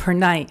people per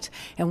night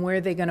and where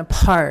they're going to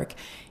park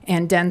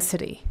and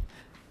density.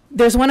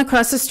 There's one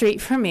across the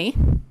street from me,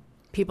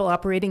 people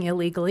operating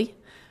illegally.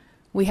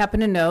 We happen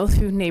to know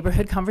through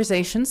neighborhood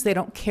conversations they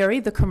don't carry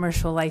the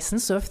commercial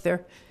license, so if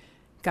they're,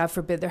 God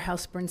forbid, their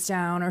house burns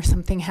down or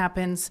something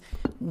happens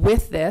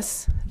with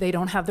this, they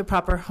don't have the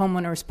proper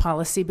homeowner's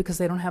policy because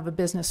they don't have a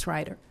business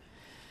rider.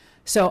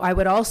 So I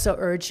would also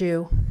urge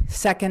you,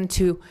 second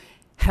to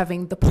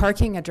having the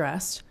parking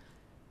addressed,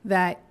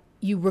 that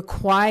you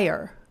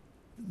require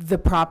the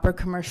proper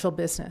commercial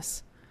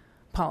business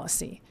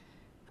policy.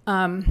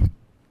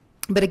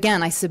 But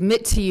again, I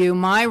submit to you,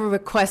 my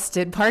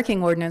requested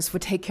parking ordinance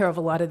would take care of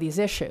a lot of these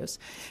issues.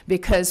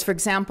 Because, for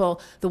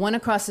example, the one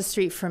across the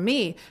street from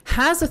me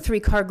has a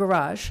 3-car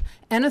garage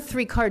and a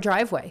 3-car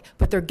driveway,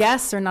 but their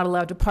guests are not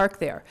allowed to park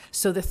there.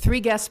 So the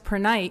 3 guests per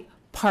night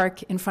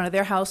park in front of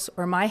their house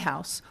or my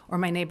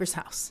neighbor's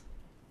house.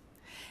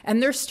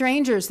 And they're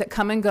strangers that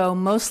come and go,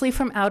 mostly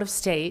from out of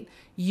state,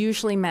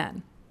 usually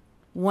men,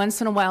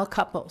 once in a while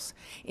couples,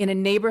 in a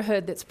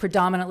neighborhood that's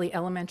predominantly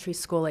elementary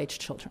school age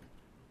children.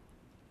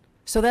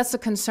 So that's a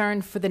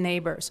concern for the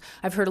neighbors.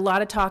 I've heard a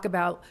lot of talk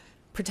about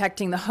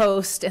protecting the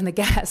host and the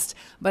guest,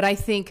 but I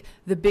think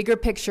the bigger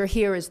picture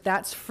here is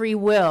that's free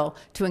will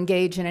to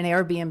engage in an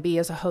Airbnb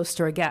as a host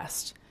or a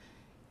guest,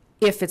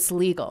 if it's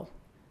legal.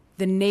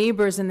 The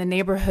neighbors in the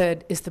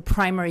neighborhood is the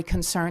primary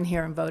concern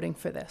here in voting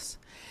for this.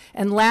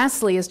 And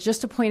lastly, as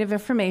just a point of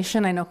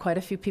information, I know quite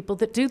a few people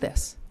that do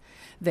this.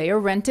 They are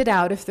rented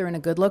out if they're in a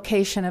good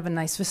location of a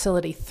nice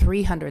facility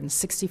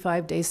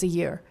 365 days a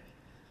year,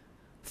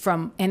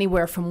 from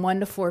anywhere from 1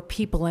 to 4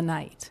 people a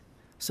night.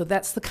 So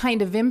that's the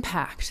kind of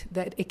impact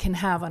that it can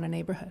have on a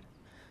neighborhood.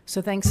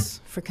 So thanks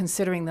for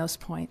considering those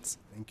points.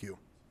 Thank you.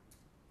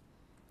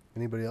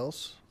 Anybody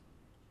else?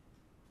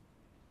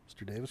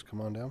 Mr. Davis, come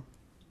on down.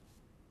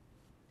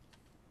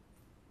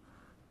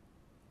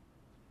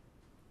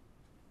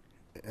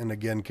 And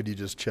again, could you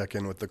just check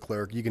in with the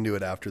clerk? You can do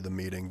it after the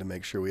meeting to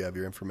make sure we have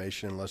your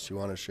information, unless you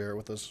want to share it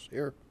with us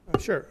here.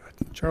 Sure.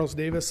 Charles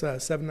Davis,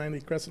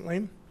 790 Crescent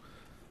Lane.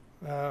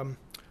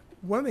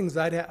 One of the things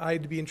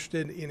I'd be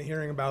interested in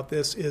hearing about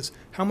this is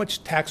how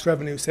much tax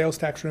revenue, sales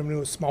tax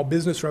revenue, small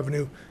business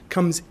revenue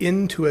comes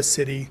into a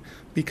city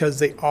because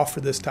they offer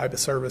this type of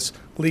service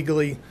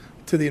legally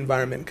to the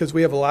environment. Because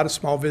we have a lot of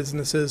small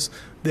businesses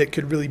that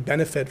could really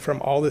benefit from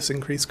all this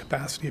increased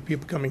capacity of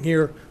people coming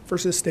here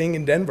versus staying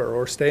in Denver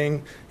or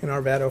staying in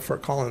Arvada or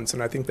Fort Collins.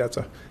 And I think that's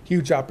a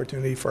huge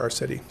opportunity for our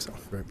city. So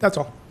that's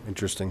all.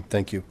 Interesting.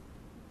 Thank you.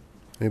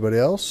 Anybody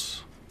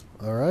else?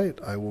 All right.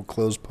 I will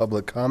close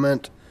public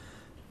comment.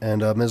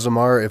 And Ms.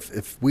 Amar,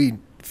 if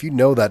you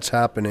know that's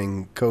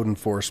happening, code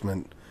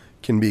enforcement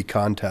can be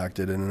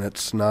contacted, and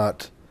it's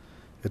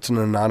an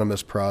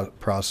anonymous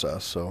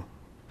process. So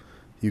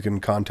you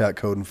can contact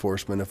code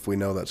enforcement if we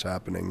know that's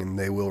happening, and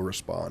they will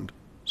respond.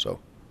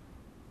 So,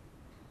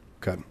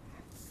 okay.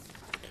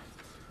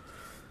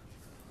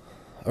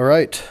 All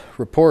right,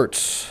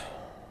 reports.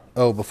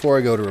 Oh, before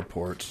I go to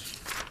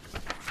reports.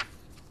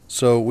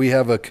 So we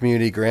have a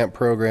community grant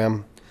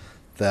program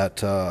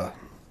that,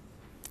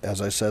 as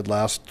I said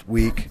last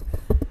week,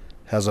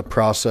 has a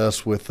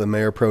process with the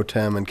mayor pro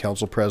tem and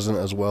council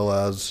president, as well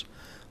as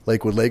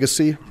Lakewood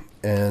Legacy.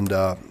 And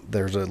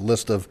there's a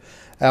list of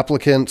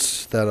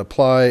applicants that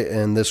apply,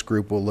 and this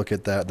group will look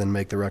at that, then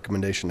make the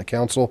recommendation to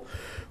council.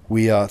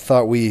 We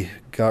thought we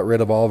got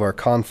rid of all of our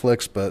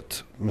conflicts,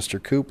 but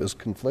Mr. Coop is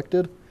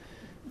conflicted,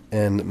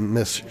 and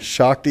Ms.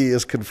 Shakti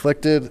is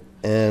conflicted,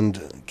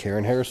 and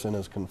Karen Harrison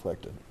is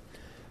conflicted.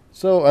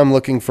 So I'm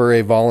looking for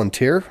a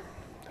volunteer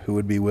who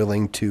would be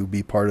willing to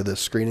be part of this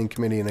screening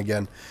committee. And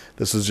again,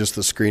 this is just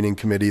the screening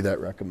committee that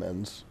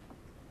recommends.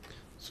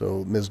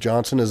 So Ms.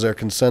 Johnson, is there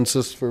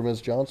consensus for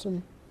Ms.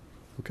 Johnson?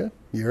 Okay,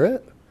 you're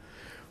it.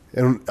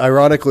 And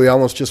ironically, I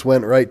almost just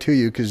went right to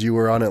you because you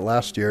were on it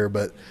last year,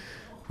 but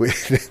we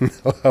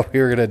didn't know how we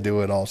were going to do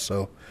it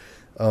also.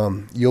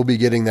 You'll be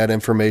getting that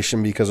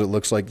information because it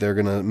looks like they're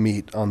going to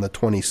meet on the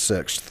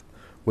 26th,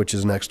 which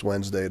is next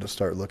Wednesday, to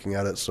start looking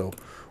at it. So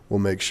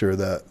we'll make sure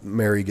that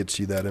Mary gets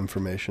you that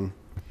information.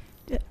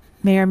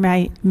 Mayor,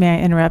 may I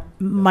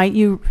interrupt? Might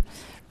you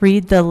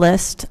read the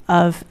list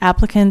of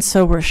applicants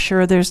so we're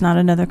sure there's not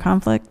another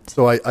conflict?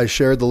 So I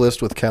shared the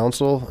list with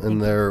council, and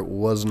there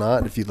was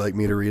not. If you'd like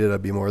me to read it,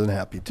 I'd be more than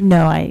happy to.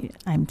 No,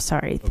 I'm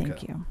sorry.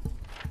 Thank you.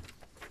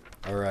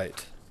 All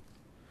right.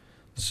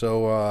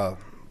 So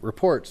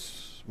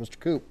reports. Mr.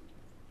 Coop.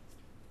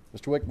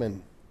 Mr.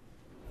 Wickman.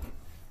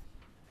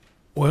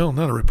 Well,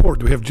 not a report.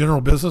 Do we have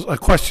general business? A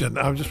question.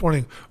 I was just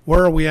wondering,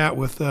 where are we at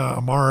with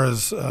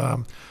Amara's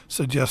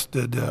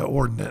suggested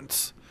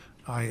ordinance?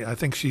 I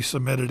think she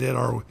submitted it,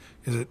 or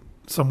is it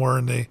somewhere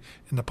in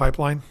the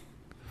pipeline?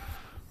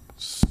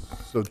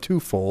 So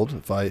twofold,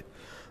 if I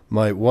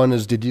might. One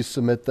is, did you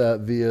submit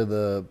that via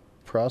the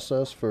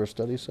process for a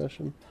study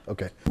session?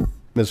 Okay.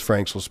 Ms.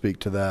 Franks will speak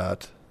to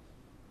that.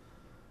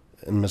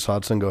 And Ms.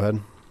 Hodson, go ahead.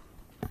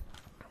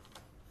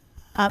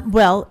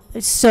 Well,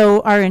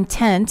 so our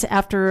intent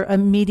after a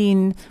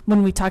meeting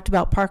when we talked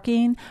about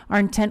parking, our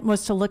intent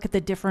was to look at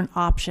the different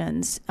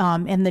options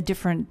and the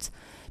different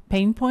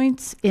pain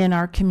points in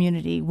our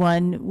community.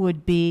 One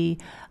would be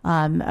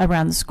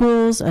around the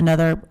schools,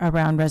 another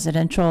around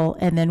residential,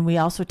 and then we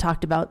also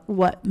talked about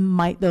what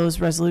might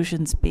those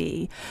resolutions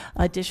be.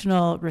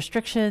 Additional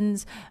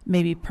restrictions,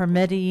 maybe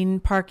permitting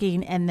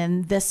parking, and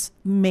then this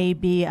may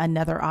be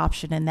another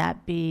option, and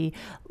that be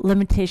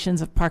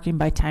limitations of parking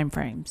by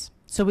timeframes.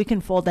 So we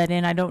can fold that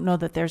in. I don't know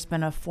that there's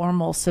been a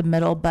formal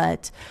submittal,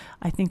 but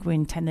I think we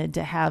intended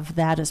to have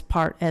that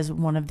as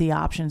one of the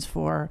options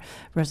for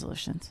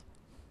resolutions.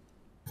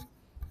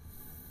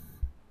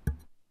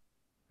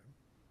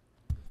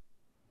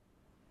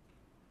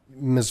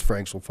 Ms.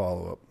 Franks will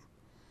follow up.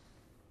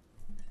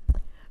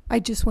 I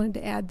just wanted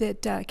to add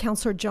that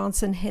Councillor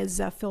Johnson has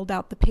filled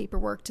out the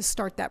paperwork to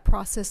start that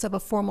process of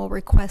a formal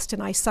request,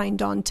 and I signed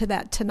on to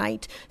that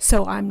tonight.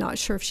 So I'm not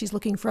sure if she's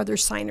looking for other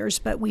signers,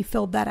 but we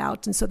filled that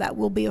out, and so that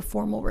will be a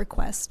formal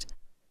request.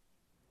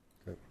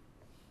 Okay.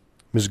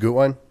 Ms.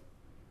 Gutwein?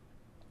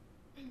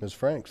 Ms.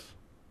 Franks?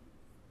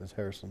 Ms.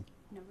 Harrison?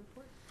 No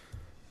report.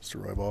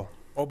 Mr. Roybal?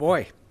 Oh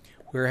boy.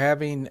 We're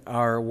having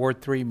our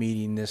Ward 3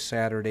 meeting this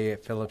Saturday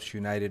at Phillips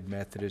United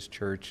Methodist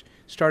Church,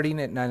 starting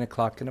at 9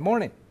 o'clock in the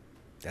morning.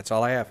 That's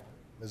all I have.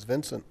 Ms.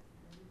 Vincent?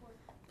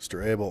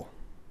 Mr. Abel?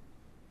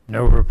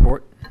 No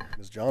report.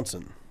 Ms.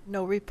 Johnson?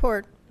 No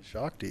report.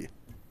 Shakti?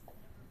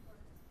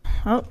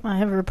 Oh, I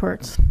have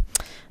reports.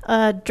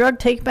 Drug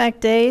Take Back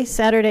Day,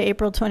 Saturday,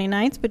 April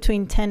 29th,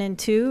 between 10 and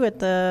 2 at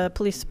the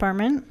police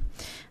department.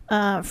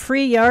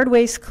 Free yard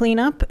waste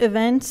cleanup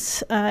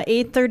events,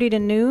 8:30 to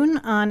noon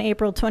on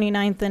April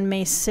 29th and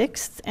May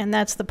 6th, and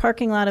that's the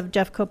parking lot of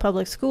Jeffco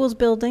Public Schools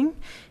building,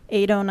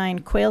 809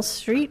 Quail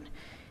Street.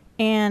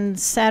 And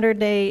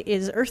Saturday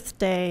is Earth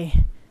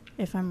Day,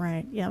 if I'm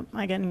right. Yep,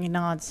 I got any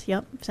nods.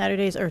 Yep,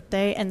 Saturday is Earth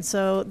Day, and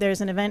so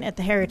there's an event at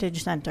the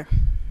Heritage Center.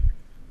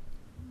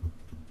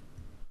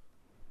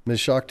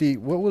 Ms. Shakti,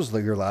 what was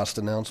your last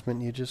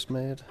announcement you just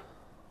made?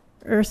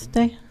 Earth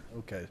Day.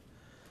 Okay.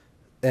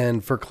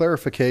 And for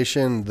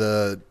clarification,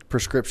 the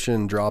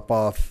prescription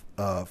drop-off,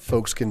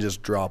 folks can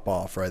just drop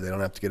off, right? They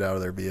don't have to get out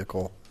of their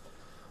vehicle.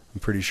 I'm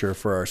pretty sure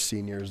for our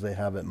seniors, they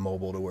have it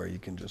mobile to where you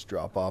can just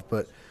drop off,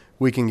 but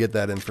we can get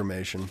that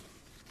information.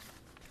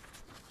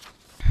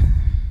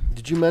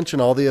 Did you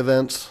mention all the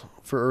events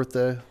for Earth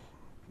Day?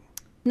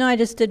 No, I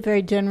just did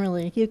very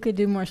generally. You could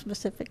do more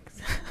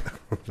specifics.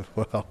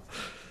 Well,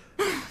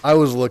 I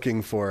was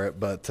looking for it,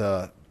 but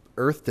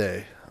Earth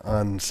Day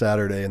on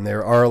Saturday, and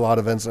there are a lot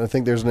of events. And I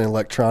think there's an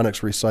electronics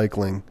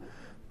recycling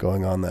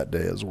going on that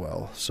day as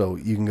well. So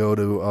you can go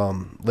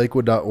to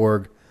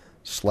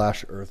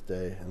lakewood.org/Earth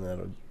Day, and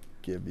that'll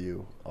give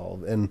you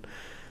all. And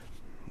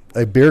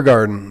a beer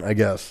garden, I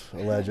guess,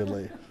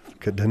 allegedly.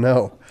 Good to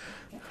know.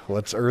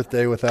 What's Earth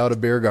Day without a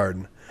beer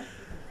garden?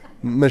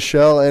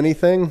 Michelle,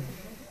 anything?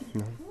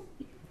 No.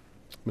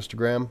 Mr.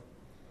 Graham?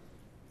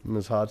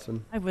 Ms.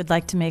 Hodson? I would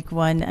like to make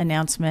one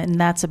announcement, and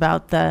that's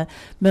about the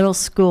middle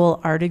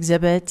school art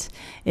exhibit.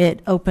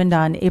 It opened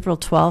on April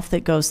 12th.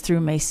 It goes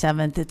through May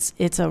 7th.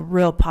 It's a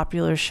real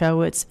popular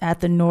show. It's at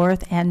the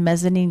North and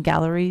Mezzanine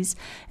Galleries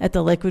at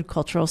the Lakewood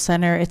Cultural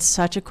Center. It's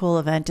such a cool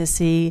event to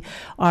see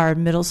our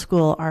middle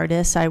school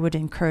artists. I would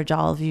encourage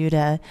all of you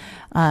to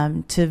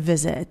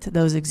visit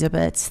those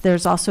exhibits.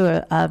 There's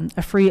also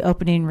a free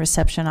opening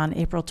reception on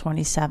April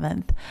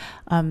 27th.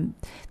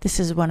 This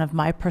is one of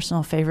my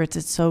personal favorites.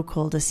 It's so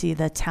cool to see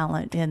the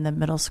talent in the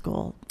middle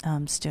school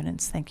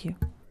students. Thank you.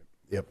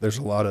 Yep, there's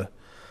a lot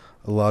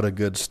of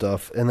good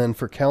stuff. And then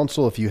for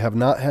council, if you have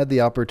not had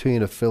the opportunity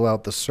to fill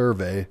out the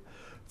survey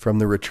from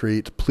the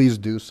retreat, please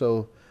do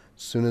so.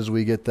 As soon as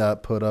we get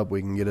that put up,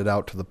 we can get it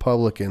out to the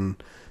public, and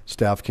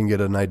staff can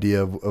get an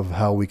idea of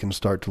how we can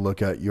start to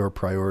look at your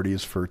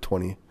priorities for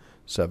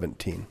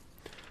 2017.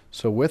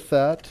 So with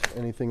that,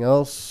 anything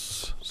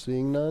else?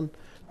 Seeing none.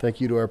 Thank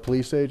you to our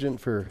police agent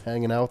for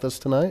hanging out with us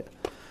tonight,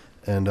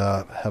 and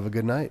have a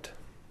good night.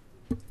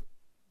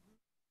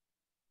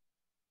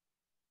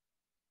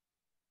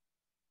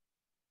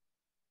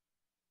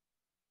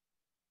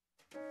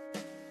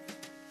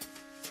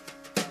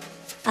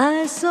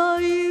 I saw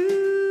you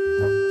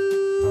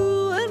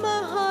and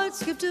my heart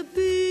skipped a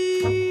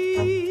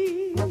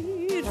beat,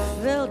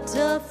 felt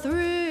a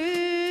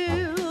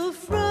thrill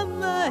from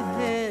my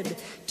head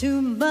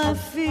to my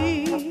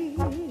feet.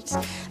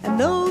 And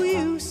though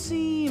you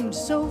seemed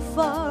so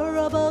far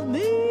above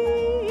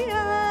me,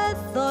 I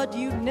thought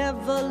you'd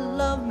never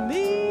love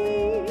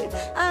me.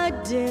 I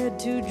dared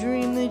to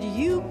dream that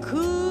you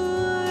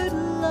could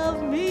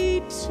love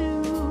me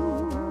too.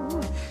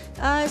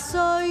 I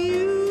saw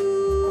you